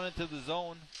throws it down into the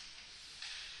zone.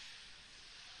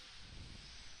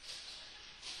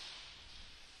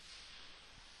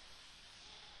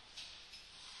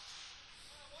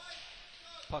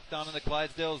 Puck down in the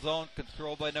Clydesdale zone,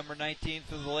 controlled by number 19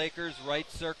 for the Lakers. Right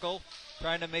circle,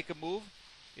 trying to make a move.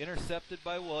 Intercepted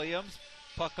by Williams.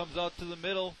 Puck comes out to the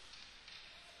middle.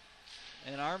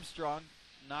 And Armstrong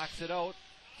knocks it out.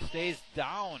 Stays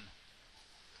down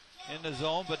in the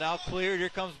zone, but now cleared. Here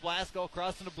comes Blasco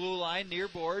crossing the blue line, near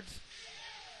boards.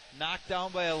 Knocked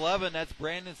down by 11. That's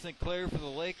Brandon Sinclair for the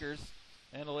Lakers.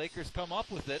 And the Lakers come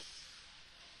up with it.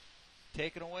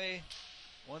 Taken away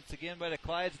once again by the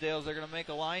Clydesdales. They're going to make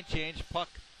a line change. Puck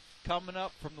coming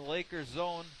up from the Lakers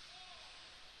zone.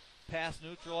 Past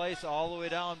neutral ice all the way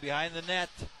down behind the net.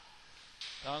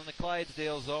 Down in the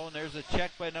Clydesdale zone. There's a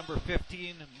check by number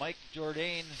 15, Mike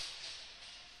Jourdain.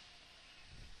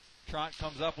 Tront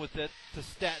comes up with it to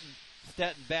Stetton.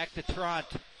 Stetton back to Tront.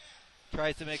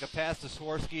 Tries to make a pass to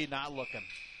Swirsky, not looking.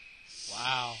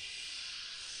 Wow.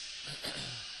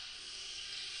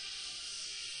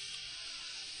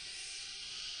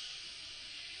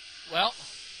 Well,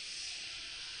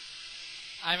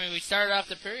 I mean, we started off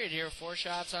the period here, 4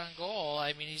 shots on goal.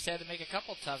 I mean, he's had to make a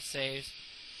couple tough saves,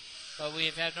 but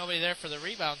we've had nobody there for the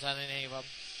rebounds on any of them.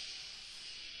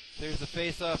 There's the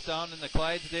face-off down in the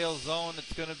Clydesdale zone.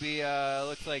 It's going to be,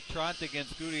 looks like Tront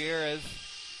against Gutierrez.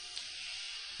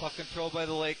 Puck controlled by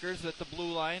the Lakers at the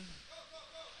blue line.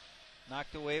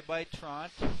 Knocked away by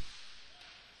Tront.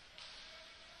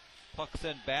 Puck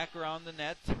sent back around the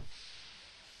net.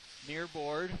 Near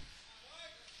board.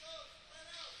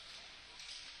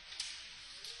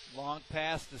 Long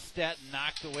pass to Stetton,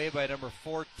 knocked away by number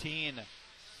 14,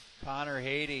 Connor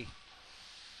Haiti.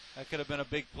 That could have been a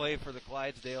big play for the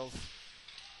Clydesdales.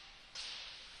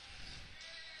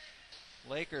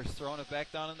 Lakers throwing it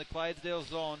back down in the Clydesdale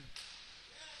zone.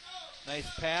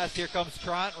 Nice pass. Here comes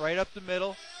Tront right up the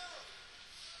middle.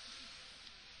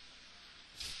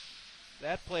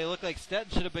 That play looked like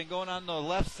Stetton should have been going on the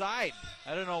left side.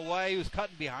 I don't know why he was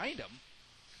cutting behind him.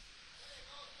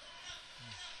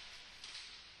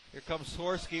 Here comes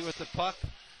Swirsky with the puck.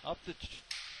 Up to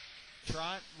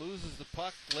Tront, loses the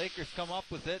puck. Lakers come up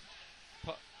with it.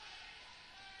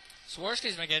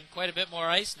 Swirsky's been getting quite a bit more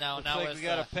ice now. Looks now like with, we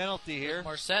got a penalty here.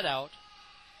 More set out.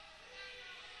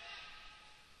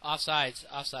 Offsides.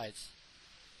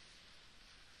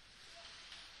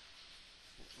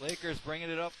 Lakers bringing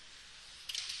it up.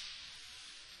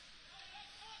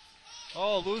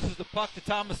 Oh, loses the puck to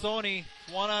Tomasoni.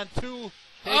 1-on-2.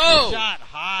 Takes a shot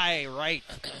high right.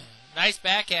 Nice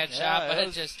backhand shot, but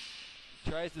it just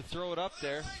tries to throw it up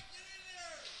there.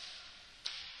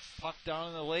 Puck down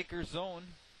in the Lakers zone.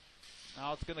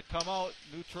 Now it's going to come out,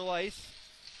 neutral ice.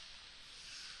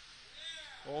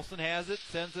 Olsen has it,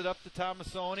 sends it up to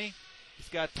Tomasoni. He's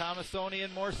got Tomasoni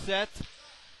and more set.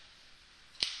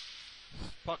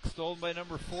 Puck stolen by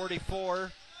number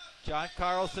 44. John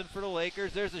Carlson for the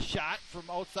Lakers. There's a shot from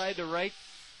outside to right.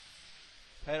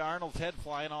 Had Arnold's head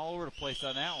flying all over the place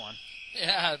on that one.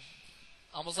 Yeah,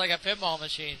 almost like a pinball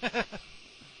machine.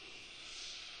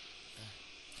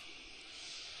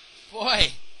 Boy,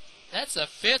 that's the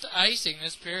 5th icing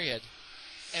this period.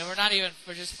 And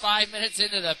we're just 5 minutes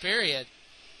into the period.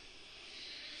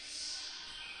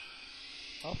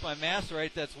 Off my math's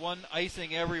right, that's 1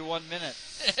 icing every 1 minute.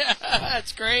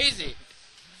 That's crazy.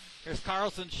 Here's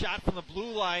Carlson's shot from the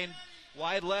blue line.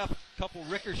 Wide left, couple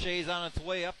ricochets on its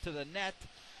way up to the net.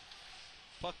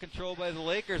 Puck controlled by the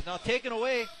Lakers. Now taken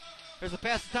away. There's a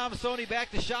pass to Tomasoni, back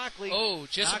to Shockley. Oh,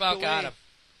 just Knocked about away. got him.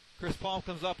 Chris Palm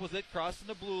comes up with it, crossing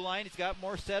the blue line. He's got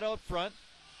more set out front.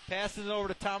 Passing it over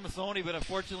to Tomasoni, but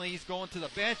unfortunately he's going to the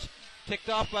bench. Ticked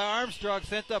off by Armstrong,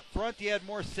 sent up front. He had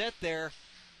more set there.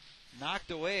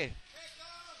 Knocked away.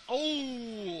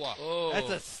 Oh, that's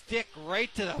a stick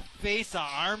right to the face of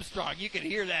Armstrong. You can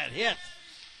hear that hit.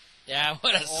 Yeah,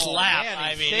 what a slap. Man,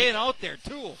 I mean, staying out there,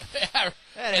 too. That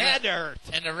had to hurt.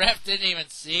 And the ref didn't even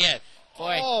see it.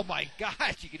 Boy. Oh, my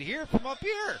gosh. You can hear it from up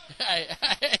here. I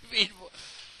mean,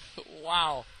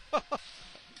 wow.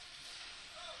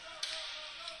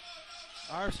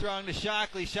 Armstrong to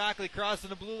Shockley. Shockley crossing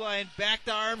the blue line. Back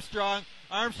to Armstrong.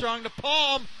 Armstrong to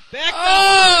Palm. Back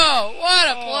to what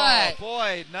a play. Oh,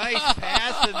 boy. Nice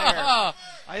pass in there.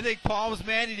 I think Palm's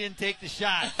man, he didn't take the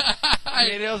shot. I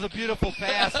mean, it was a beautiful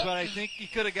pass, but I think he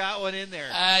could have got one in there.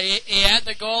 He had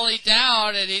the goalie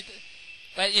down,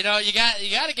 but you know, you got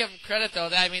to give him credit though.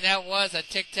 I mean, that was a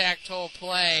tic-tac-toe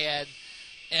play,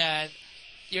 and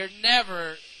you're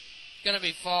never going to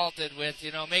be faulted with,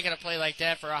 you know, making a play like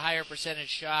that for a higher percentage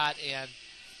shot. And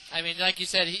I mean, like you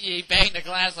said, he banged the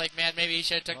glass like, man, maybe he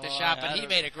should have took the shot, but he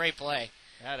made a great play.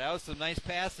 Yeah, that was some nice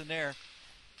passing there.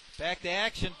 Back to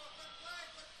action.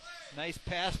 Nice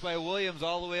pass by Williams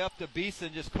all the way up to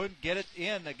Beeson. Just couldn't get it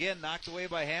in. Again, knocked away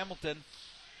by Hamilton.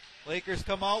 Lakers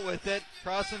come out with it.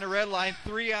 Crossing the red line.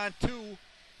 3-on-2.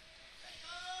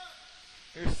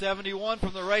 Here's 71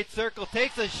 from the right circle.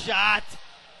 Takes a shot.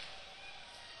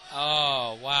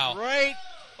 Oh, wow. Right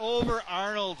over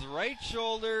Arnold's right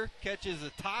shoulder. Catches the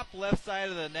top left side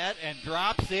of the net and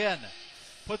drops in.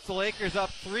 Puts the Lakers up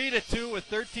 3-2 with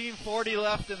 13:40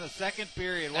 left in the second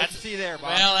period. What do you see there,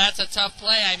 Bob? Well, that's a tough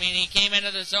play. I mean, he came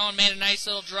into the zone, made a nice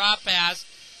little drop pass,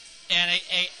 and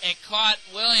it caught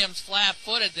Williams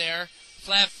flat-footed there.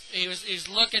 He was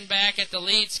looking back at the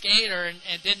lead skater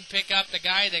and didn't pick up the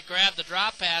guy that grabbed the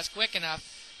drop pass quick enough.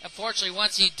 Unfortunately,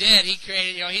 once he did, he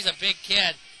created, you know, he's a big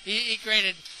kid. He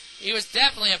was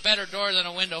definitely a better door than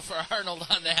a window for Arnold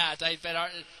on that. I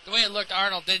bet the way it looked,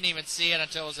 Arnold didn't even see it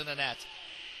until it was in the net.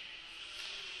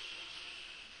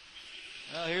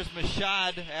 Well, here's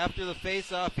Mashad after the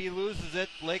faceoff. He loses it.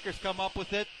 Lakers come up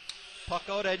with it. Puck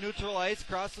out at neutral ice,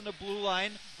 crossing the blue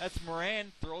line. That's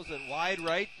Moran. Throws it wide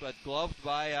right, but gloved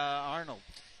by Arnold.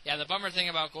 Yeah, the bummer thing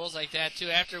about goals like that, too,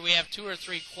 after we have 2 or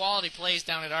 3 quality plays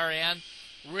down at our end,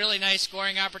 really nice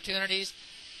scoring opportunities,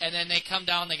 and then they come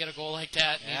down, they get a goal like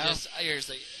that, and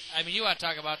you want to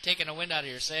talk about taking the wind out of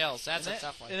your sails. That's a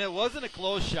tough one. And it wasn't a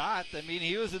close shot. I mean,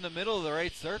 he was in the middle of the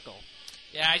right circle.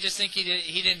 Yeah, I just think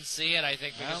he didn't see it, I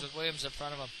think, because with Williams in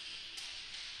front of him.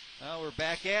 Well, we're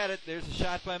back at it. There's a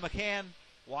shot by McCann.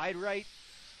 Wide right.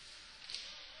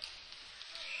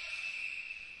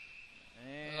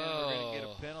 And we're going to get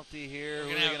a penalty here.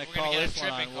 We're going to call this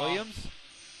one on Williams.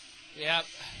 Yep.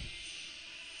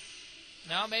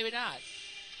 No, maybe not.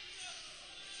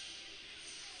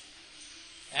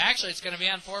 Actually, it's going to be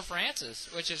on for Francis,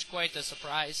 which is quite the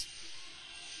surprise.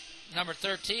 Number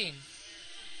 13.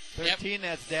 13,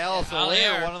 that's Dallas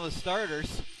Allaire, one of the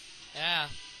starters. Yeah.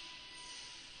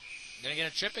 Going to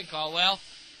get a tripping call. Well,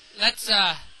 let's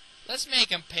make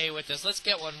him pay with this. Let's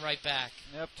get one right back.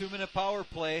 Yep, 2-minute power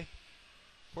play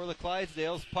for the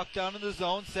Clydesdales. Puck down in the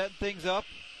zone, setting things up.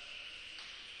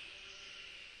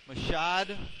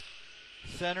 Mashad,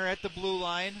 center at the blue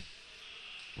line.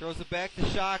 Throws it back to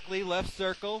Shockley, left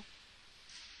circle.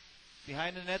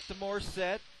 Behind the net to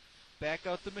Morset. Back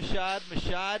out to Mashad.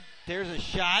 Mashad, there's a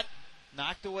shot.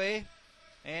 Knocked away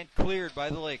and cleared by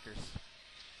the Lakers.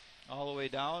 All the way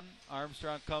down.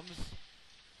 Armstrong comes.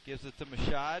 Gives it to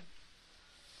Mashad.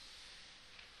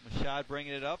 Mashad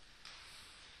bringing it up.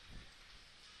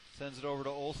 Sends it over to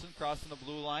Olsen, crossing the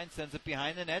blue line. Sends it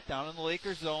behind the net, down in the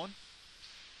Lakers zone.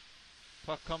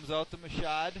 Puck comes out to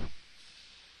Mashad.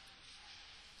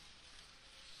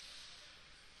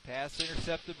 Pass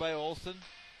intercepted by Olsen.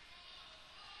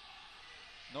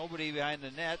 Nobody behind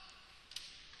the net.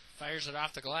 Fires it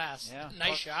off the glass. Yeah,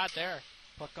 nice shot there.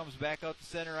 Puck comes back out to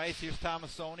center ice. Here's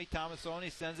Tomasoni.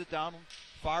 Tomasoni sends it down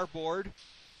far board.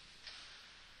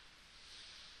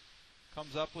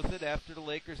 Comes up with it after the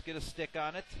Lakers get a stick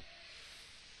on it.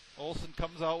 Olsen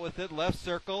comes out with it. Left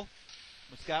circle.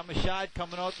 It's got Mashad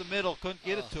coming out the middle. Couldn't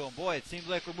get it to him. Boy, it seems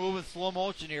like we're moving slow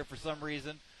motion here for some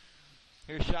reason.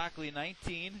 Here's Shockley,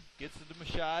 19. Gets it to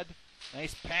Mashad.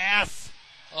 Nice pass.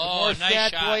 Oh,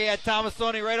 nice shot. Boy, yeah,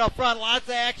 Tomasoni right up front. Lots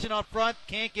of action up front.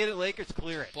 Can't get it. Lakers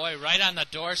clear it. Boy, right on the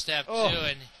doorstep, too.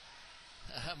 And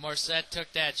Morset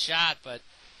took that shot, but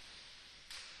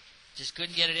just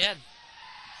couldn't get it in.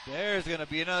 There's going to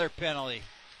be another penalty.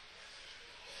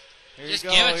 Here just you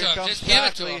go. Give it to Here him. comes Just give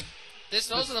it to Shockley. him.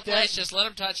 Those are the plays. Just let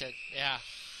him touch it. Yeah.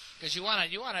 Because you want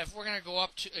to, if we're going to go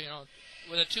up to,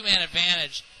 with a 2-man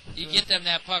advantage, you get them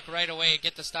that puck right away,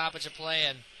 get the stoppage of play,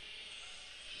 and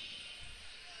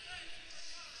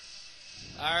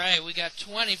all right, we got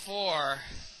 24.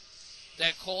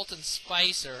 That Colton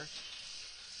Spicer.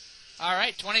 All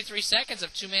right, 23 seconds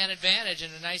of 2-man advantage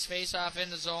and a nice face-off in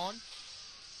the zone.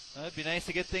 It'd be nice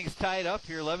to get things tied up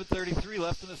here. 11:33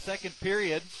 left in the second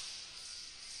period.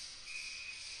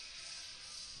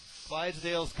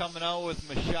 Clydesdale's coming out with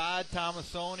Mashad,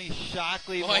 Tomasoni,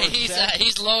 Shockley, Boy,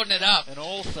 he's loading it up. And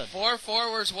Olsen. 4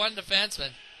 forwards, 1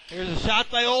 defenseman. Here's a shot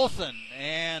by Olsen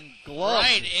and glove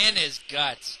right in his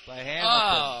guts by Hamilton.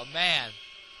 Oh man,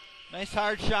 nice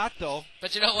hard shot though.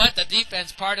 But you know what? The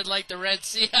defense parted like the Red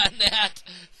Sea on that.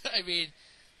 I mean,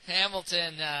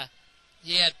 Hamilton,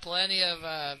 he had plenty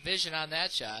of vision on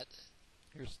that shot.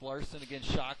 Here's Larson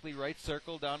against Shockley, right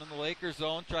circle down in the Lakers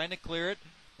zone, trying to clear it.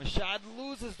 Mashad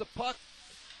loses the puck,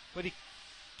 but he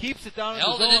keeps it down in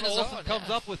the zone. Olsen comes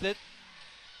up with it.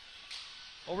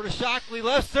 Over to Shockley,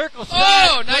 left circle shot.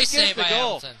 Oh, nice save by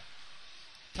Hamilton.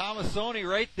 Tomasoni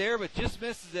right there, but just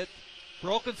misses it.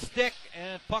 Broken stick,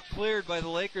 and puck cleared by the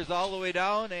Lakers all the way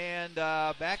down, and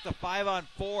back to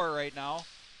 5-on-4 right now.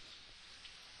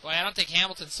 Boy, I don't think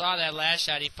Hamilton saw that last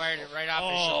shot. He fired it right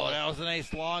off his shoulder. Oh, that was a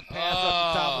nice long pass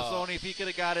up to Tomasoni. If he could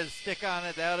have got his stick on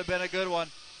it, that would have been a good one.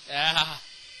 Yeah.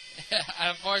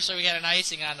 Unfortunately, we got an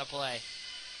icing on the play.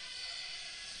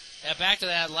 Yeah, back to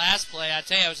that last play, I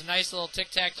tell you, it was a nice little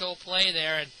tic-tac-toe play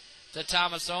there and to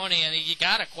Tomasoni, and he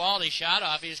got a quality shot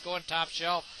off. He was going top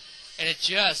shelf, and it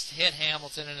just hit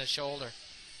Hamilton in the shoulder.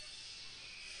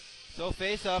 So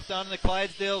face-off down in the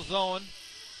Clydesdale zone.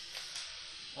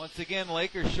 Once again,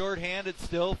 Lakers short-handed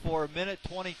still for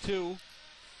 1:22.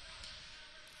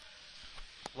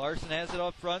 Larson has it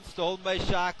up front, stolen by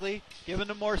Shockley, given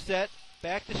to Morset,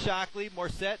 back to Shockley,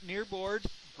 Morset near board.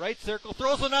 Right circle,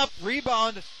 throws one up,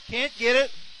 rebound, can't get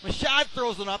it. Mashad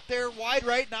throws one up there, wide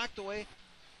right, knocked away.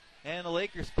 And the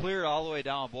Lakers clear all the way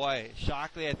down. Boy,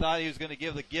 Shockley, I thought he was going to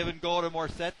give the give and go to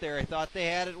Morset there. I thought they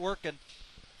had it working.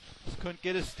 Just couldn't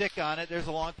get his stick on it. There's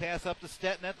a long pass up to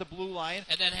Stetton at the blue line.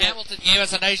 And then Hamilton gave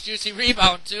us a nice juicy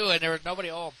rebound too, and there was nobody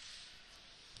home.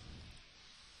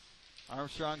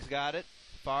 Armstrong's got it.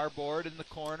 Far board in the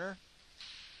corner.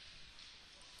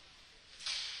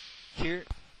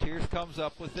 Tears comes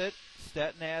up with it.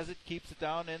 Stetton has it, keeps it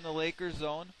down in the Lakers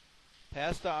zone.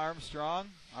 Pass to Armstrong.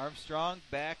 Armstrong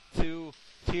back to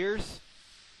Tears.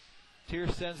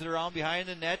 Tears sends it around behind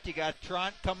the net. You got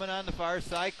Tront coming on the far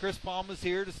side. Chris Palm is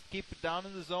here to keep it down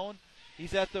in the zone.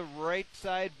 He's at the right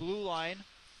side blue line.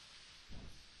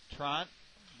 Tront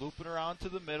looping around to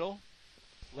the middle.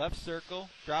 Left circle.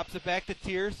 Drops it back to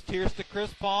Tears. Tears to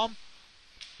Chris Palm.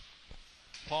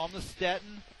 Palm to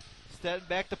Stetton. Stetton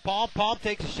back to Palm. Palm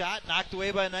takes a shot. Knocked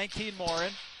away by 19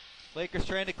 Morin. Lakers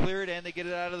trying to clear it, and they get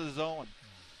it out of the zone.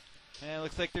 And it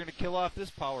looks like they're going to kill off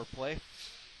this power play.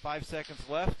 5 seconds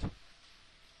left.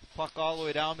 Puck all the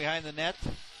way down behind the net.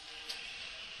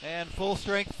 And full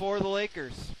strength for the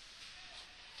Lakers.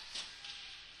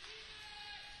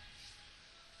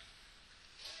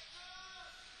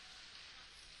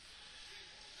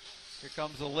 Here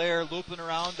comes Allaire looping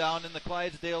around down in the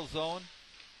Clydesdale zone.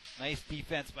 Nice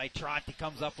defense by Tront. He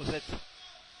comes up with it.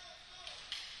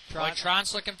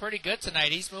 Tront's looking pretty good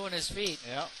tonight. He's moving his feet.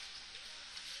 Yeah.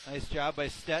 Nice job by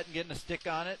Stetton getting a stick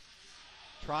on it.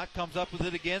 Tront comes up with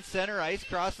it again. Center ice,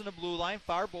 crossing the blue line.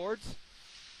 Far boards.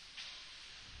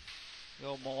 The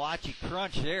old Malachi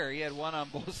crunch there. He had one on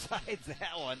both sides,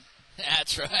 that one.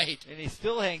 That's right. And he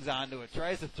still hangs on to it.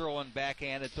 Tries to throw one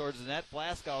backhanded towards the net.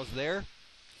 Blaskow's there.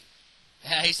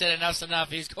 Yeah, he said enough's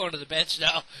enough. He's going to the bench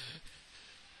now.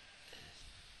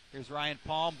 Here's Ryan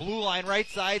Palm. Blue line right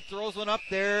side. Throws one up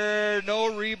there.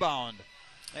 No rebound.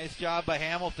 Nice job by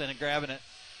Hamilton in grabbing it.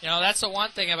 You know, that's the one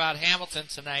thing about Hamilton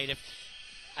tonight.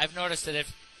 I've noticed that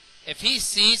if he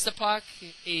sees the puck,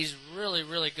 he's really,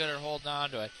 really good at holding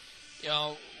on to it. You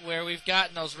know, where we've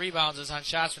gotten those rebounds is on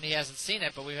shots when he hasn't seen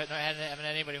it, but we haven't had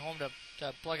anybody home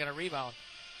to plug in a rebound.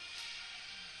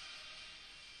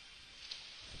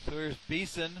 So here's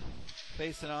Beeson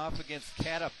facing off against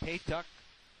Kata Paytuk.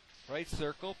 Right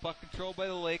circle. Puck controlled by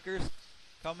the Lakers.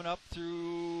 Coming up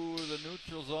through the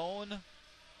neutral zone.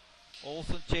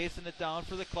 Olsen chasing it down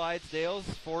for the Clydesdales.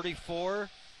 44.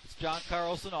 It's John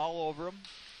Carlson all over him.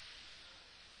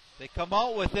 They come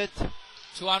out with it.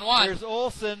 2-on-1. Here's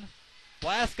Olsen.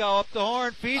 Blaskow up the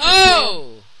horn. Feeds it.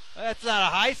 Oh! That's not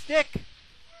a high stick.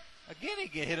 Again,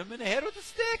 he hit him in the head with a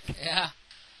stick. Yeah.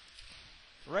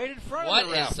 Right in front What of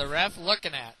the ref. is the ref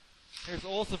looking at? Here's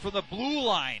Olsen from the blue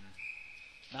line.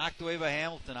 Knocked away by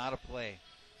Hamilton, out of play.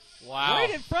 Wow.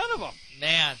 Right in front of him.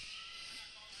 Man.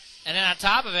 And then on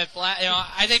top of it,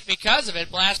 I think because of it,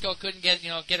 Blaskow couldn't get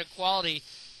a quality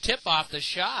tip off the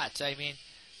shot. I mean,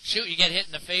 shoot, you get hit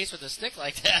in the face with a stick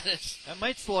like that. That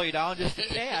might slow you down just a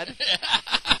tad.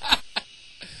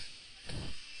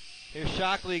 Here's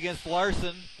Shockley against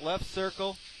Larson. Left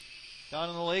circle. Down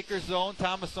in the Lakers zone.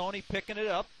 Tomasoni picking it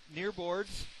up. Near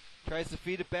boards. Tries to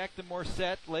feed it back to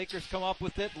Morissette. Lakers come up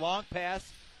with it. Long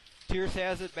pass. Tears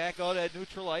has it back out at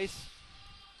neutral ice.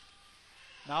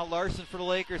 Now Larson for the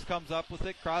Lakers comes up with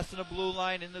it. Crossing the blue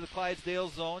line into the Clydesdale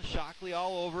zone. Shockley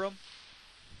all over him.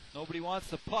 Nobody wants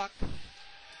the puck.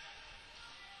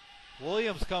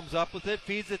 Williams comes up with it.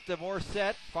 Feeds it to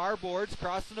Morissette. Far boards.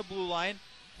 Crossing the blue line.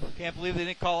 Can't believe they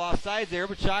didn't call offsides there,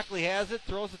 but Shockley has it.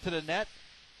 Throws it to the net.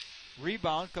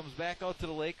 Rebound comes back out to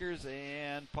the Lakers,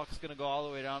 and puck's going to go all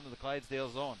the way down to the Clydesdale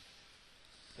zone.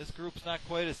 This group's not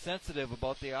quite as sensitive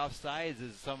about the offsides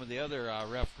as some of the other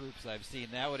ref groups I've seen.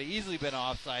 That would have easily been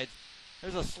offsides.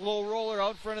 There's a slow roller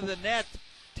out in front of the net.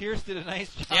 Tears did a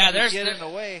nice job of getting in the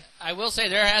way. I will say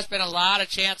there has been a lot of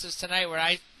chances tonight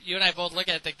where you and I both look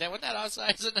at it and think, that wasn't that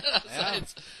offsides and that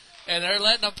offsides. Yeah. And they're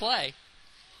letting them play.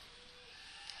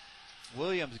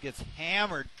 Williams gets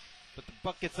hammered, but the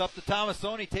puck gets up to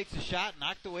Tomasoni, takes a shot,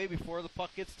 knocked away before the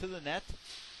puck gets to the net.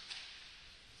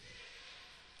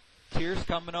 Tears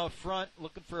coming out front,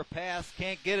 looking for a pass,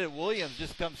 can't get it. Williams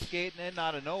just comes skating in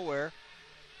out of nowhere.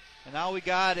 And now we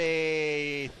got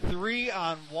a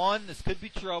 3-on-1. This could be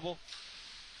trouble.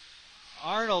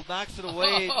 Arnold knocks it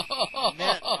away,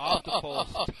 net off the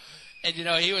post. And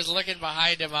he was looking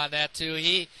behind him on that too.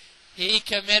 He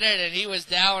committed and he was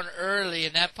down early,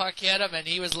 and that puck hit him, and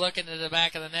he was looking to the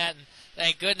back of the net. And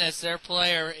thank goodness their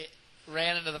player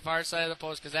ran into the far side of the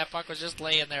post because that puck was just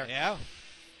laying there. Yeah.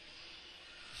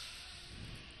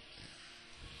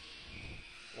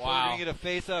 Wow. So we're going to get a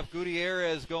face-off.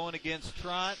 Gutierrez going against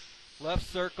Tront. Left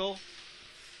circle.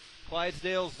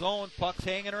 Clydesdale zone. Puck's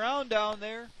hanging around down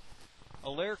there.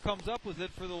 Allaire comes up with it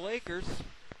for the Lakers.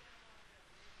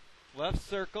 Left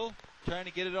circle. Trying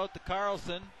to get it out to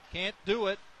Carlson. Can't do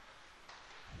it.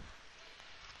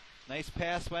 Nice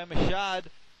pass by Machad.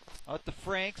 Out to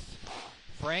Franks.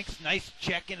 Franks, nice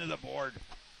check into the board.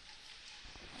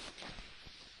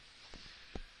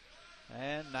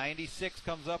 And 96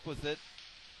 comes up with it.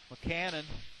 McCannon.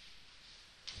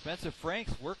 Spencer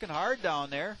Franks working hard down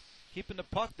there, keeping the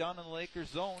puck down in the Lakers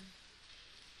zone.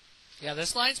 Yeah,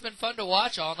 this line's been fun to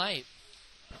watch all night.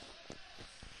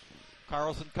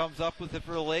 Carlson comes up with it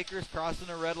for the Lakers, crossing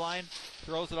the red line,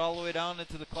 throws it all the way down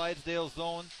into the Clydesdale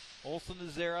zone. Olsen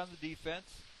is there on the defense.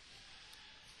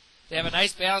 They have a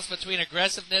nice balance between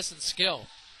aggressiveness and skill.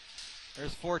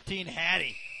 There's 14,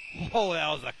 Hattie. Oh, that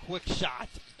was a quick shot.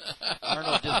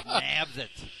 Arnold just nabs it.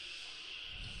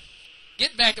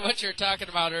 Getting back to what you were talking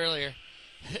about earlier,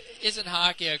 isn't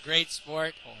hockey a great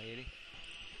sport? Oh, 80.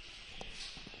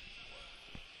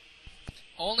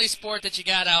 Only sport that you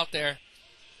got out there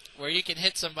where you can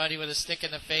hit somebody with a stick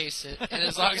in the face, and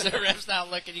as long as the ref's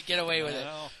not looking, you get away with it.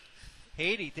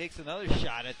 Haiti takes another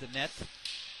shot at the net.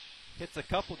 Hits a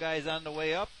couple guys on the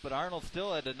way up, but Arnold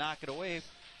still had to knock it away.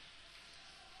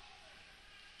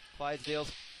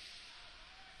 Clydesdale's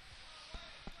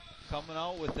coming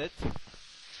out with it.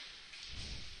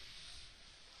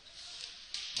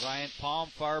 Ryan Palm,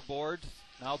 far boards.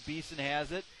 Now Beeson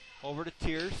has it. Over to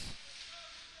Tierce.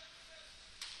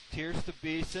 Tierce to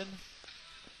Beeson.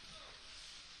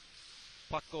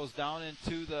 Puck goes down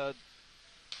into the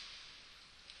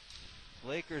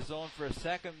Lakers zone for a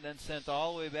second, then sent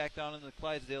all the way back down in the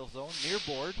Clydesdale zone. Near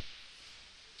board.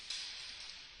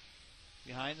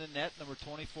 Behind the net, number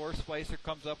 24, Spicer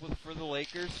comes up with it for the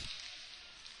Lakers.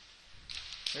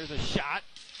 There's a shot.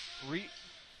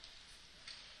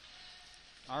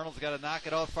 Arnold's got to knock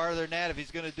it out farther than that if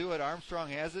he's going to do it. Armstrong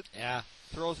has it. Yeah.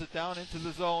 Throws it down into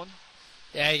the zone.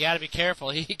 Yeah, you got to be careful.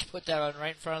 He can put that one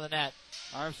right in front of the net.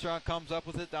 Armstrong comes up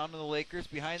with it down to the Lakers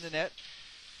behind the net.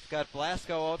 He's got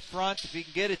Blasco out front if he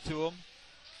can get it to him.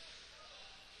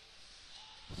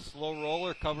 Slow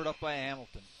roller covered up by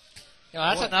Hamilton. You know,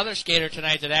 that's another skater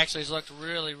tonight that actually has looked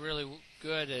really, really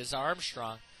good is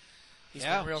Armstrong. He's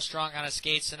been real strong on his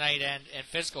skates tonight and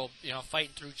physical, you know,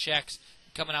 fighting through checks,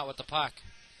 coming out with the puck.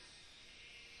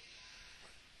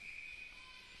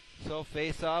 So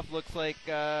face-off looks like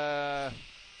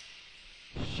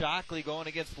Shockley going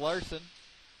against Larson.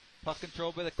 Puck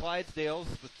controlled by the Clydesdales,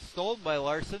 but stolen by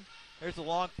Larson. There's a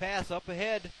long pass up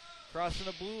ahead, crossing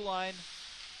the blue line.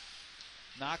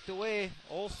 Knocked away.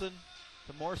 Olsen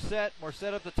to Morset.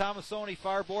 Morset up to Tomasoni.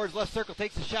 Far boards. Left circle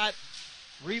takes a shot.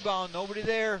 Rebound. Nobody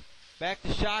there. Back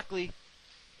to Shockley.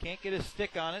 Can't get his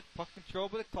stick on it. Puck control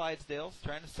by the Clydesdales.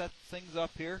 Trying to set things up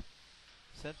here.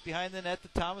 Sent behind the net to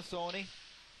Tomasoni.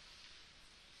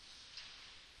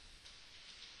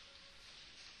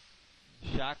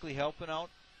 Shockley helping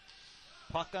out.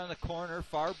 Puck on the corner.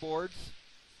 Far boards.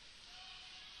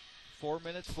 4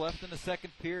 minutes left in the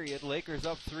second period. Lakers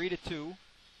up 3-2.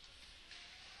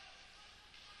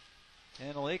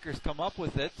 And the Lakers come up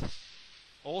with it.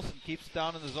 Olsen keeps it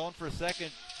down in the zone for a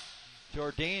second.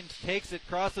 Jourdain takes it,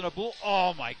 crossing a blue.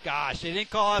 Oh my gosh, they didn't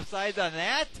call offsides on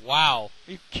that? Wow.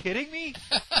 Are you kidding me?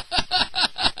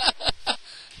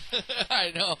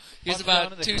 I know. He's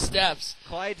about 2 steps.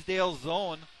 Clydesdale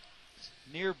zone.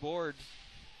 Near boards.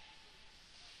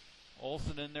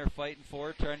 Olsen in there fighting for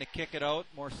it, trying to kick it out.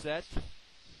 Morset.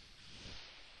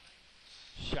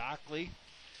 Shockley.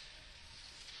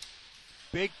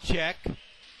 Big check.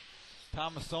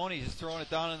 Tomasoni just throwing it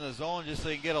down in the zone just so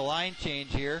he can get a line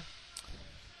change here.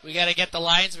 We got to get the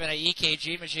linesman at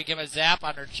EKG machine, give a zap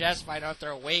on their chest, find out if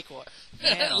they're awake.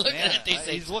 Man, looking at these He's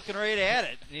things. looking right at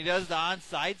it. And he does the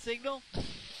onside signal.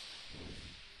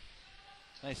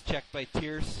 Nice check by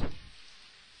Tierce.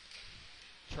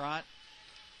 Trot.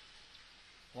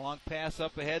 Long pass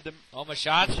up ahead to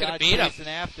Machad's going to beat him. Chasing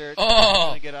after it. Oh!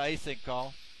 Going to get an icing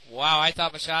call. Wow, I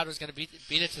thought Machad was going to beat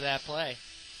it to that play.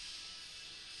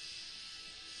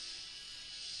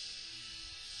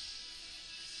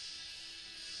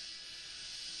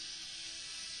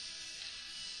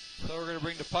 So we're going to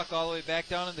bring the puck all the way back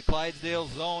down in the Clydesdale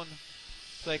zone.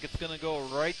 Looks like it's going to go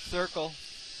right circle.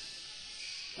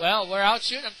 Well, we're out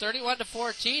shooting them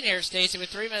 31-14 here, Stacy, with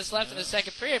 3 minutes left in the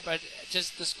second period, but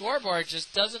just the scoreboard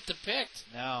just doesn't depict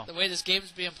the way this game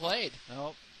is being played.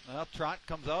 No. Well, Trot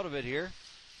comes out of it here.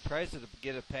 Tries to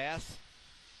get a pass.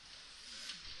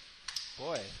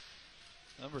 Boy,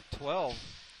 number 12,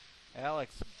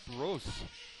 Alex Bruce.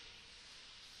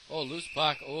 Oh, loose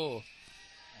puck. Oh.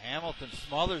 Hamilton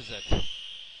smothers it.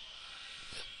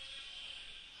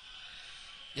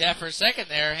 Yeah, for a second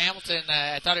there, Hamilton,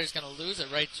 I thought he was going to lose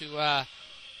it right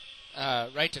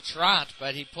to Trot,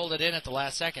 but he pulled it in at the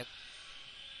last second.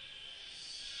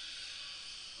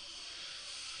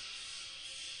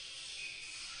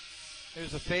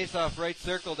 There's a face-off right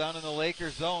circle down in the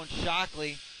Lakers zone.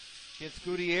 Shockley gets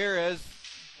Gutierrez.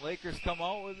 Lakers come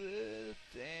out with it,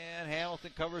 and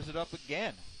Hamilton covers it up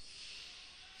again.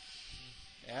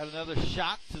 Add another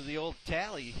shot to the old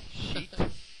tally sheet.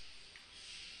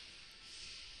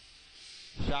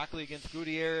 Shockley against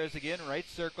Gutierrez again, right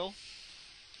circle.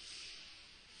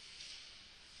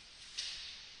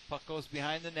 Puck goes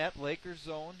behind the net, Lakers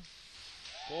zone.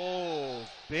 Oh,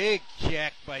 big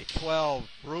check by 12,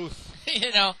 Bruce.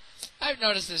 You know, I've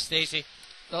noticed this, Stacy.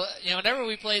 Whenever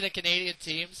we play the Canadian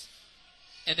teams,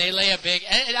 and they lay a big,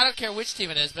 and I don't care which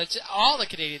team it is, but all the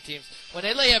Canadian teams, when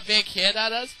they lay a big hit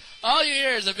on us, all you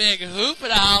hear is a big hoop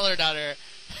and a holler down there.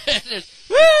 And there's,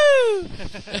 woo!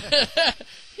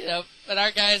 But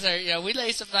our guys are, we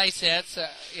lay some nice hits,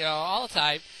 all the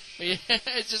time.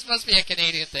 It just must be a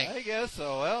Canadian thing. I guess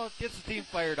so. Well, it gets the team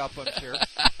fired up, I'm sure.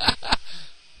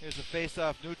 Here's a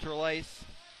face-off, neutral ice.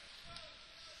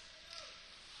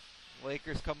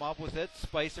 Lakers come up with it.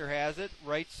 Spicer has it.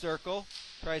 Right circle.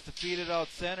 Tries to feed it out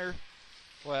center.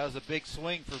 Well, that was a big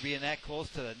swing for being that close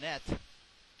to the net.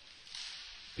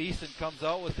 Beeson comes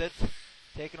out with it.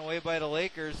 Taken away by the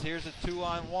Lakers. Here's a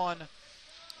 2-on-1.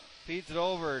 Feeds it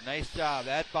over. Nice job.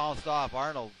 That bounced off.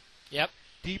 Arnold. Yep.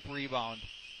 Deep rebound.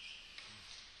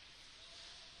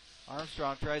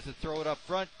 Armstrong tries to throw it up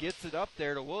front. Gets it up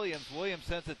there to Williams. Williams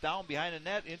sends it down behind the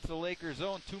net into the Lakers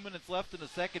zone. 2 minutes left in the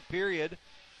second period.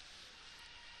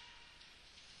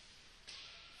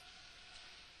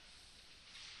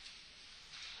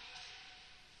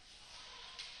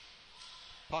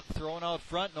 Puck thrown out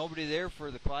front. Nobody there for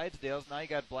the Clydesdales. Now you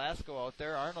got Blasco out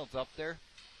there. Arnold's up there.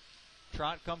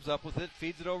 Tront comes up with it.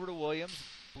 Feeds it over to Williams.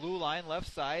 Blue line,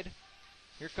 left side.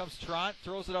 Here comes Tront.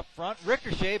 Throws it up front.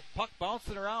 Ricochet. Puck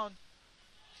bouncing around.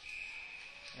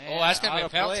 And that's going to be a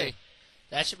penalty. Play.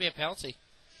 That should be a penalty.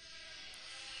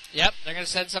 Yep, they're going to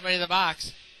send somebody to the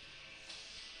box.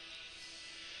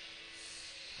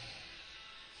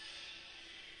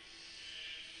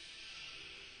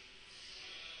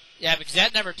 Yeah, because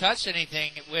that never touched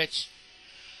anything, which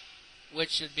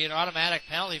should be an automatic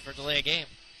penalty for delay of game.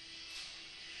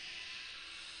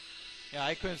 Yeah,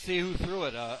 I couldn't see who threw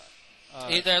it.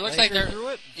 Either it looks like they're threw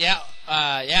it. Yeah,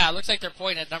 it looks like they're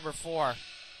pointing at number 4.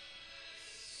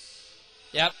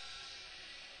 Yep.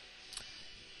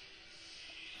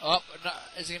 Oh, no,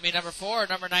 is it gonna be number 4 or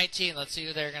number 19? Let's see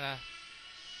who they're gonna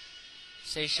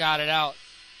say shot it out.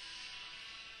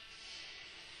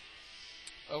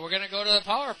 But we're going to go to the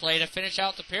power play to finish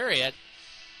out the period.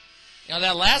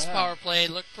 That last power play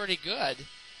looked pretty good.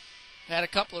 Had a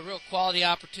couple of real quality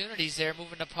opportunities there,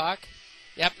 moving the puck.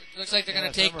 Yep, looks like they're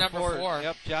going to take number 4.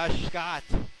 Yep, Josh Scott.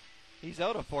 He's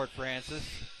out of Fort Francis.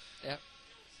 Yep.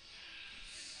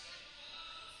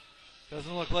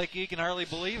 Doesn't look like he can hardly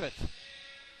believe it.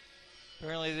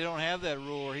 Apparently they don't have that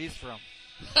rule where he's from.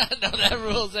 No, that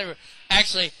rule's there.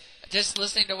 Actually, just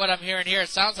listening to what I'm hearing here, it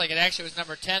sounds like it actually was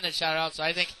number 10 that shot out. So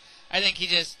I think he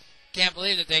just can't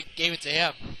believe that they gave it to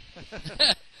him.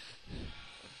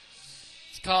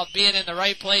 It's called being in the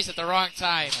right place at the wrong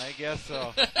time. I guess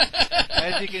so.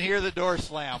 As you can hear the door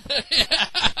slam.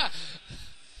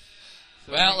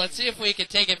 So well, let's see if we can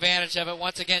take advantage of it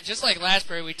once again. Just like last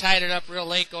period, we tied it up real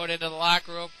late going into the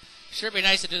locker room. Sure be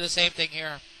nice to do the same thing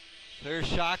here. There's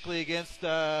Shockley against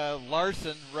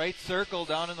Larson. Right circle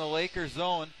down in the Lakers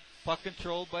zone. Puck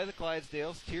controlled by the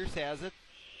Clydesdales. Tierce has it.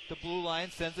 The blue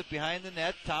line sends it behind the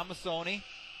net. Tomasoni.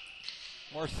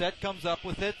 Morissette comes up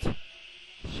with it.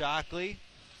 Shockley.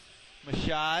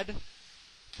 Machad.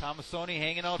 Tomasoni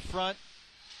hanging out front.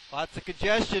 Lots of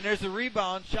congestion. There's a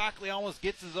rebound. Shockley almost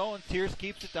gets his own. Tierce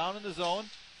keeps it down in the zone.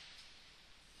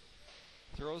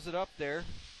 Throws it up there.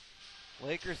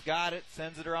 Lakers got it.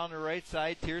 Sends it around the right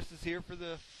side. Tierce is here for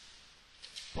the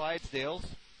Clydesdales.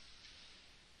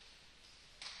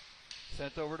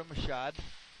 Sent over to Machad.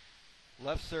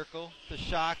 Left circle to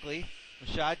Shockley.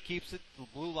 Machad keeps it. The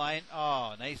blue line.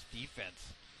 Oh, nice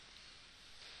defense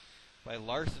by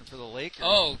Larson for the Lakers.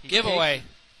 Oh, giveaway.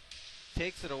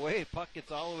 Takes it away. Puck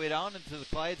gets all the way down into the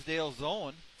Clydesdale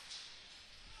zone.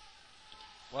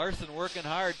 Larson working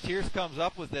hard. Tierce comes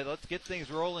up with it. Let's get things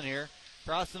rolling here.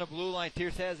 Crossing the blue line.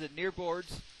 Tierce has it near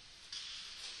boards.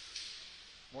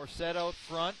 Morissette out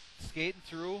front. Skating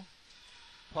through.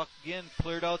 Puck again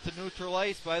cleared out to neutral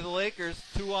ice by the Lakers.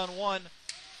 2-on-1.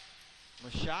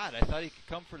 Machad, I thought he could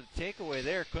come for the takeaway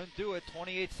there. Couldn't do it.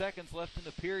 28 seconds left in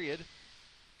the period.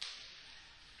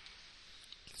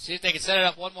 See if they can set it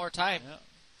up one more time. Yeah.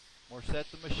 Morissette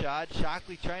to Machad.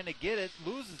 Shockley trying to get it.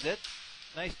 Loses it.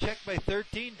 Nice check by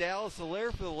 13. Dallas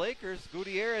Allaire for the Lakers.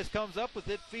 Gutierrez comes up with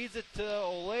it. Feeds it to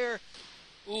Allaire.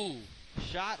 Ooh.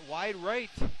 Shot wide right.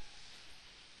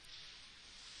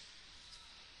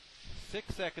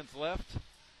 6 seconds left.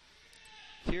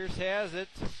 Tierce has it.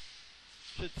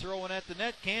 Should throw one at the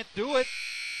net. Can't do it.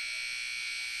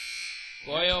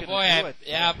 Boy, oh boy.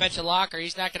 I bet you Locker,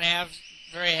 he's not going to have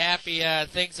very happy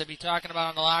things to be talking about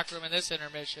in the locker room in this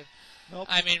intermission. Nope.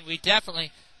 I mean, we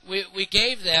definitely, we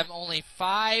gave them only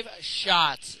 5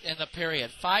 shots in the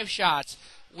period. 5 shots.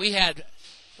 We had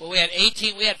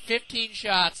 18, we had 15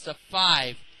 shots to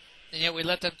 5, and yet we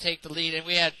let them take the lead, and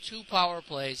we had 2 power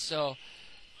plays. So,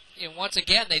 once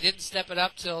again, they didn't step it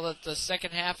up till the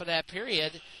second half of that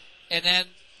period, and then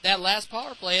that last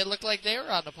power play, it looked like they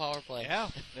were on the power play. Yeah,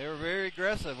 they were very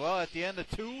aggressive. Well, at the end of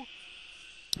 2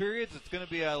 periods, it's going to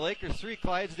be Lakers 3,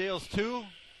 Clydesdales 2.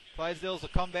 Clydesdales will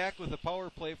come back with a power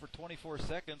play for 24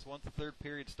 seconds once the third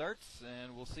period starts,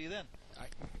 and we'll see you then. All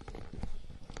right.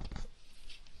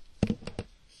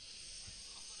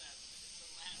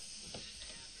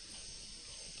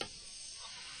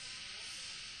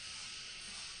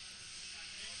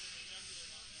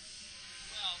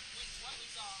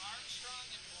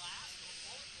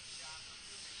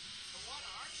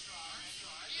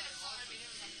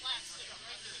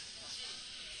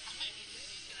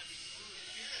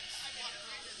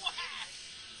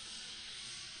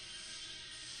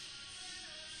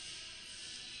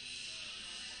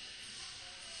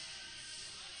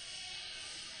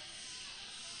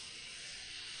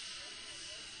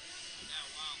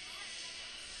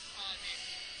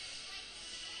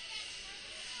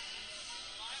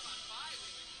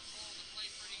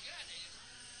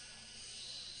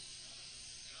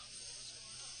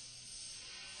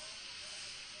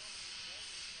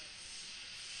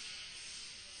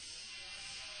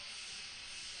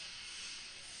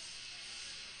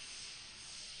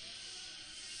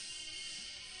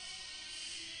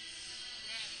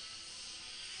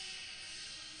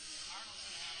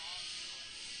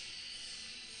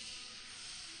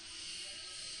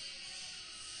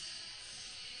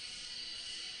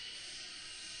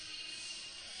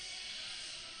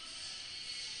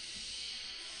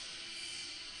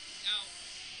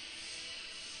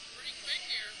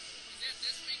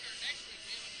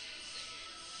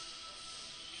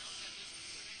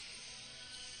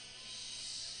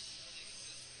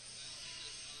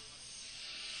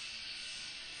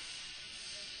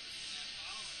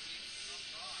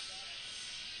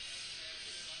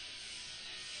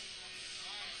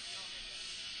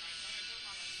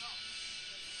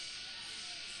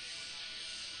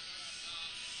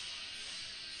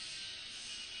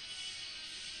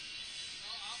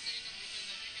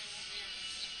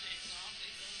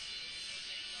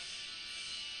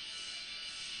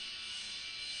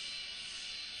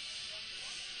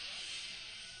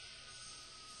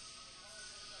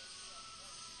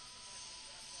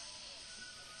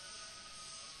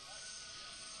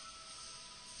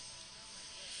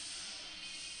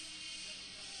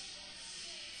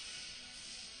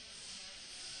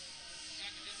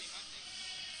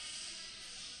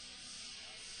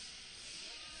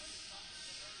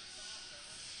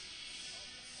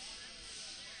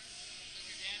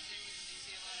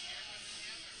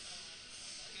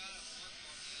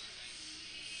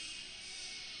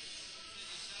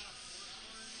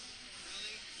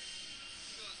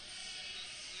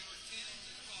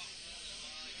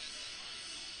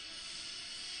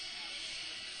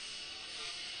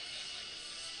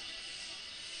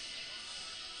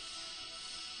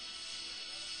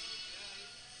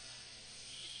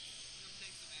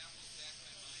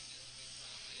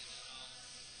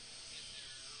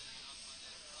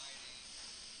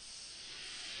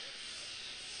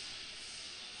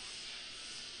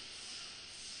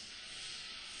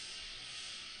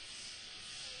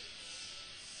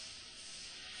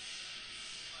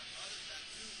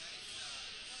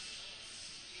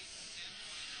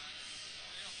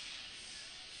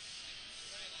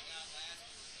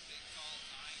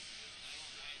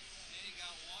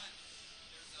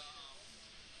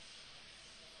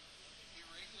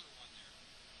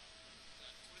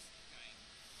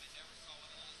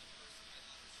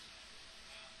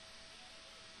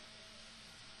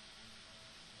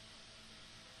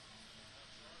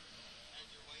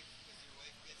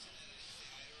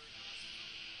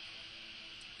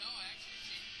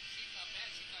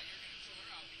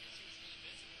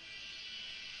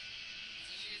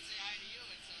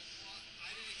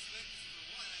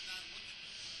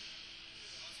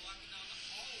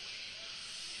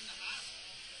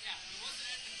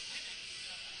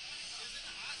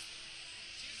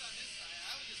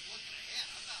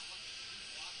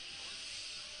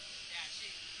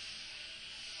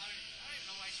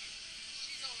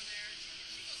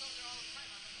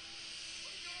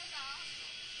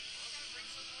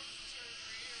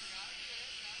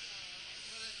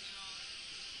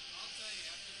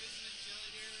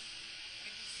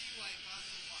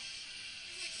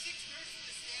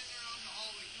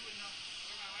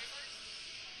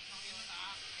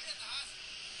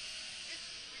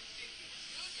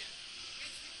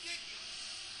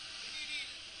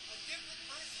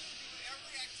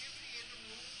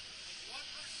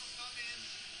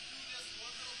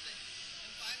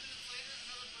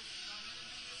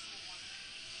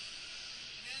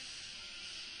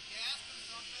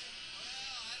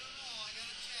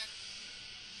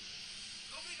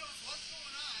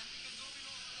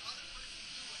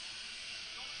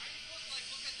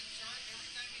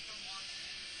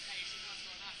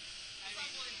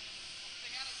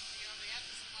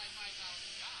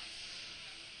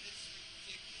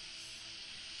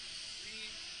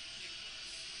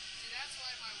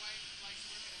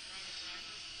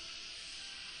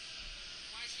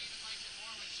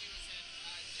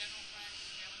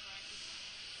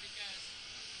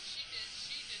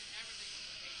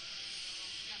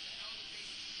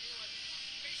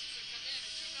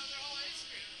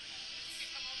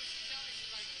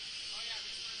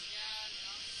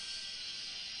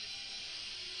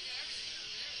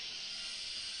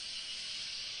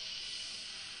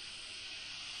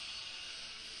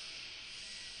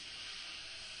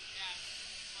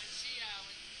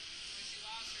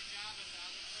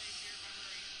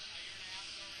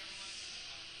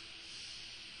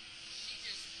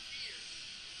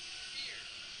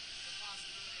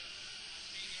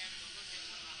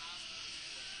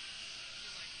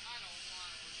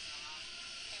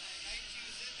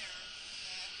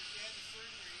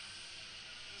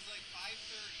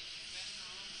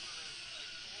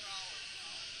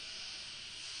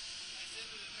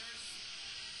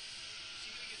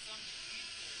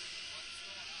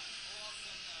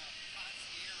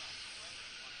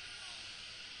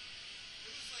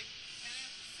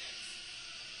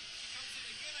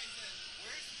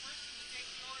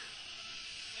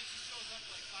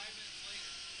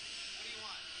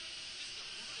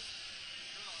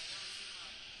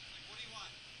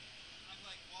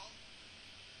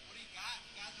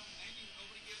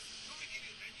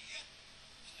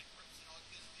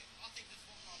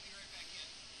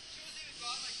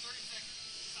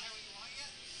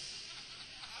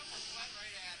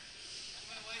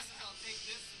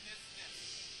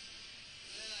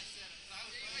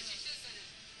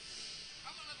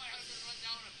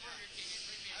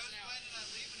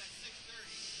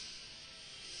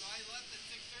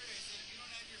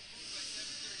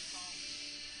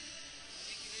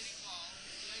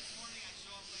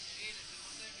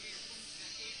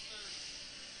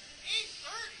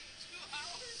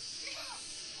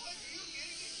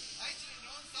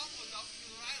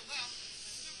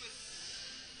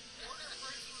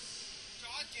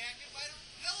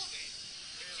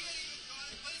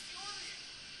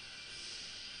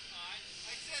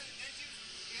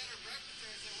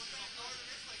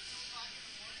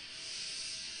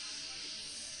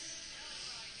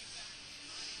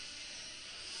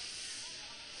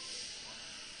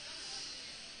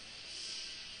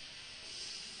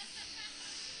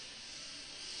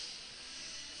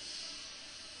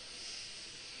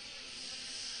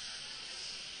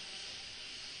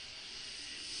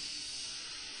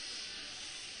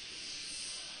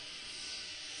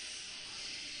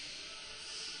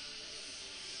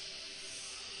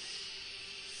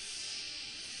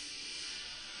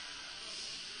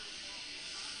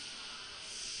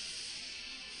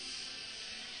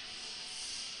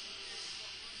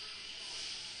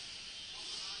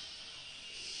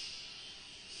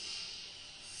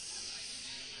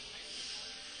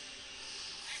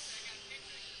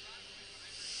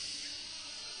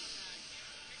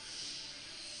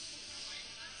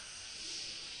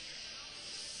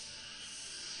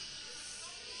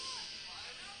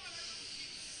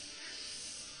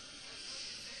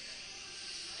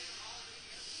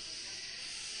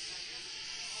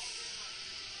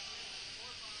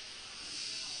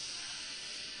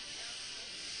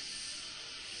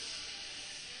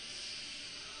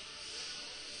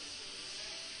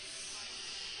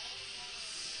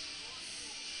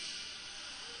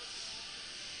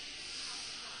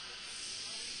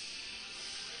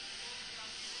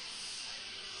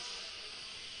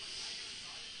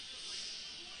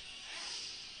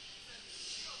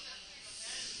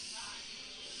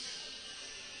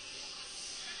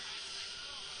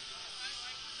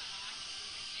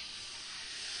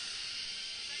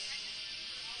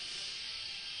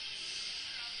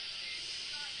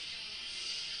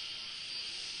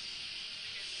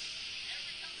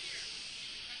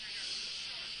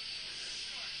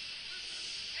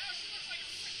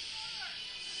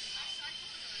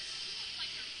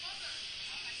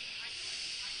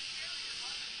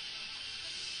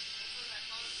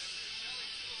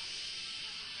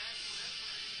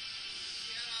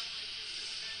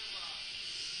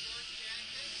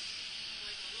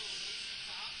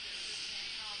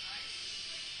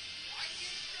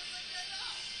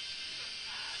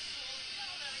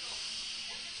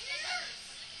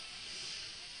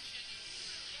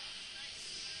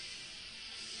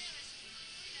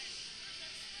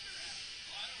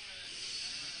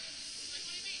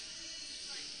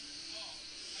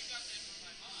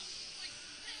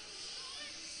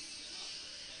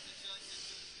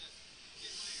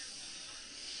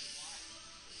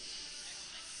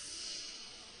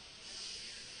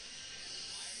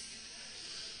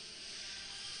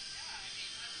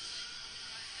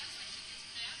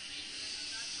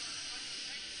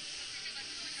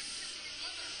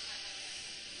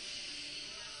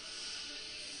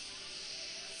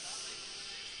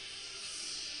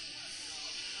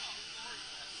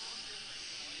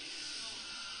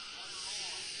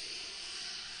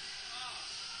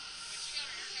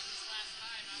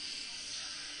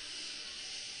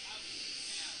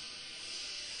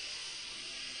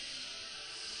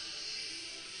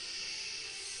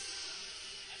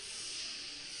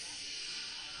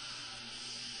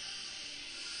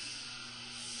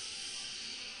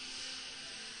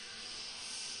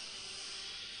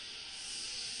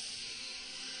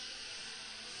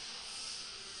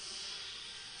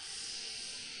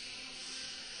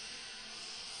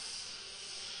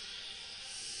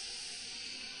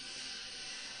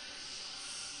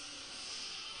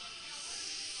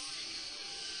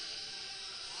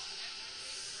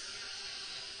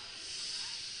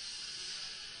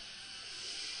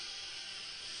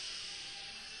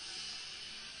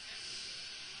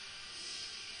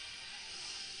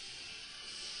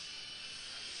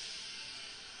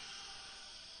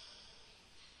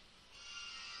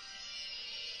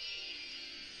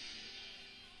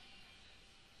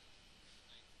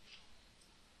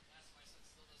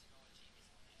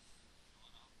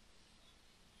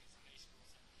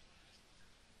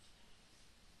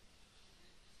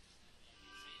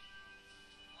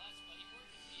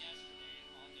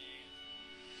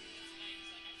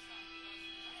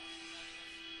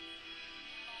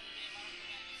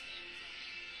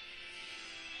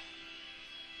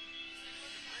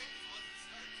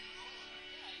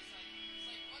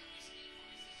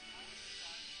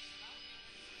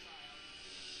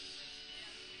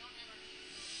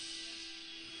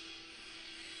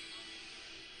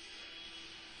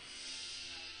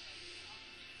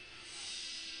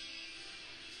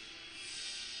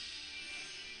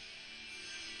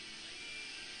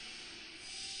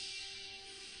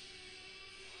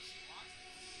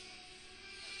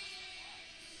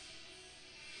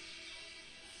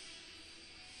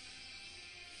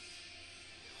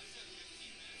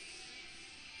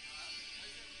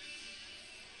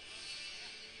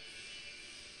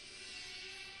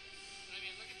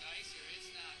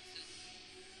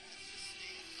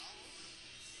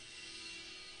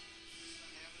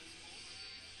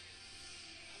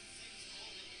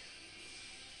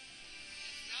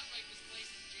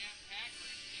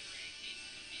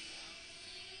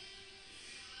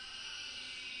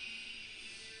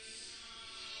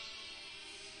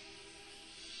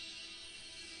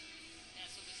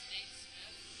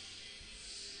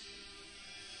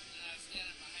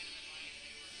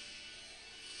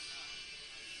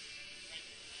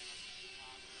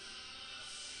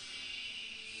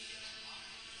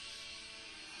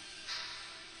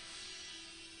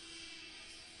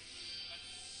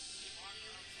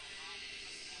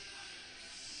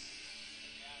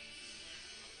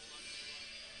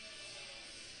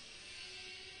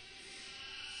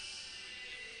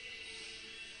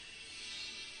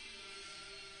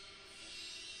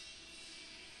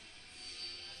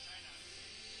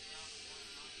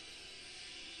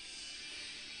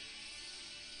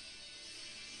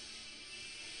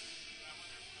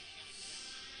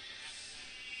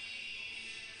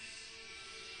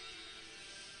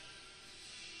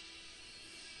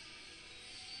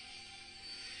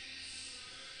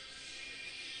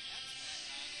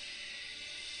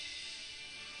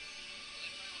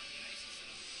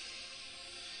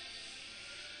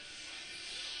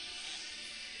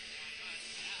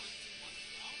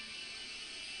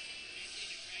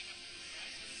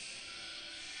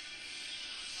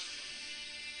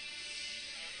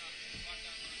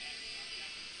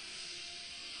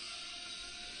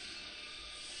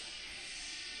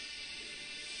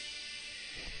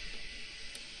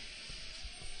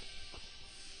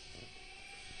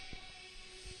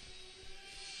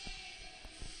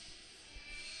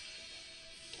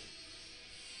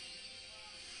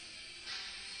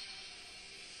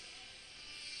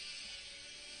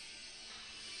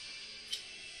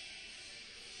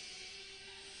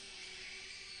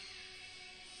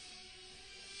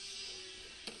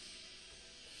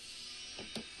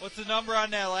 What's the number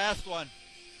on that last one?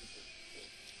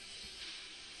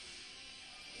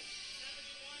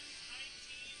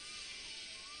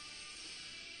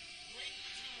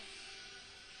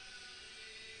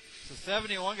 71-19. So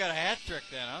 71 got a hat trick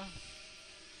then, huh? We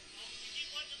keep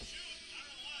letting them shoot. I don't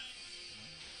know why.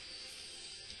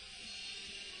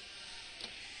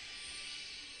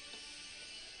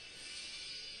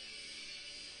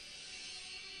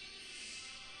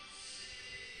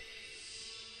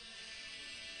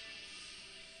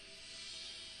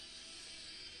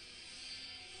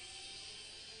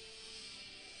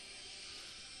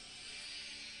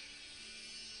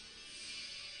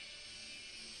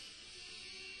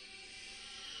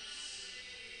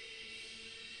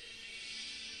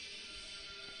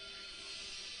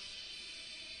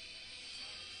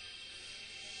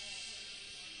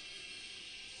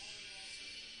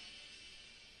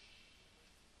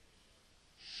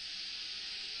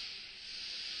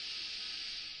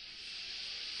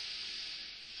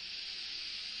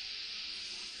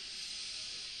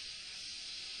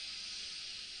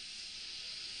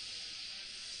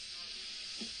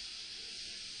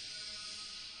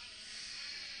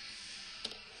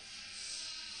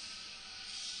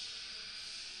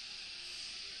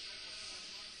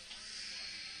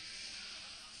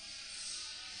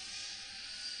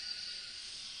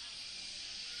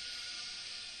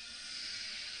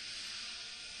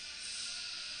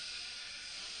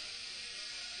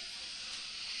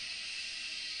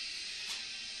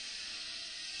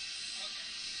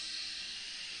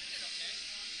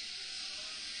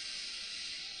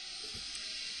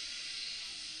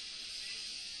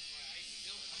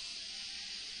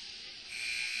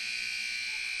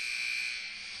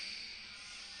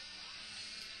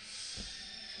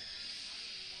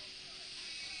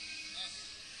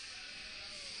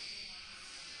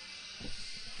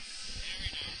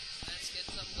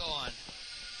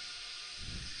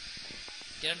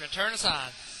 Get him to turn us on.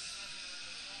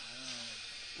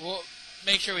 We'll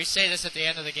make sure we say this at the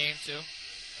end of the game, too.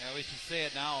 Yeah, we should say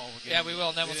it now. Yeah, we will,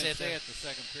 and then we'll say it there. Say it the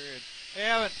second period. Hey,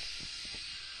 Evan.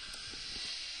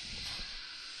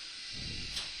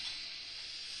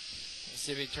 Let's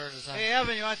see if he turns us on. Hey,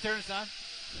 Evan, you want to turn us on?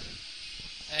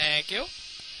 Thank you.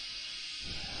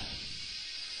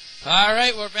 All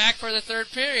right, we're back for the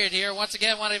third period here. Once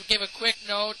again, I want to give a quick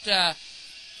note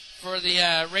for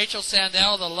the Rachel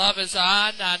Sandell. The Love is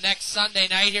on next Sunday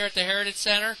night here at the Heritage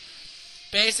Center.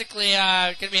 Basically,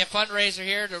 going to be a fundraiser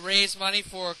here to raise money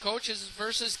for Coaches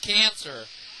versus Cancer.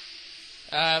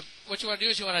 What you want to do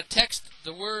is you want to text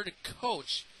the word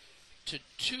coach to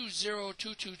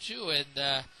 20222, and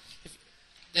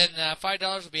then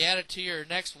 $5 will be added to your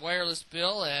next wireless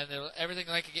bill, and everything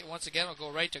like it once again will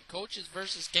go right to Coaches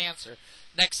versus Cancer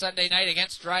next Sunday night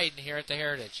against Dryden here at the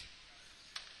Heritage.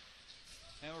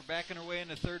 And we're backing our way in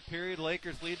the third period.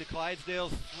 Lakers lead the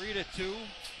Clydesdales 3-2.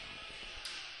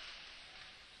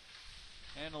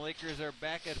 And the Lakers are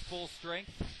back at full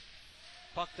strength.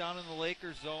 Puck down in the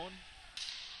Lakers zone.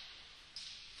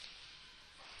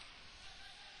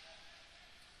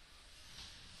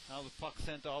 Now the puck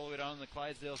sent all the way down in the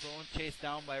Clydesdale zone. Chased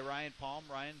down by Ryan Palm.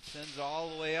 Ryan sends it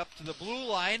all the way up to the blue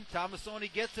line.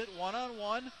 Tomasoni gets it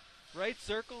one-on-one. Right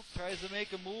circle. Tries to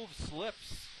make a move.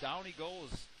 Slips. Down he goes.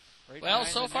 Right well,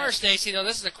 so far, Stacy, though,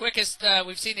 this is the quickest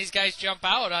we've seen these guys jump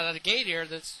out of the gate here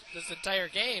this entire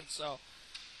game. So,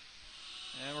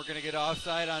 and we're going to get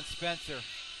offside on Spencer.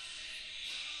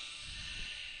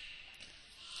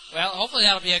 Well, hopefully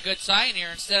that'll be a good sign here.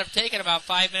 Instead of taking about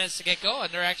 5 minutes to get going,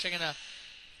 they're actually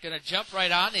gonna jump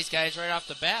right on these guys right off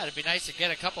the bat. It'd be nice to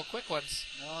get a couple quick ones.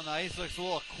 Well, nice looks a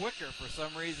little quicker for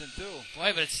some reason too.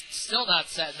 Boy, but it's still not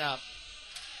setting up.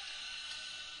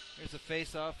 Here's a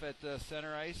face-off at the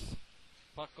center ice.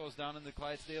 Puck goes down in the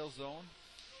Clydesdale zone.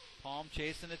 Palm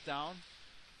chasing it down.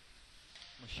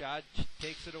 Mashad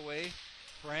takes it away.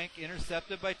 Frank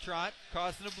intercepted by Trot,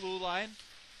 crossing the blue line.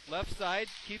 Left side,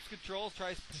 keeps control,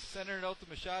 tries to center it out to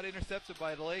Mashad, intercepted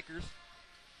by the Lakers.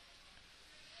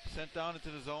 Sent down into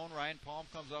the zone. Ryan Palm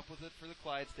comes up with it for the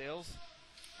Clydesdales.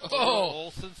 Oh!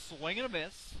 Olsen swing and a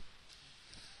miss.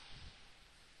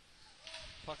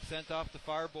 Puck sent off the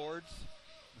far boards.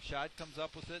 Mashad comes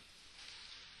up with it.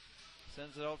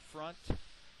 Sends it out front.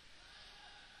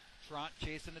 Trot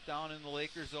chasing it down in the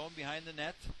Lakers zone behind the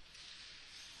net.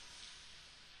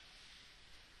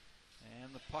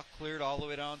 And the puck cleared all the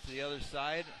way down to the other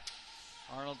side.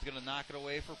 Arnold's going to knock it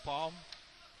away for Palm.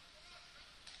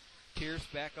 Pierce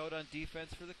back out on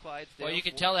defense for the Clydesdales. Well, you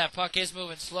can tell that puck is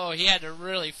moving slow. He had to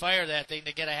really fire that thing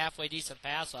to get a halfway decent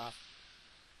pass off.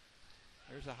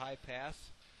 There's a high pass.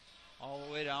 All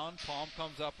the way down. Palm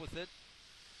comes up with it.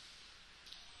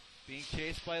 Being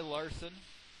chased by Larson.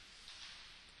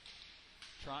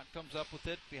 Tront comes up with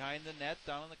it behind the net,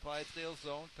 down in the Clydesdale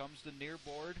zone, comes to near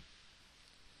board.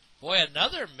 Boy,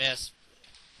 another miss.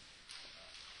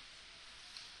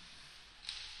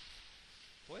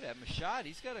 Boy, that Machad,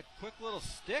 he's got a quick little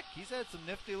stick. He's had some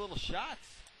nifty little shots.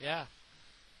 Yeah.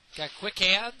 Got quick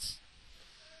hands.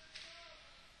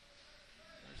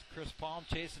 There's Chris Palm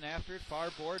chasing after it. Far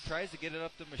board, tries to get it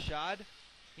up to Machad.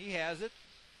 He has it.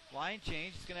 Line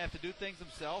change. He's going to have to do things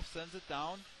himself. Sends it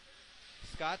down.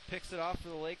 Scott picks it off for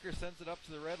the Lakers, sends it up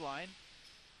to the red line.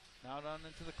 Now down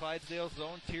into the Clydesdale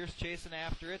zone. Tierce chasing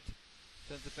after it.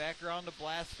 Sends it back around to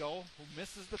Blasco, who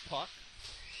misses the puck.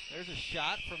 There's a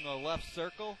shot from the left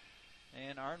circle,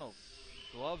 and Arnold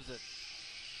gloves it.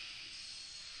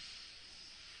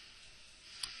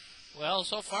 Well,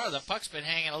 so far the puck's been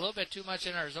hanging a little bit too much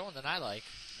in our zone than I like.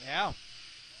 Yeah.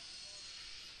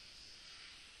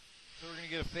 So we're going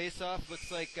to get a face-off.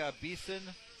 Looks like Beeson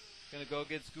going to go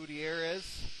against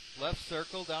Gutierrez. Left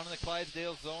circle down in the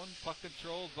Clydesdale zone. Puck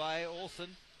controlled by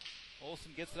Olsen.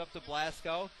 Olsen gets it up to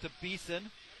Blasco, to Beeson.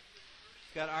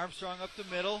 He's got Armstrong up the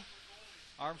middle.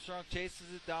 Armstrong chases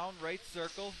it down, right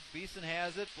circle. Beeson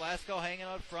has it. Blasco hanging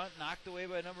out front, knocked away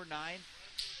by number 9.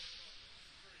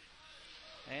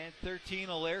 And 13,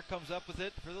 Allaire comes up with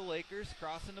it for the Lakers,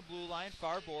 crossing the blue line,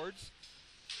 far boards.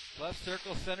 Left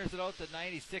circle, centers it out to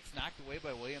 96, knocked away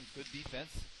by Williams. Good defense.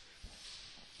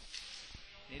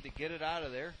 Need to get it out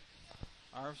of there.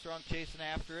 Armstrong chasing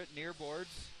after it, near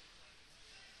boards.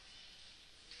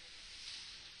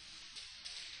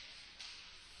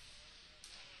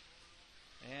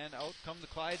 And out come the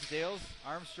Clydesdales.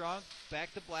 Armstrong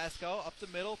back to Blasco, up the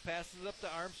middle, passes it up to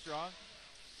Armstrong.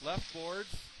 Left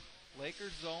boards,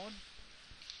 Lakers zone.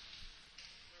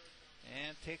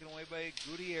 And taken away by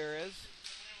Gutierrez.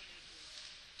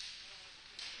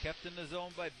 Kept in the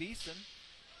zone by Beeson.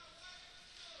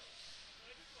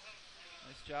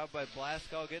 Nice job by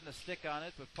Blasco getting a stick on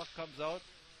it, but puck comes out.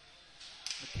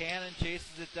 McCannon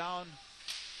chases it down,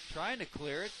 trying to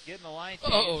clear it, getting the line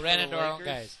change. Ran into our own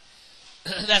guys.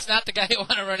 That's not the guy you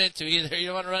want to run into either. You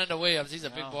don't want to run into Williams. He's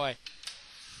a big boy.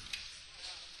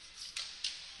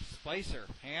 Spicer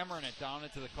hammering it down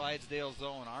into the Clydesdale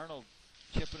zone. Arnold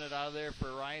chipping it out of there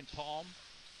for Ryan Palm.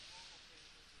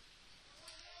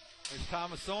 There's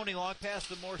Tomasoni, long pass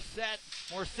to Morissette.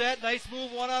 Morissette, nice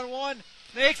move, one-on-one.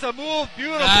 Makes a move,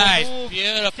 beautiful move.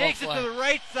 Beautiful Takes play. it to the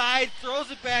right side,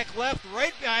 throws it back left,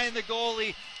 right behind the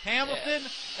goalie. Hamilton,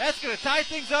 that's going to tie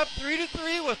things up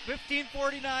 3-3 with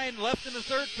 15:49 left in the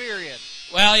third period.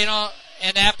 Well, you know,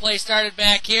 and that play started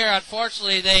back here.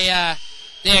 Unfortunately, they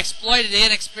exploited the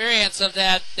inexperience of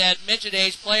that midget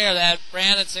age player, that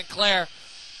Brandon Sinclair.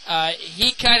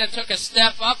 He kind of took a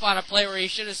step up on a play where he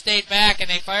should have stayed back,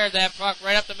 and they fired that puck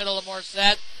right up the middle of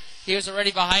Morissette. He was already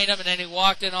behind him, and then he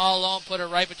walked in all alone, put it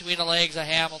right between the legs of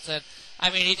Hamilton. I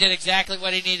mean, he did exactly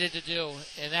what he needed to do,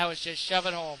 and that was just shove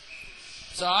it home.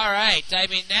 So, all right. I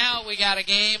mean, now we got a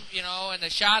game, you know, and the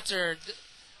shots are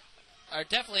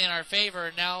definitely in our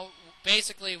favor. Now,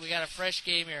 basically, we got a fresh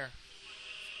game here.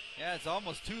 Yeah, it's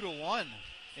almost 2-1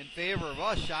 in favor of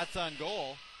us. Shots on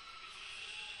goal.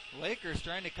 Lakers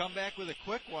trying to come back with a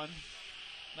quick one.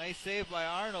 Nice save by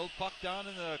Arnold. Puck down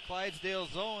in the Clydesdale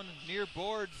zone, near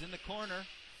boards in the corner.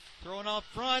 Thrown out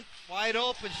front, wide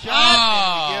open shot,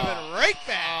 and we give it right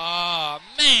back. Oh,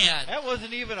 man. That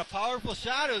wasn't even a powerful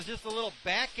shot. It was just a little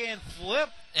backhand flip.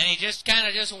 And he just kind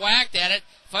of just whacked at it.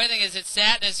 Funny thing is it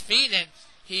sat in his feet, and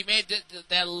he made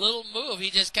that little move. He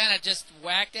just kind of just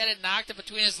whacked at it, knocked it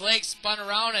between his legs, spun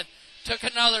around, and took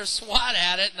another swat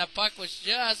at it, and the puck was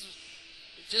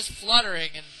just fluttering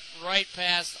and right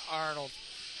past Arnold.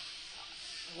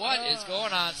 What is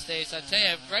going on, Stace? I tell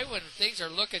you, right when things are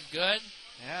looking good.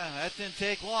 Yeah, that didn't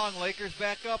take long. Lakers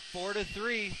back up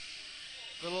 4-3.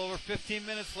 A little over 15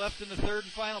 minutes left in the third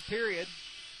and final period.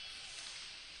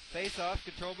 Face-off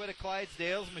controlled by the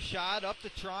Clydesdales. Machad up to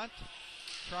Tront.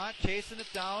 Tront chasing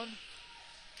it down.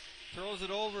 Throws it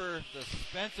over to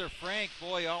Spencer Frank.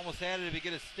 Boy, he almost had it if he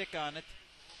get a stick on it.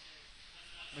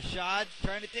 Machad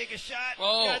trying to take a shot.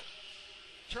 Oh. Got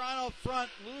Tront out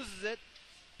front, loses it.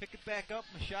 Pick it back up.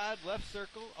 Machad left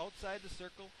circle, outside the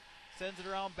circle. Sends it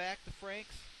around back to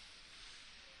Franks.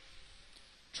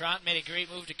 Tront made a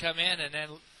great move to come in, and then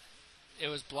it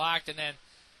was blocked, and then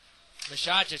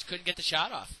Machad just couldn't get the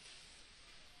shot off.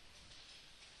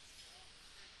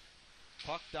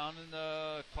 Puck down in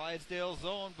the Clydesdale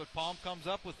zone, but Palm comes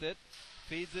up with it.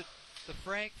 Feeds it to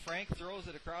Frank. Frank throws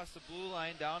it across the blue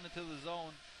line down into the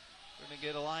zone. We're going to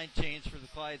get a line change for the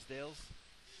Clydesdales.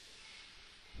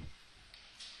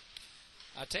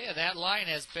 I'll tell you, that line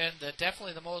has been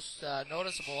definitely the most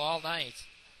noticeable all night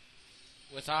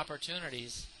with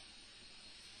opportunities.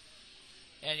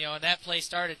 And, and that play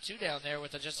started too down there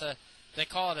with they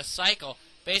call it a cycle.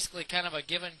 Basically kind of a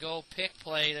give and go pick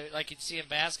play like you'd see in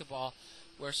basketball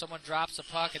where someone drops a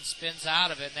puck and spins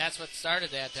out of it, and that's what started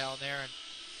that down there and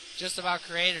just about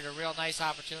created a real nice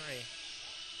opportunity.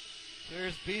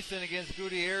 There's Beeson against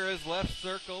Gutierrez, left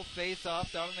circle, face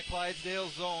off down in the Clydesdale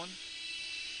zone.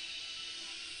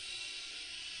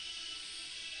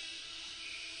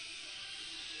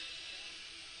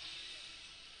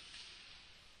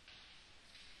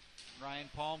 Ryan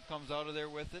Palm comes out of there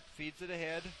with it, feeds it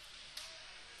ahead.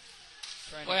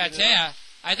 Boy, I tell you,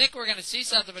 I think we're going to see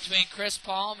something between Chris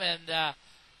Palm and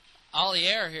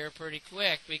Ollier here pretty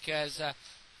quick because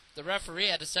the referee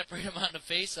had to separate him on the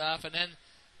face-off, and then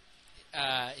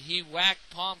he whacked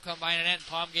Palm come by the net, and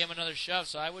Palm gave him another shove,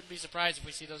 so I wouldn't be surprised if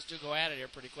we see those two go at it here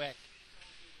pretty quick.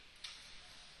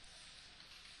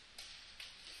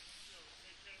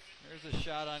 There's a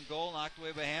shot on goal, knocked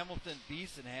away by Hamilton.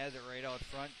 Beeson has it right out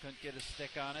front, couldn't get a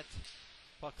stick on it.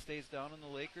 Puck stays down in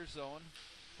the Lakers zone.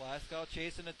 Glasgow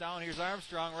chasing it down. Here's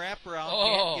Armstrong, wraparound,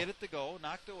 can't get it to go,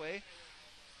 knocked away.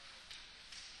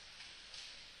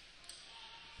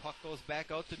 Puck goes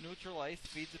back out to neutral ice,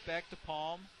 feeds it back to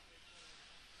Palm.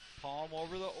 Palm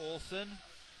over to Olsen.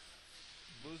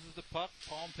 Loses the puck,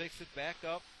 Palm picks it back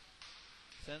up.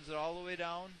 Sends it all the way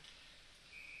down.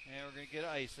 And we're going to get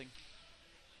icing.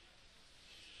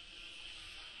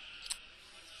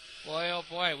 Boy, oh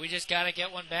boy, we just got to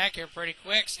get one back here pretty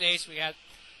quick, Stace. The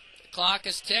clock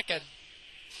is ticking.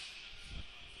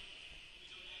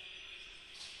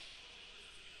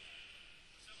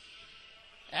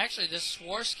 Actually, this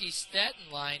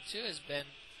Swarsky-Stetton line, too, has been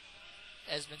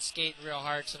skating real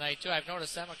hard tonight, too. I've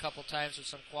noticed them a couple times with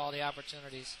some quality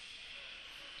opportunities.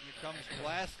 Here comes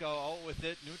Glasgow out with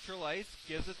it. Neutral ice.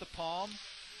 Gives it to Palm.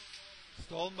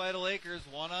 Stolen by the Lakers.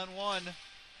 One-on-one.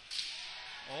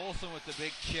 Olsen with the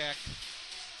big check.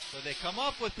 So they come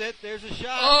up with it. There's a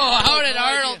shot. Oh, how did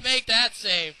Arnold make that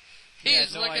save? He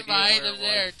is no looking behind him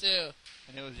there, was. too.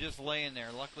 And it was just laying there.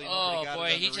 Luckily, nobody got it on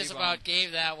the he just rebound. about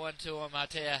gave that one to him, I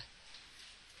tell you.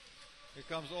 Here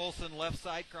comes Olsen, left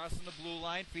side, crossing the blue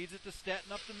line. Feeds it to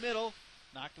Stetton up the middle.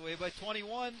 Knocked away by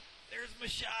 21. There's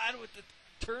Machad with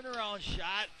the turnaround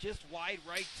shot. Just wide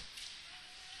right.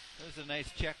 There's a nice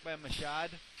check by Machad.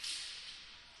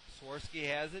 Swarsky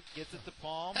has it. Gets it to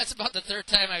Palm. That's about the third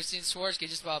time I've seen Swarsky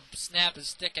just about snap his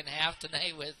stick in half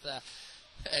tonight with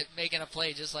making a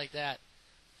play just like that.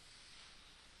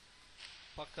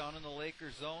 Puck down in the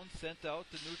Lakers zone. Sent out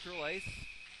to neutral ice.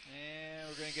 And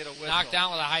we're going to get a whistle. Knocked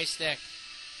down with a high stick.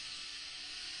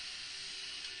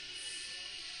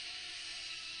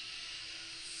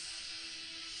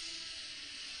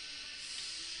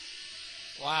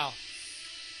 Wow.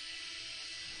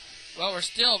 Well, we're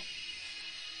still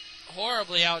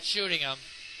horribly out shooting them.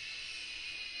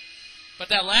 But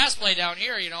that last play down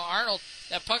here, Arnold,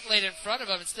 that puck laid in front of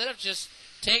him, instead of just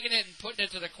taking it and putting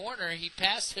it to the corner, he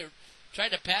passed it,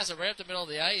 tried to pass it right up the middle of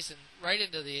the ice and right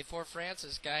into the Fort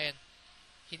Francis guy, and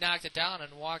he knocked it down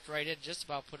and walked right in, just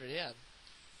about put it in.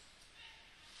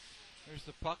 There's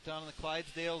the puck down in the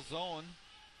Clydesdale zone.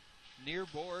 Near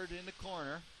board in the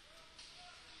corner.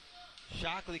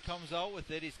 Shockley comes out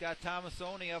with it. He's got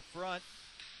Tomasoni up front.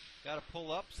 Got to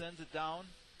pull up, sends it down.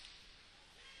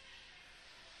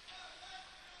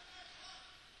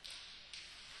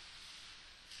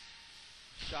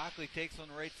 Shockley takes on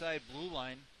the right side blue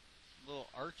line. A little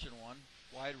arching one.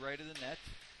 Wide right of the net.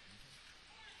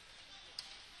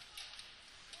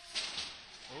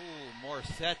 Oh,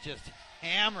 Morissette just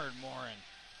hammered Morin.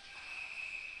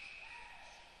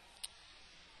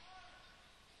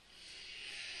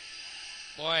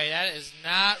 Boy, that is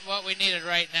not what we needed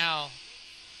right now.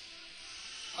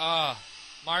 Oh,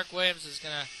 Mark Williams is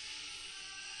gonna.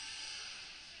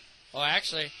 Oh,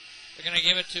 actually, they're gonna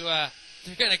give it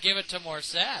to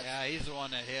Morissette. Yeah, he's the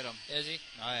one that hit him. Is he?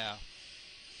 Oh yeah.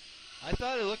 I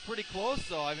thought it looked pretty close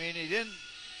though. I mean, he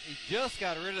just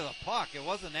got rid of the puck. It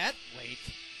wasn't that late.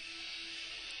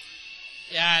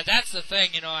 Yeah, that's the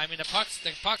thing. I mean, the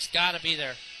puck's got to be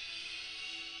there.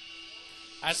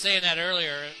 I was saying that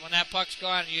earlier. When that puck's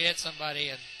gone, you hit somebody,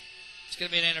 and it's going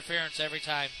to be an interference every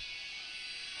time.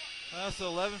 Well,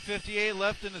 so 11:58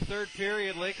 left in the third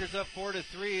period. Lakers up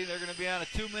 4-3. They're going to be on a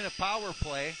 2-minute power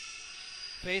play.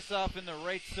 Face off in the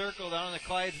right circle down in the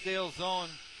Clydesdale zone.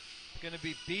 It's going to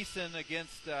be Beeson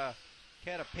against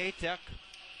Katapatek.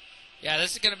 Yeah,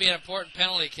 this is going to be an important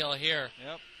penalty kill here.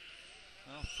 Yep.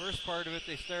 Well, first part of it,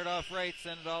 they start off right,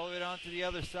 send it all the way down to the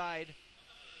other side.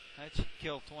 That should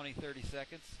kill 20, 30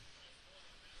 seconds.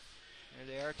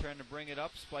 There they are trying to bring it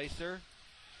up. Spicer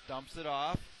dumps it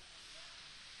off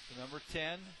to number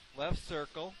 10, left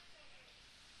circle.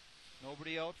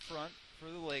 Nobody out front for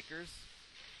the Lakers.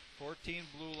 14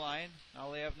 blue line.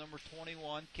 Now they have number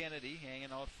 21, Kennedy,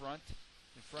 hanging out front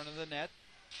in front of the net.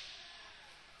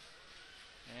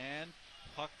 And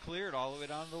puck cleared all the way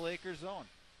down to the Lakers zone.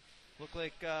 Looked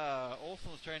like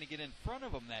Olsen was trying to get in front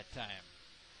of him that time.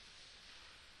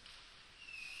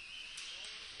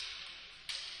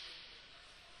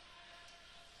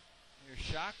 Here's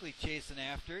Shockley chasing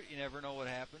after it. You never know what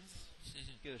happens.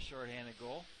 Get a shorthanded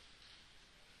goal.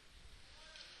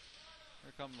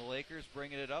 Here come the Lakers,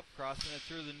 bringing it up, crossing it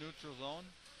through the neutral zone.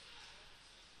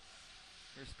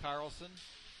 Here's Carlson.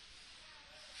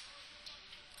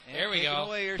 And there we go.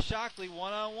 Away. Here's Shockley,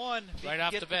 one-on-one. Right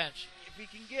off the bench. If he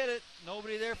can get it,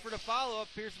 nobody there for the follow-up.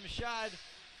 Here's Mashad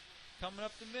coming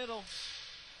up the middle.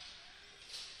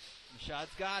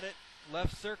 Mashad's got it.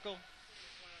 Left circle.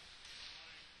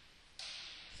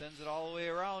 Sends it all the way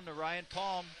around to Ryan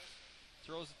Palm.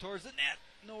 Throws it towards the net.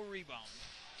 No rebound.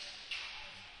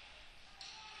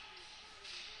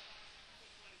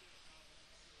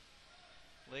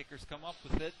 Lakers come up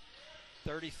with it.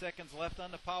 30 seconds left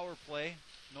on the power play.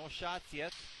 No shots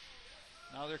yet.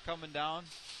 Now they're coming down.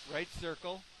 Right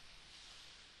circle.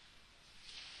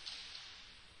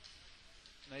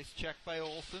 Nice check by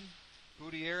Olsen.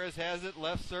 Gutierrez has it.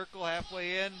 Left circle,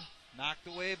 halfway in. Knocked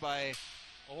away by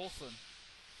Olsen.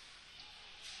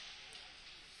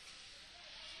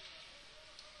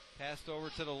 Passed over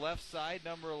to the left side,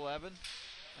 number 11.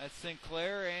 That's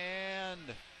Sinclair, and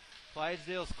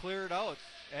Clydesdales clear it out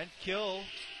and kill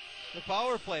the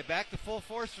power play. Back to full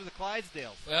force for the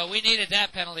Clydesdales. Well, we needed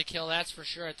that penalty kill, that's for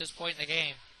sure, at this point in the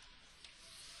game.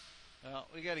 Well,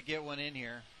 we got to get one in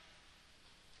here.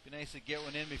 Be nice to get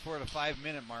one in before the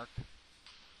 5-minute mark.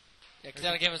 Yeah, because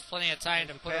that'll give us plenty of time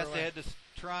to put it pass away. ahead to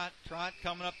Tront. Tront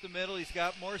coming up the middle. He's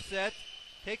got more set.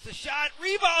 Takes a shot.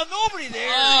 Rebound. Nobody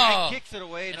there. Oh. And kicks it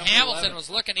away. And Number Hamilton 11. was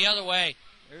looking the other way.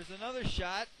 There's another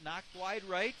shot. Knocked wide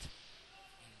right.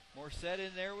 More set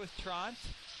in there with Tront.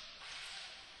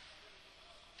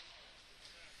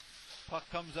 Puck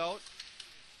comes out.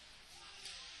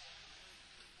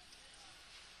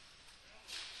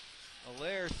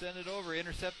 Allaire send it over.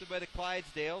 Intercepted by the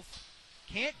Clydesdales.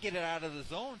 Can't get it out of the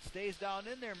zone. Stays down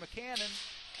in there. McCannon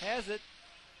has it.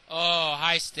 Oh,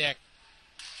 high stick.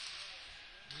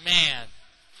 Man.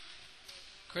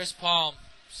 Chris Palm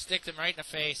sticked him right in the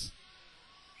face.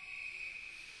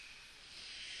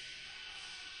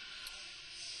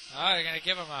 Oh, they're going to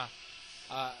give him a...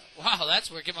 wow,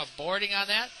 we're giving him a boarding on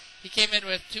that. He came in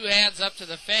with two hands up to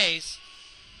the face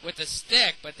with the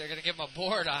stick, but they're going to give him a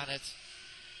board on it.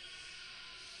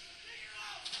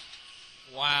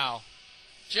 Wow.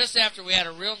 Just after we had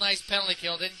a real nice penalty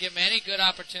kill, didn't give him any good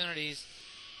opportunities,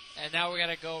 and now we got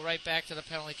to go right back to the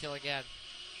penalty kill again.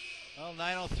 Well,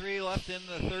 9:03 left in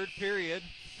the third period.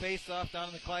 Face off down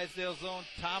in the Clydesdale zone.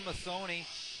 Tomasoni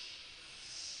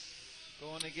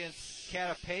going against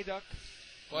Katapayduk.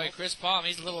 Boy, Chris Palm,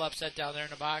 he's a little upset down there in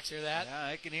the box. Hear that? Yeah,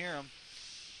 I can hear him.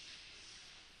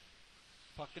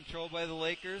 Puck controlled by the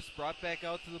Lakers. Brought back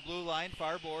out to the blue line,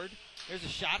 far board. There's a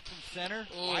shot from center.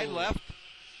 Ooh. Wide left.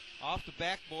 Off the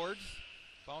backboards.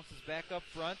 Bounces back up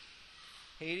front.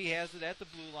 Haiti has it at the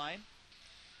blue line.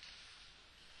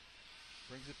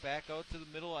 Brings it back out to the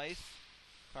middle ice.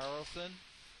 Carlson.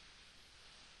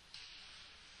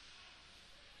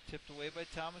 Tipped away by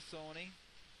Tomasoni.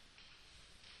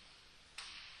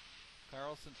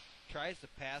 Carlson tries to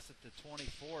pass it to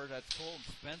 24. That's Colton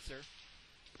Spencer.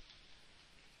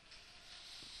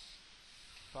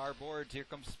 Far boards. Here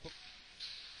comes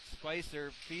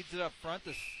Spicer. Feeds it up front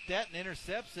to Stetton.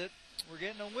 Intercepts it. We're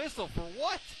getting a whistle for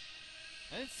what?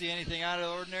 I didn't see anything out of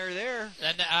the ordinary there.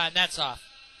 And that's off.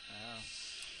 Oh.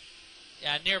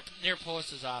 Yeah, near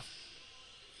post is off.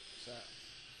 So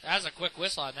that was a quick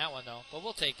whistle on that one, though. But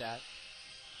we'll take that.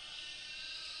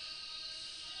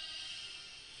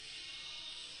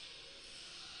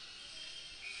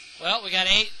 Well, we got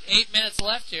eight minutes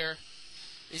left here.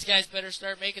 These guys better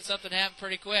start making something happen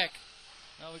pretty quick.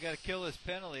 Well, we got to kill this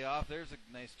penalty off. There's a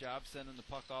nice job sending the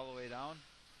puck all the way down.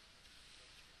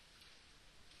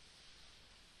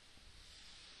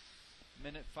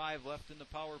 Minute 5 left in the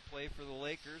power play for the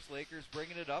Lakers. Lakers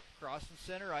bringing it up, crossing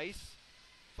center ice.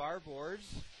 Far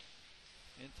boards.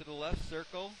 Into the left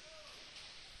circle.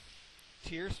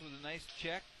 Tierce with a nice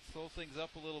check. Slow things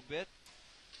up a little bit.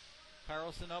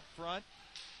 Carlson up front.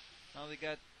 Now they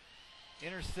got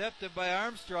intercepted by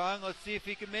Armstrong. Let's see if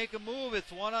he can make a move.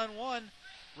 It's one-on-one.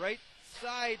 Right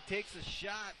side takes a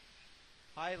shot.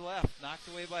 High left. Knocked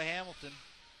away by Hamilton.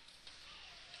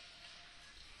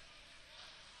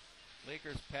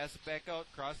 Lakers pass it back out,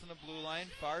 crossing the blue line.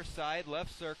 Far side,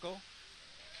 left circle.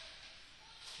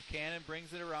 Cannon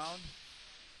brings it around.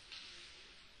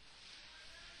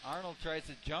 Arnold tries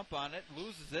to jump on it,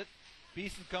 loses it.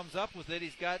 Beeson comes up with it.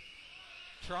 He's got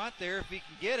Tront there if he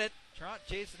can get it. Tront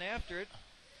chasing after it.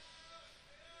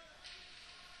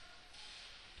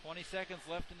 20 seconds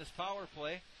left in this power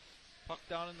play. Puck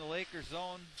down in the Lakers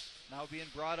zone. Now being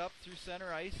brought up through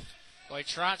center ice. Boy,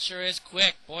 Tront sure is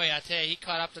quick. Boy, I tell you, he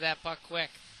caught up to that puck quick.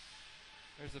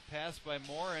 There's a pass by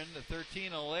Morin. The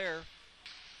 13, Allaire.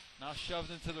 Now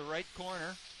shoved into the right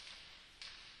corner.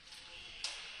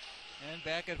 And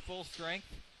back at full strength.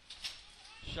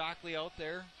 Shockley out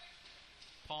there.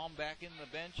 Palm back in the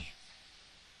bench.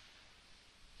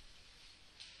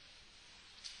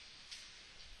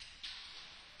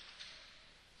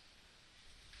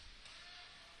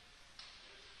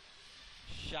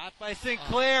 Shot by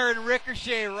Sinclair and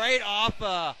ricochet right off,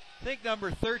 I think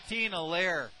number 13,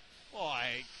 Allaire.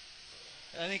 Boy,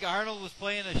 I think Arnold was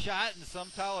playing a shot and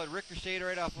somehow it ricocheted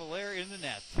right off Allaire in the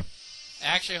net.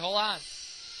 Actually, hold on.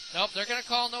 Nope, they're going to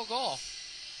call no goal.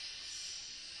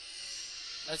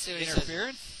 Let's see what he says.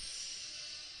 Interference?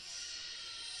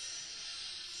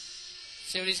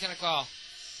 See what he's going to call.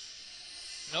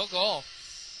 No goal.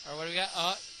 Or what do we got?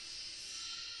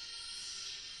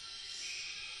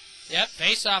 Yep,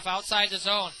 face off outside the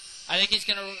zone. I think he's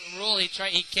going to rule he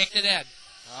kicked it in.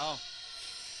 Oh.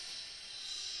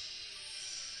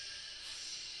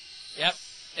 Yep.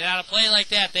 And on a play like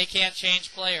that, they can't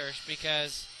change players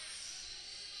because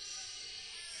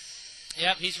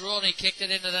yep, he's ruling he kicked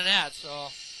it into the net, so.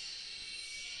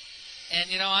 And,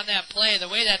 you know, on that play, the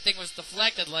way that thing was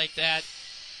deflected like that,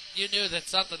 you knew that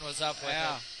something was up with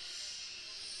it.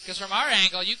 Because from our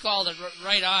angle, you called it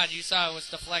right on. You saw it was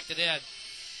deflected in.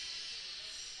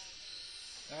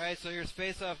 All right, so here's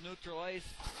face-off neutral ice.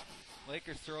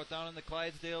 Lakers throw it down in the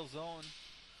Clydesdale zone.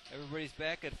 Everybody's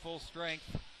back at full strength.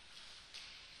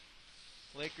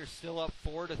 Lakers still up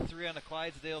 4-3 on the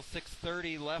Clydesdale.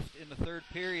 6:30 left in the third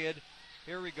period.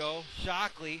 Here we go.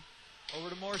 Shockley over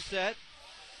to Morissette.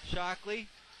 Shockley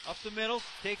up the middle,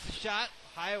 takes a shot,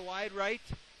 high wide right.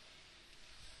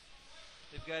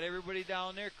 They've got everybody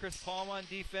down there. Chris Palm on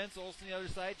defense. Olsen the other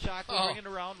side. Shockley bringing it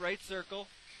around, right circle.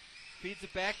 Feeds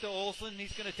it back to Olsen.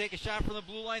 He's going to take a shot from the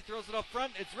blue line, throws it up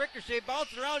front. It's ricochet,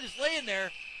 bouncing around, just laying there.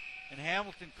 And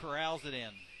Hamilton corrals it in.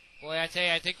 Boy, I tell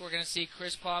you, I think we're going to see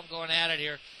Chris Palm going at it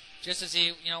here. Just as he,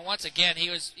 you know, once again,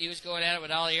 he was going at it with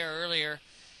Allaire earlier.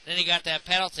 Then he got that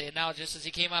penalty, and now just as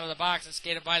he came out of the box and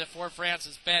skated by the Fort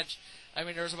Francis bench, I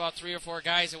mean, there was about 3 or 4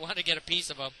 guys that wanted to get a piece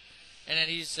of him. And then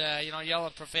he's,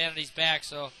 yelling profanities back.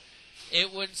 So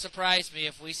it wouldn't surprise me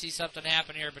if we see something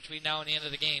happen here between now and the end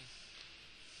of the game.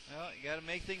 Well, you got to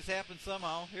make things happen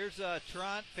somehow. Here's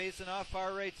Tront facing off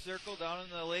far right circle down in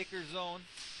the Lakers zone.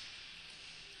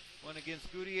 One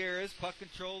against Gutierrez. Puck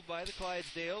controlled by the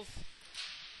Clydesdales.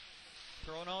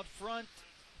 Thrown out front.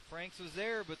 Franks was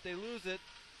there, but they lose it.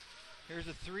 Here's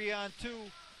a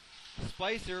 3-on-2.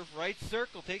 Spicer, right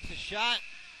circle, takes a shot.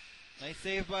 Nice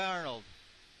save by Arnold.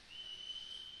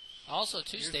 Also,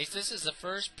 too, Stace, this is the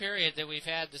first period that we've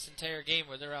had this entire game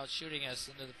where they're out shooting us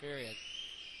into the period.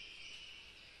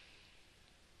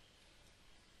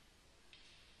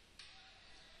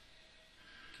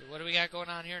 Okay, what do we got going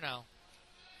on here now?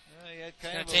 You had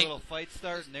kind of a little fight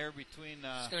starting there between...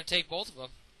 it's going to take both of them.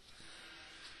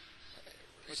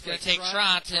 It's going to like take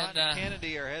Tront and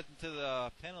Kennedy are heading to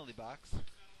the penalty box.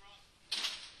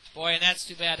 Boy, and that's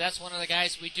too bad. That's one of the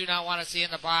guys we do not want to see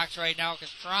in the box right now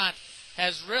because Tront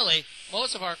has really,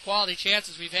 most of our quality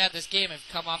chances we've had this game have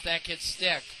come off that kid's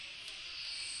stick.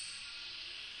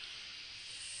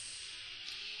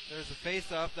 There's a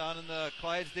face-off down in the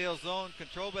Clydesdale zone,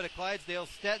 controlled by the Clydesdale.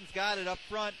 Stetton's got it up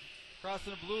front,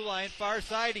 crossing the blue line, far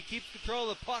side. He keeps control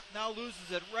of the puck, now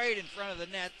loses it right in front of the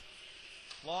net.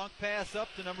 Long pass up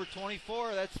to number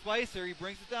 24, that's Spicer. He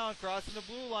brings it down, crossing the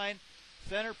blue line.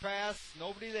 Center pass,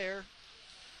 nobody there.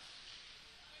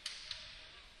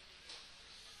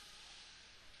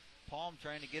 Palm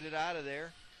trying to get it out of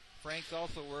there. Frank's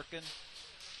also working.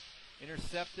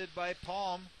 Intercepted by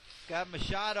Palm. Got him a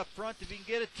shot up front if he can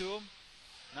get it to him.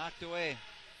 Knocked away.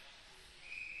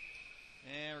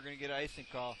 And we're going to get an icing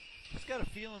call. Just got a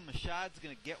feeling Machad's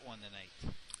going to get one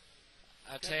tonight.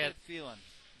 I'll tell you, feeling.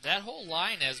 That whole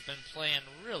line has been playing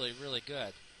really, really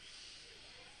good.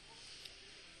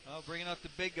 Well, bringing out the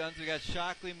big guns. We got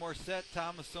Shockley, Morissette,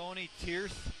 Tomasoni,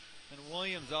 Tierce, and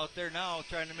Williams out there now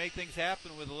trying to make things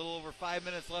happen with a little over 5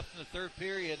 minutes left in the third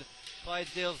period.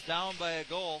 Clydesdale's down by a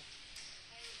goal.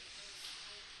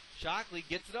 Shockley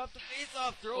gets it up to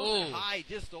face-off, throws it high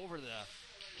just over the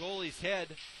goalie's head.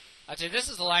 I'll tell you, this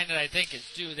is the line that I think is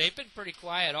due. They've been pretty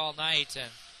quiet all night, and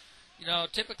you know,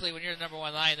 typically when you're the number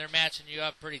one line, they're matching you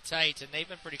up pretty tight, and they've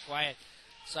been pretty quiet.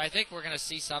 So I think we're going to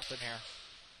see something here.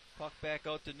 Puck back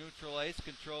out to neutral ice,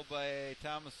 controlled by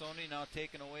Tomasoni, now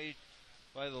taken away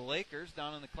by the Lakers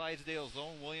down in the Clydesdale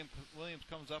zone. Williams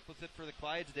comes up with it for the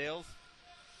Clydesdales.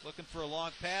 Looking for a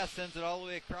long pass, sends it all the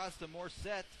way across to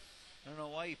Morset. I don't know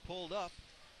why he pulled up.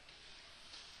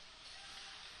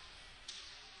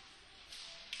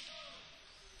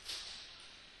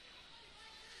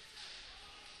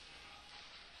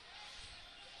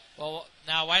 Well,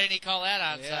 now why didn't he call that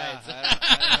onside? Yeah,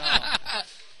 I don't know.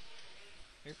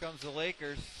 Here comes the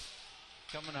Lakers.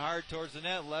 Coming hard towards the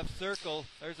net, left circle.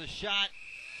 There's a shot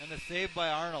and a save by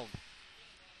Arnold.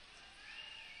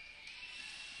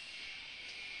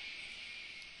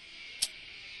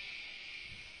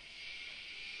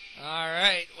 All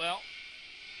right, well,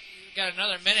 we've got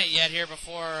another minute yet here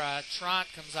before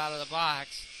Trant comes out of the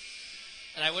box.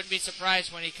 And I wouldn't be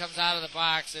surprised when he comes out of the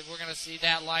box if we're going to see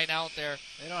that line out there.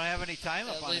 They don't have any time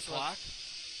up on the clock.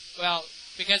 Well,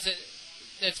 because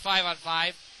it's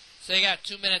 5-on-5, so they got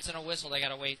 2 minutes and a whistle. They got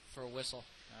to wait for a whistle.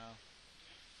 Oh.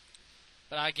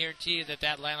 But I guarantee you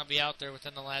that line will be out there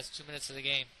within the last 2 minutes of the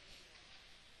game.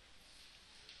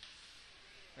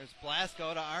 There's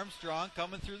Blasco to Armstrong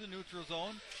coming through the neutral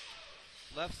zone.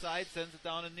 Left side sends it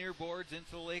down to near boards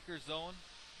into the Lakers zone.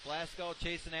 Blasco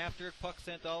chasing after it. Puck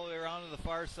sent all the way around to the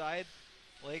far side.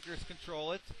 Lakers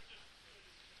control it.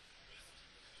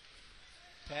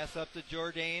 Pass up to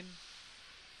Jourdain.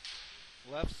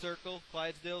 Left circle,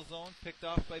 Clydesdale zone, picked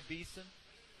off by Beeson.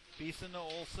 Beeson to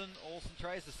Olsen. Olsen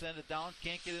tries to send it down.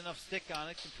 Can't get enough stick on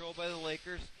it. Controlled by the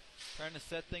Lakers. Trying to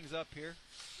set things up here.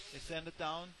 They send it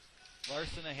down.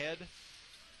 Larson ahead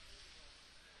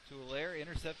to Allaire.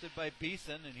 Intercepted by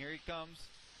Beeson, and here he comes.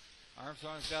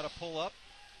 Armstrong's got to pull up.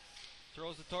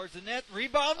 Throws it towards the net.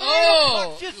 Rebound.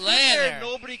 Oh, just there.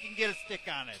 Nobody can get a stick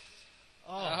on it.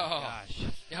 Oh, gosh.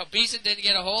 You know, Beeson didn't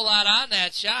get a whole lot on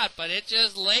that shot, but it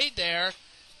just laid there,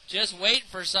 just waiting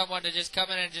for someone to just come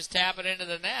in and just tap it into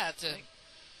the net.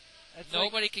 And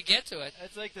nobody could get to it.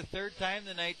 That's like the third time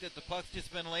tonight that the puck's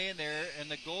just been laying there,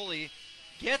 and the goalie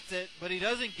gets it, but he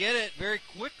doesn't get it very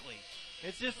quickly.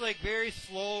 It's just like very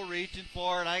slow reaching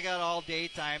for it. I got all day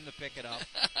time to pick it up.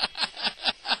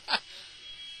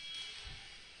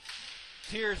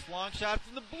 Tierce, long shot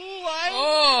from the blue line.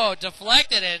 Oh,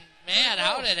 deflected, and man,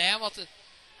 how did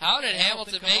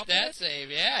Hamilton make that save?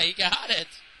 Yeah, he got it.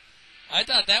 I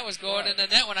thought that was going in the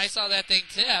net when I saw that thing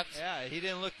tipped. Yeah, he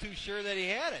didn't look too sure that he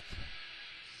had it.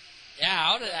 Yeah,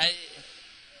 how did I?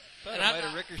 Thought it might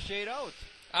have ricocheted out.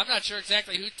 I'm not sure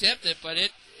exactly who tipped it, but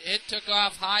it took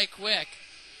off high quick.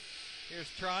 Here's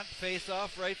Trant, face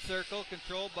off, right circle,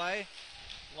 controlled by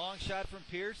long shot from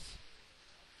Pierce.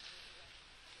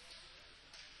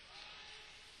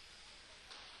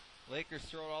 Lakers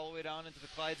throw it all the way down into the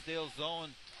Clydesdale zone.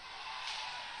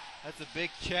 That's a big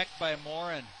check by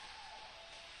Morin.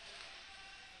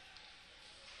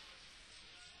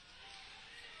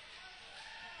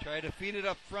 Tried to feed it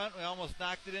up front. We almost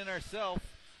knocked it in ourselves.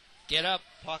 Get up.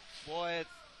 Puck, boy, it's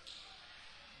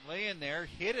laying there.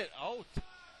 Hit it out.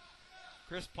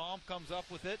 Chris Palm comes up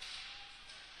with it.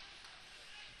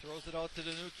 Throws it out to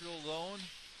the neutral zone.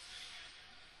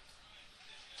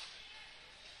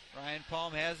 Ryan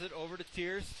Palm has it over to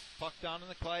Tierce. Puck down in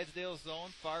the Clydesdale zone,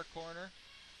 far corner.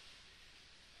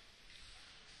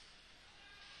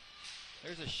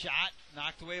 There's a shot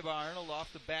knocked away by Arnold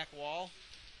off the back wall.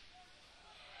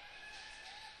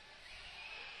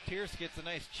 Tierce gets a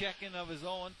nice check-in of his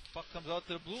own. Puck comes out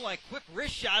to the blue line. Quick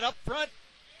wrist shot up front.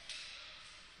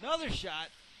 Another shot.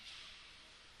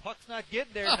 Puck's not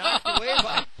getting there. Knocked away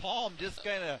by Palm. Just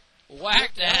kind of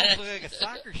whacked at it. Looked like a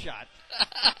soccer shot.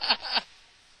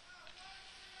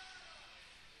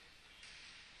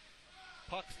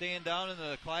 Puck staying down in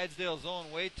the Clydesdale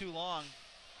zone way too long.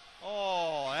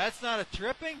 Oh, that's not a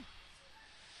tripping?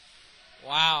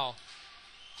 Wow.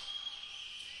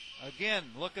 Again,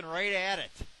 looking right at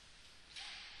it.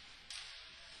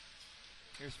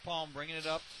 Here's Palm bringing it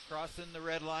up, crossing the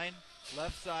red line,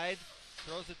 left side,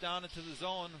 throws it down into the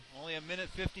zone. Only a minute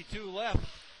 52 left.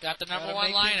 Got the number Gotta one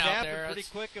make line things out happen there. pretty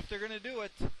quick if they're going to do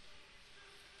it.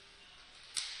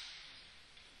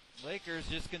 Lakers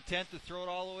just content to throw it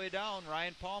all the way down.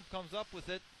 Ryan Palm comes up with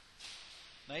it.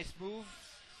 Nice move.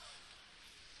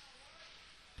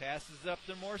 Passes up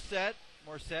to Morset.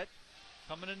 Morset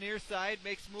coming to near side,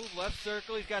 makes move, left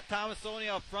circle. He's got Tomasoni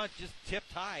out front, just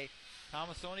tipped high.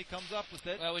 Tomasoni comes up with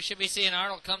it. Well, we should be seeing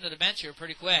Arnold come to the bench here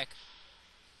pretty quick.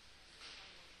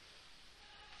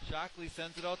 Shockley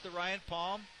sends it out to Ryan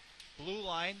Palm. Blue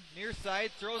line, near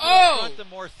side, throws it Oh! in front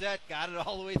to Morset. Got it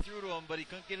all the way through to him, but he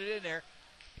couldn't get it in there.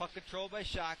 Puck controlled by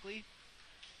Shockley.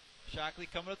 Shockley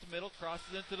coming up the middle,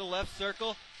 crosses into the left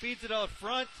circle, feeds it out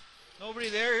front. Nobody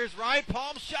there. Here's Ryan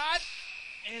Palm shot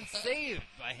and saved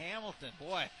by Hamilton.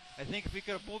 Boy, I think if he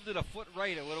could have moved it a foot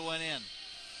right, it would have went in.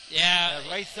 Yeah, The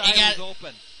right side was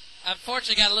open.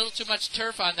 Unfortunately, got a little too much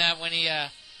turf on that when he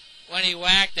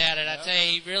whacked at it. Yep. I'd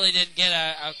say he really didn't get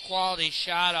a quality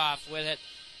shot off with it,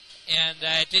 and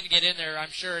it didn't get in there. I'm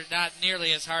sure not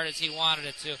nearly as hard as he wanted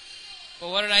it to. But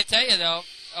what did I tell you though?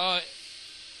 Oh,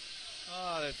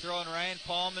 they're throwing Ryan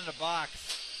Palm in the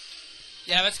box.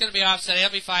 Yeah, that's going to be offset. He'll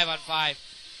be 5-on-5.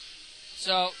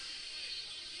 So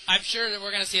I'm sure that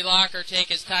we're going to see Locker take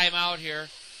his time out here,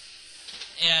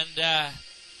 and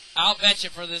I'll bet you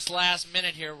for this last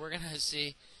minute here, we're going to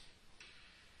see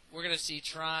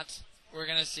Trant, we're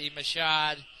going to see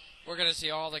Machad, we're going to see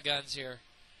all the guns here.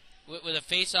 With a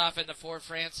face-off in the Fort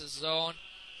Francis zone,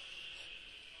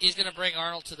 he's going to bring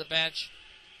Arnold to the bench.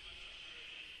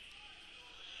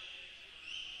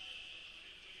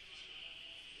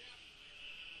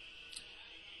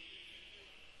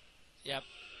 Yep.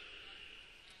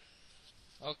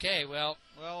 Okay, well,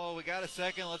 we got a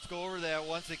second. Let's go over that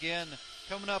once again.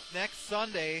 Coming up next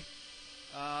Sunday,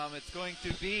 it's going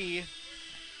to be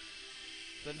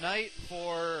the night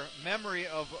for memory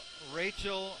of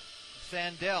Rachel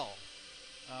Sandell.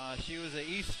 She was an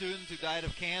East student who died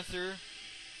of cancer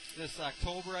this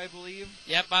October, I believe.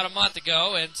 Yep, about a month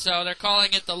ago, and so they're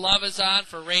calling it The Love Is On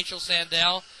for Rachel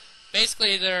Sandell.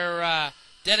 Basically, they're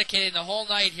dedicating the whole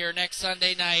night here next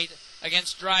Sunday night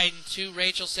against Dryden to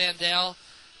Rachel Sandell.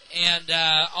 And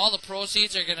all the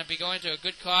proceeds are going to be going to a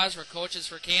good cause for Coaches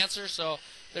for Cancer. So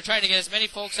they're trying to get as many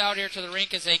folks out here to the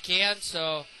rink as they can.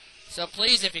 So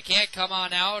please, if you can't, come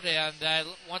on out. And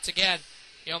once again,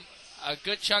 a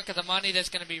good chunk of the money that's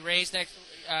going to be raised next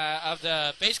of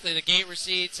basically the gate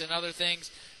receipts and other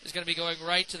things is going to be going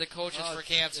right to the Coaches for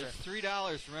Cancer.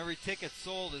 $3 from every ticket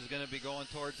sold is going to be going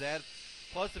towards that.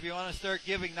 Plus, if you want to start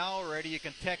giving now already, you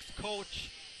can text Coach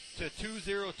to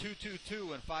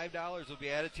 20222, and $5 will be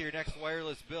added to your next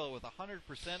wireless bill, with 100%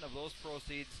 of those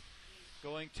proceeds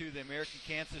going to the American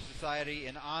Cancer Society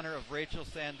in honor of Rachel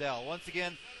Sandell. Once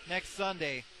again, next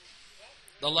Sunday.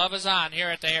 The Love Is On here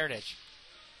at the Heritage.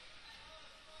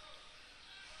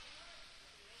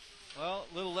 Well,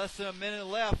 a little less than a minute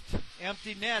left.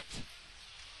 Empty net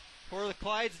for the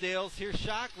Clydesdales. Here's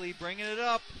Shockley bringing it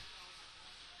up.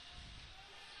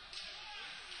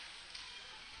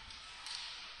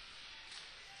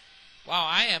 Wow,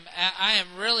 I am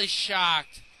really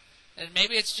shocked, and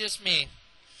maybe it's just me.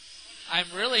 I'm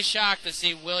really shocked to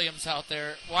see Williams out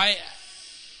there. Why?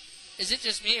 Is it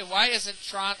just me? Why isn't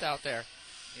Trant out there?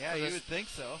 Yeah, you would think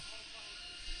so.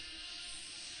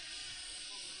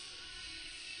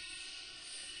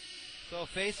 So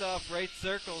face-off right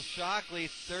circle. Shockley,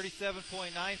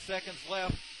 37.9 seconds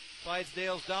left.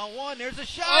 Clydesdale's down one. There's a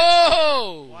shot.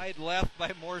 Oh! Wide left by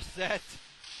Morissette.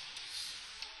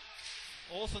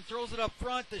 Olsen throws it up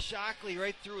front to Shockley,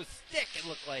 right through his stick, it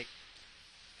looked like.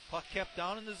 Puck kept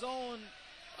down in the zone.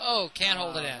 Oh, can't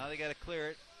hold it in. Now they got to clear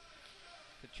it.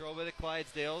 Controlled by the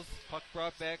Clydesdales. Puck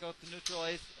brought back out to neutral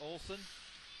ice. Olsen.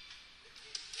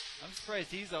 I'm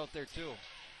surprised he's out there too.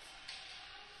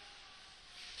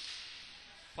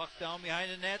 Puck down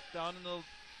behind the net, down in the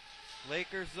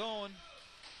Lakers zone.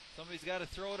 Somebody's got to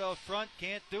throw it out front.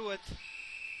 Can't do it.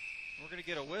 We're going to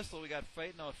get a whistle. We got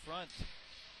fighting out front.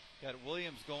 Got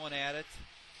Williams going at it.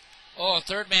 Oh,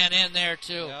 third man in there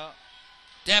too. Yeah.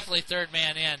 Definitely third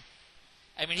man in.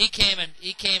 I mean, he came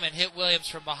and hit Williams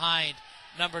from behind,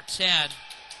 number 10.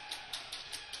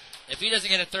 If he doesn't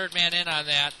get a third man in on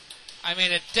that, I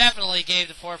mean, it definitely gave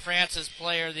the Fort Francis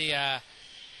player the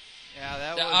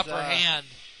upper hand.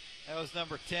 That was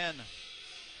number 10,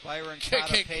 Byron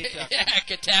Katapatuk. Yeah,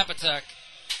 Katapatuk.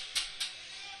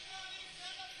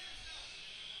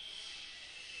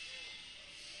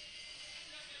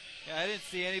 Yeah, I didn't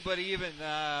see anybody even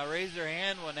raise their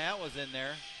hand when that was in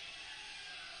there.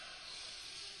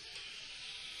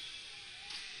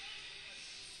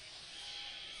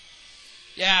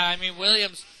 Yeah, I mean,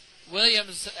 Williams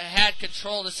had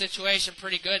control of the situation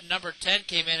pretty good. Number 10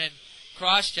 came in and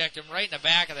cross-checked him right in the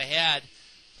back of the head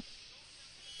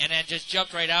and then just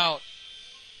jumped right out.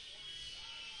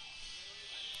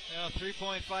 Well,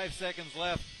 3.5 seconds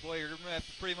left. Boy, you're going to have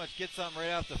to pretty much get something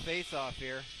right off the face-off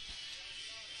here.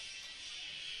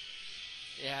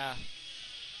 Yeah.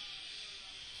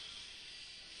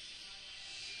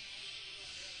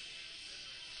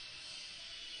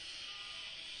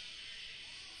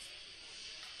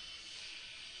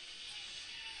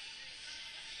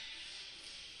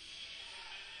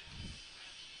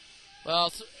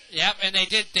 Well, yep, and they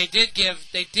did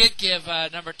give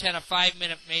number 10 a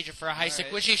 5-minute major for a high stick,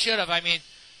 right. which he should have. I mean,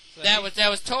 So that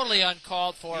was totally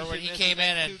uncalled for when should he miss came the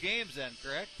in next and 2 games then,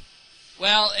 correct?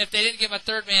 well, if they didn't give him a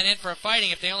third man in for a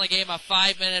fighting, if they only gave him a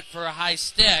 5-minute for a high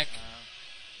stick,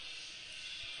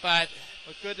 but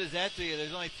What good does that do you?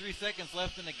 There's only 3 seconds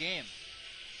left in the game.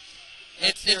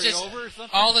 it's Carry just over or something?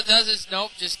 all it does is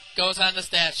just goes on the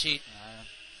stat sheet.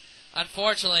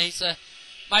 Unfortunately, so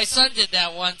my son did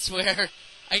that once where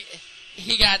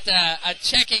he got a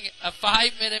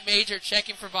 5-minute major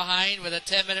checking from behind with a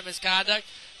 10-minute misconduct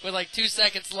with like 2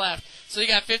 seconds left. So he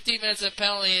got 15 minutes of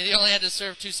penalty and he only had to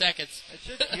serve 2 seconds. It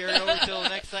should carry over till the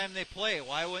next time they play.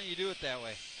 Why wouldn't you do it that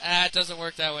way? It doesn't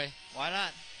work that way. Why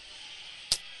not?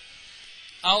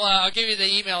 I'll give you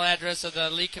the email address of the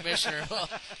league commissioner.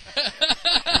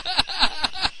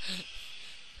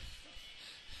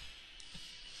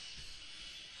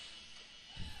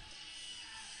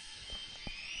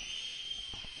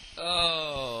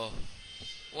 Oh,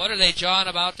 what are they jawing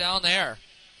about down there?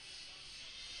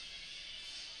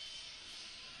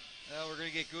 Well, we're going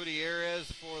to get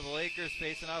Gutierrez for the Lakers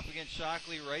facing off against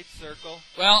Shockley, right circle.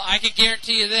 Well, I can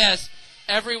guarantee you this.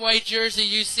 Every white jersey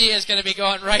you see is going to be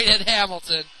going right at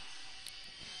Hamilton.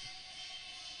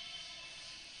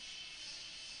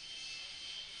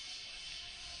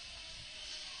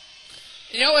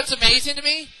 You know what's amazing to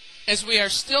me? Is we are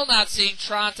still not seeing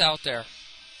Trant out there.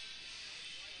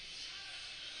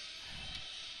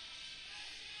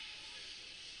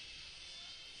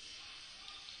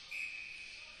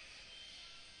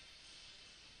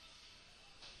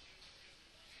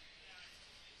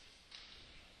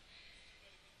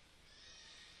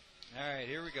 All right,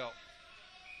 here we go.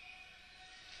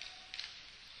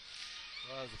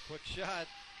 Well, that was a quick shot.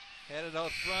 Had it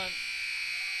out front.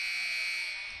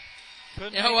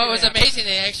 Couldn't You know make what it was happen. amazing?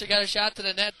 They actually got a shot to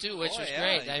the net too, which was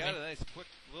great. He I got mean, a nice quick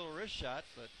little wrist shot,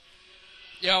 but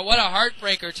you know what a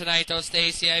heartbreaker tonight, though,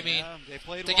 Stacy. I mean, yeah, they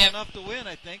played to well get- enough to win,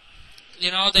 I think.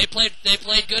 you know they played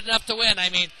good enough to win. I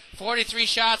mean, 43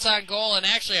 shots on goal, and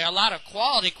actually a lot of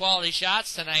quality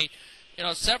shots tonight. You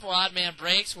know, several odd man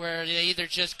breaks where they either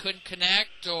just couldn't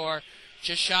connect or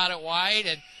just shot it wide,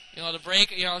 and you know the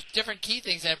break. You know, different key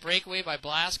things. That breakaway by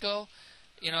Blasco.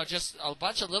 You know, just a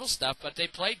bunch of little stuff, but they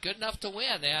played good enough to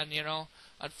win. And, you know,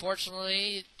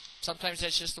 unfortunately, sometimes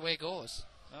that's just the way it goes.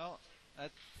 Well,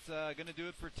 that's going to do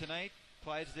it for tonight.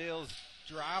 Clydesdales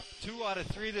drop 2 out of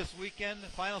 3 this weekend.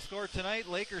 Final score tonight,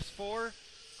 Lakers 4,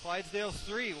 Clydesdales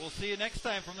 3. We'll see you next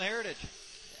time from the Heritage.